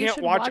say I you can't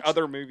should watch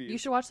other movies. You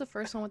should watch the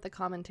first one with the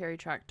commentary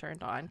track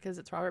turned on because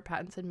it's Robert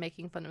Pattinson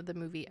making fun of the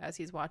movie as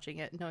he's watching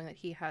it, knowing that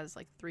he has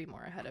like 3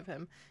 more ahead of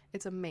him.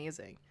 It's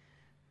amazing.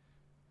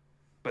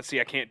 But see,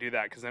 I can't do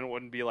that because then it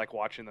wouldn't be like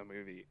watching the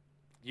movie.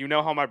 You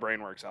know how my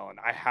brain works, Ellen.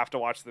 I have to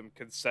watch them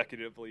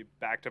consecutively,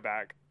 back to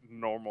back,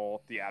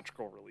 normal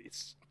theatrical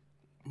release.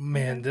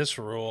 Man, this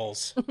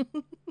rules.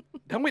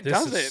 No, it This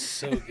doesn't. is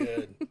so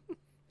good.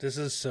 This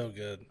is so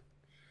good.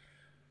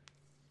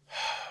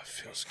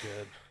 Feels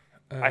good.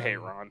 I hate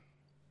Ron.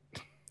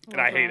 And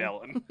I hate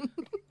Ellen.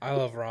 I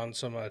love Ron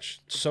so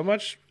much. So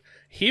much.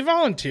 He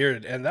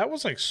volunteered, and that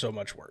was like so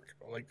much work.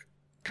 Like,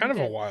 kind of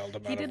a wild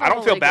amount of I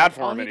don't feel bad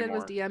for all him he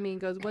anymore. did was DM me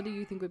and goes, "What do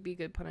you think would be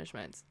good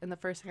punishments?" And the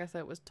first thing I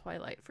said was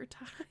Twilight for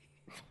Ty.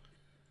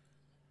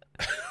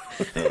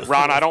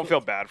 Ron, I don't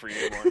feel bad for you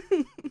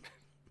anymore.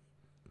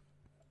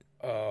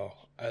 Oh,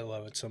 I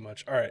love it so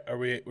much. All right,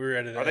 we're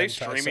ready to Are they end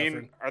Ty streaming?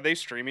 suffering? Are they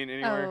streaming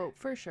anywhere? Oh,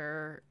 for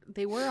sure.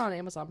 They were on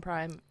Amazon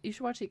Prime. You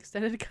should watch the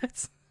extended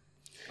cuts.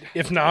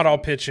 If not, I'll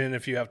pitch in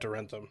if you have to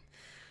rent them.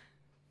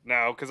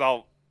 No, because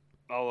I'll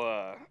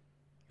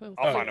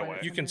find a way.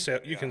 You can sail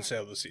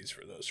the seas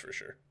for those for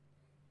sure.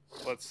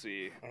 Let's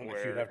see I don't think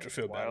where you'd have to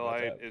feel bad about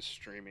Twilight that. is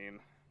streaming.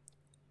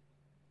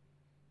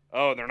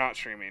 Oh, they're not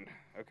streaming.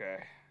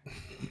 Okay.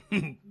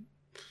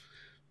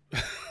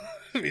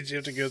 Means you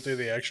have to go through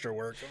the extra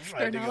work of They're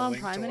finding not a on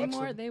link to Prime watch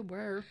anymore. them. They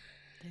were.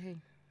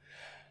 Dang.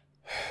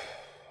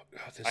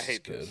 God, this I is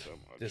hate good. this so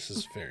much. This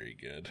is very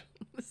good.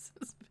 This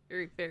is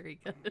very, very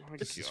good. Oh my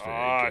This is very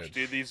gosh, good.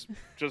 dude, these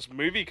just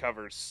movie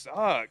covers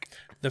suck.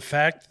 The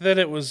fact that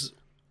it was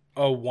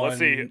a one. Let's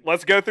see.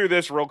 Let's go through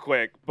this real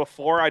quick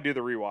before I do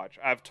the rewatch.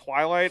 I have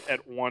Twilight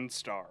at 1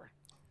 star.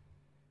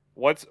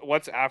 What's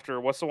after?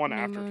 What's the one New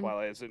after Moon.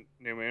 Twilight? Is it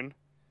New Moon?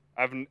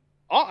 I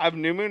have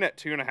New Moon at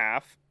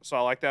 2.5, so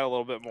I like that a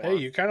little bit more. Hey,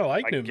 you kind of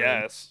like I New Moon.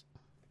 guess.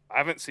 I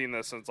haven't seen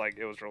this since like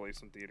it was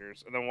released in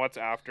theaters. And then what's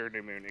after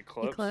New Moon?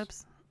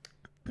 Eclipse.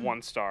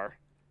 1 star.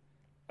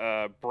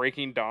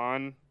 Breaking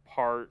Dawn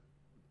part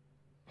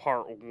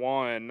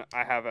 1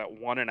 I have at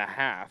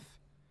 1.5.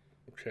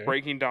 Okay.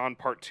 Breaking Dawn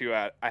part 2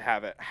 I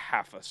have at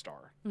 0.5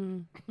 star.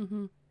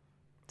 Mm-hmm.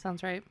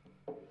 Sounds right.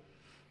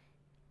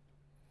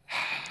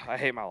 I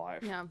hate my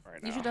life. Yeah.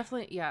 right now. You should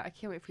definitely. Yeah, I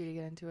can't wait for you to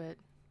get into it.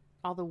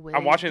 All the wigs.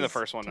 I'm watching the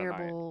first one tonight.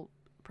 Terrible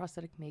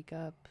prosthetic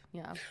makeup.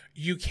 Yeah.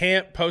 You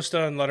can't post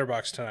it on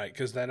Letterboxd tonight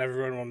because then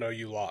everyone will know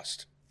you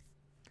lost.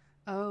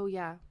 Oh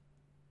yeah.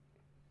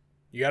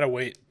 You gotta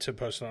wait to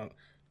post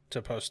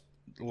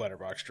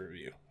Letterboxd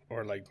review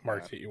or like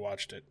mark that you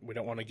watched it. We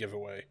don't want to give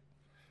away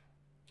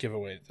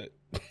that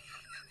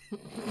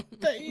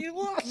that you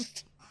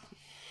lost.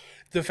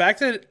 The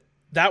fact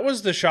that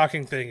was the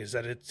shocking thing is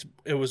that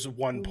it was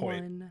 1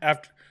 point One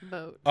after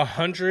vote.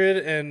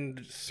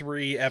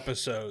 103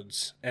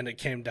 episodes and it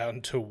came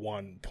down to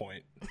 1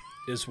 point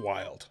is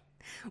wild.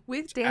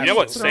 With Dan You know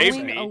what throwing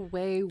saved me?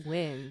 away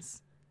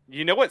wins.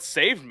 You know what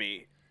saved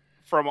me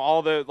from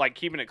all the like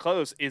keeping it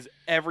close is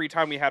every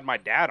time we had my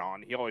dad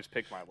on, he always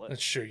picked my list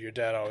That's true. Your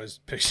dad always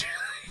picks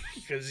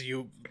because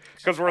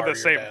we're are the your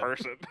same dad.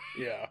 person.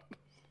 Yeah.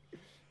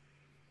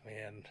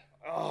 Man.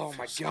 Oh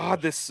my So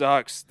god, this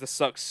sucks. This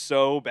sucks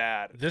so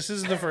bad. This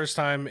is the first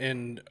time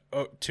in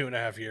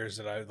 2.5 years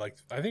that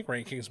I think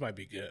rankings might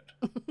be good.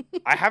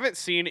 I haven't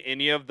seen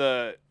any of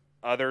the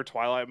other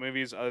Twilight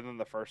movies other than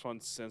the first one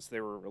since they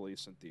were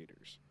released in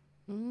theaters.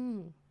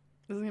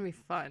 This is gonna be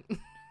fun.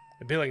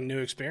 It'd be like a new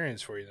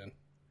experience for you then.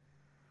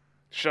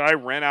 Should I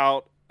rent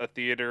out a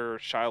theater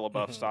Shia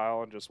LaBeouf Mhm.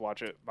 style and just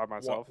watch it by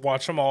myself?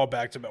 Watch them all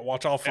back to back.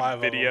 Watch all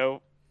 5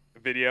 And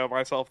video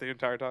myself the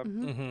entire time. of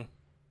them.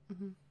 Mm-hmm.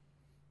 Mm-hmm.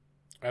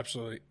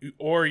 Absolutely.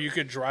 Or you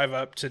could drive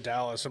up to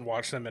Dallas and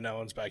watch them in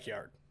Ellen's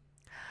backyard.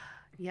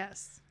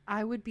 Yes,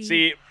 I would be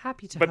See,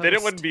 happy to. But then it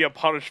host. wouldn't be a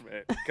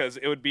punishment because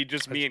it would be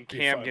just me That'd and be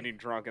Cam fun. getting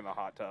drunk in the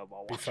hot tub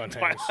while Be watching fun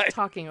times. Twilight.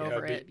 talking Yeah,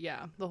 over it'd be- it.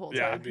 Yeah, the whole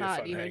Yeah, time, it'd be a not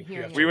fun even hang. You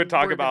hearing. have to- We would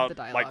talk word of about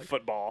the like dialogue.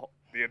 football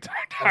the entire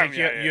I time.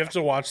 think you have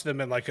to watch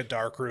them in like a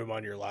dark room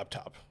on your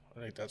laptop. I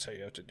think that's how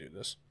you have to do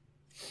this.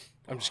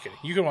 I'm just kidding.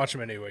 You can watch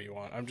them any way you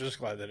want. I'm just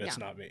glad that it's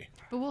Yeah. not me.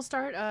 But we'll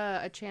start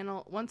a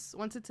channel once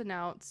it's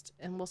announced,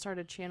 and we'll start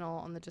a channel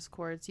on the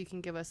Discord so you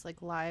can give us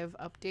like live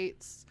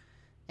updates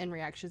and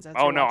reactions as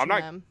Oh, you're no, I'm watching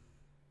not- them.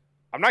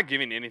 I'm not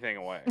giving anything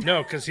away.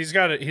 No, because he's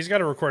got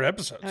to record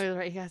episodes. Oh,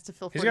 right, he has to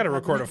fill. He's got to 45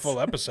 record a minutes. full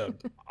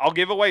episode. I'll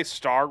give away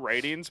star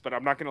ratings, but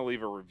I'm not going to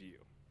leave a review.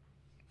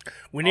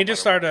 We need to I'll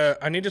start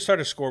better I need to start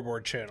a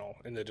scoreboard channel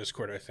in the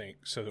Discord, I think,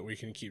 so that we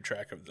can keep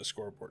track of the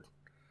scoreboard.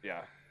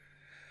 Yeah.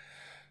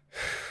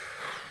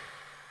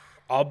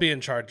 I'll be in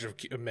charge of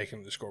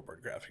making the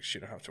scoreboard graphics. You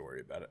don't have to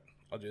worry about it.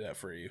 I'll do that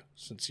for you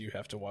since you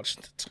have to watch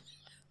the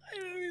I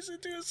don't used to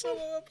do a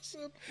solo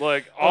episode.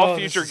 Look, all Oh,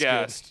 this future is good.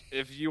 guests,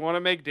 if you want to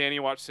make Danny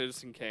watch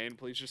Citizen Kane,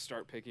 please just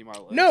start picking my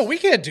list. No, we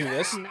can't do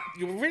this.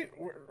 We're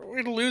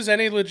going to lose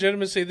any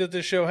legitimacy that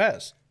this show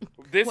has.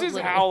 This What is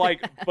little? how,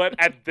 like, but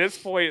at this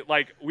point,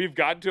 like, we've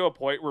gotten to a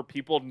point where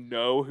people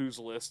know whose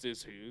list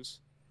is whose.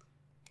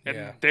 And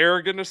Yeah.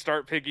 they're going to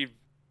start picking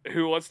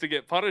who wants to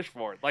get punished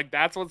for it. Like,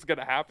 that's what's going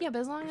to happen. Yeah, but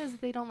as long as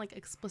they don't like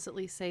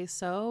explicitly say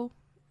so,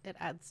 it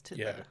adds to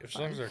Yeah, the as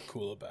long fun. as they're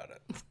cool about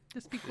it.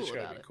 Just be They cool just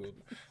gotta about be it.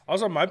 cool.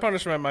 Also, my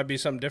punishment might be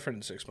something different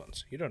in 6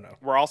 months. You don't know.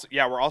 We're also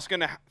going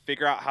to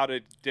figure out how to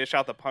dish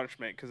out the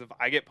punishment, because if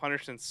I get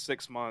punished in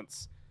 6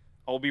 months,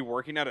 I'll be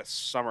working at a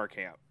summer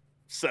camp.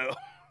 So,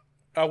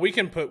 We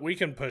can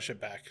push it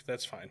back.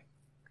 That's fine.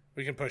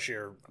 We can push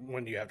your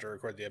when you have to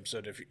record the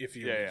episode if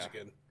you Yeah, lose yeah.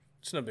 again.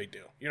 It's no big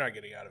deal. You're not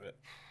getting out of it.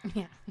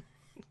 Yeah.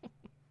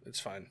 It's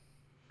fine.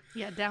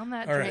 Yeah, down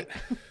that All drink.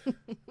 right.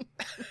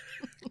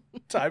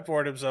 Ty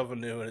poured himself a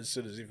new one as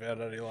soon as he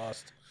found out he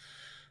lost.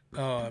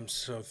 Oh, I'm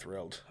so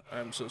thrilled.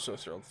 I'm so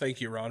thrilled.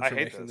 Thank you, Ron, for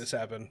making this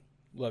happen.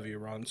 Love you,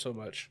 Ron, so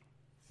much.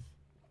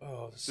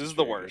 Oh, this is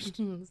the worst.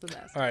 It's the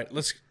best. All right,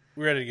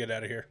 we're ready to get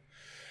out of here.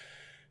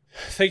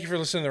 Thank you for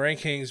listening to the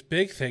Rankings.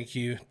 Big thank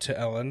you to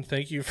Ellen.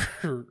 Thank you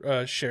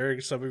for sharing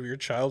some of your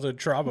childhood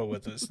trauma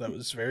with us. That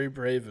was very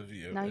brave of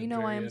you. Now you know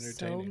why I'm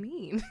so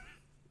mean.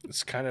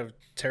 It's kind of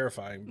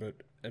terrifying, but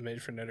it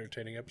made for an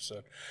entertaining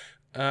episode.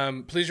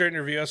 Please rate and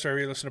review us wherever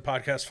you listen to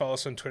podcasts. Follow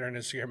us on Twitter and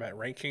Instagram at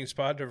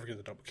RankkingsPod. Don't forget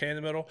the double K in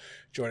the middle.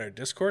 Join our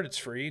Discord. It's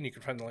free, and you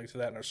can find the link to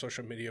that in our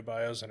social media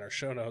bios and our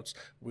show notes.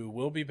 We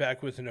will be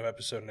back with a new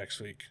episode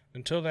next week.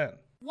 Until then.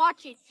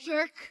 Watch it,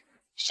 jerk.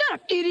 Shut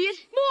up, idiot.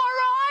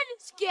 Moron.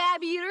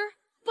 Scab eater.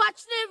 Butt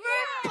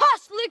sniffer.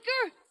 Pus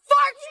licker.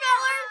 Fart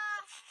smeller.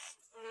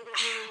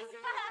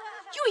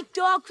 You eat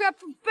dog crap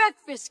for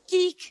breakfast,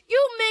 geek.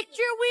 You mix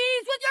your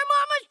weeds with your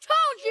mama's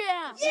toe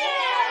jam.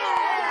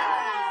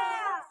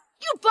 Yeah!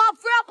 You bob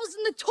for apples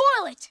in the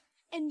toilet,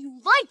 and you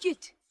like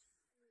it.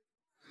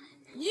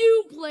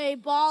 You play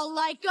ball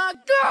like a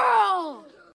girl.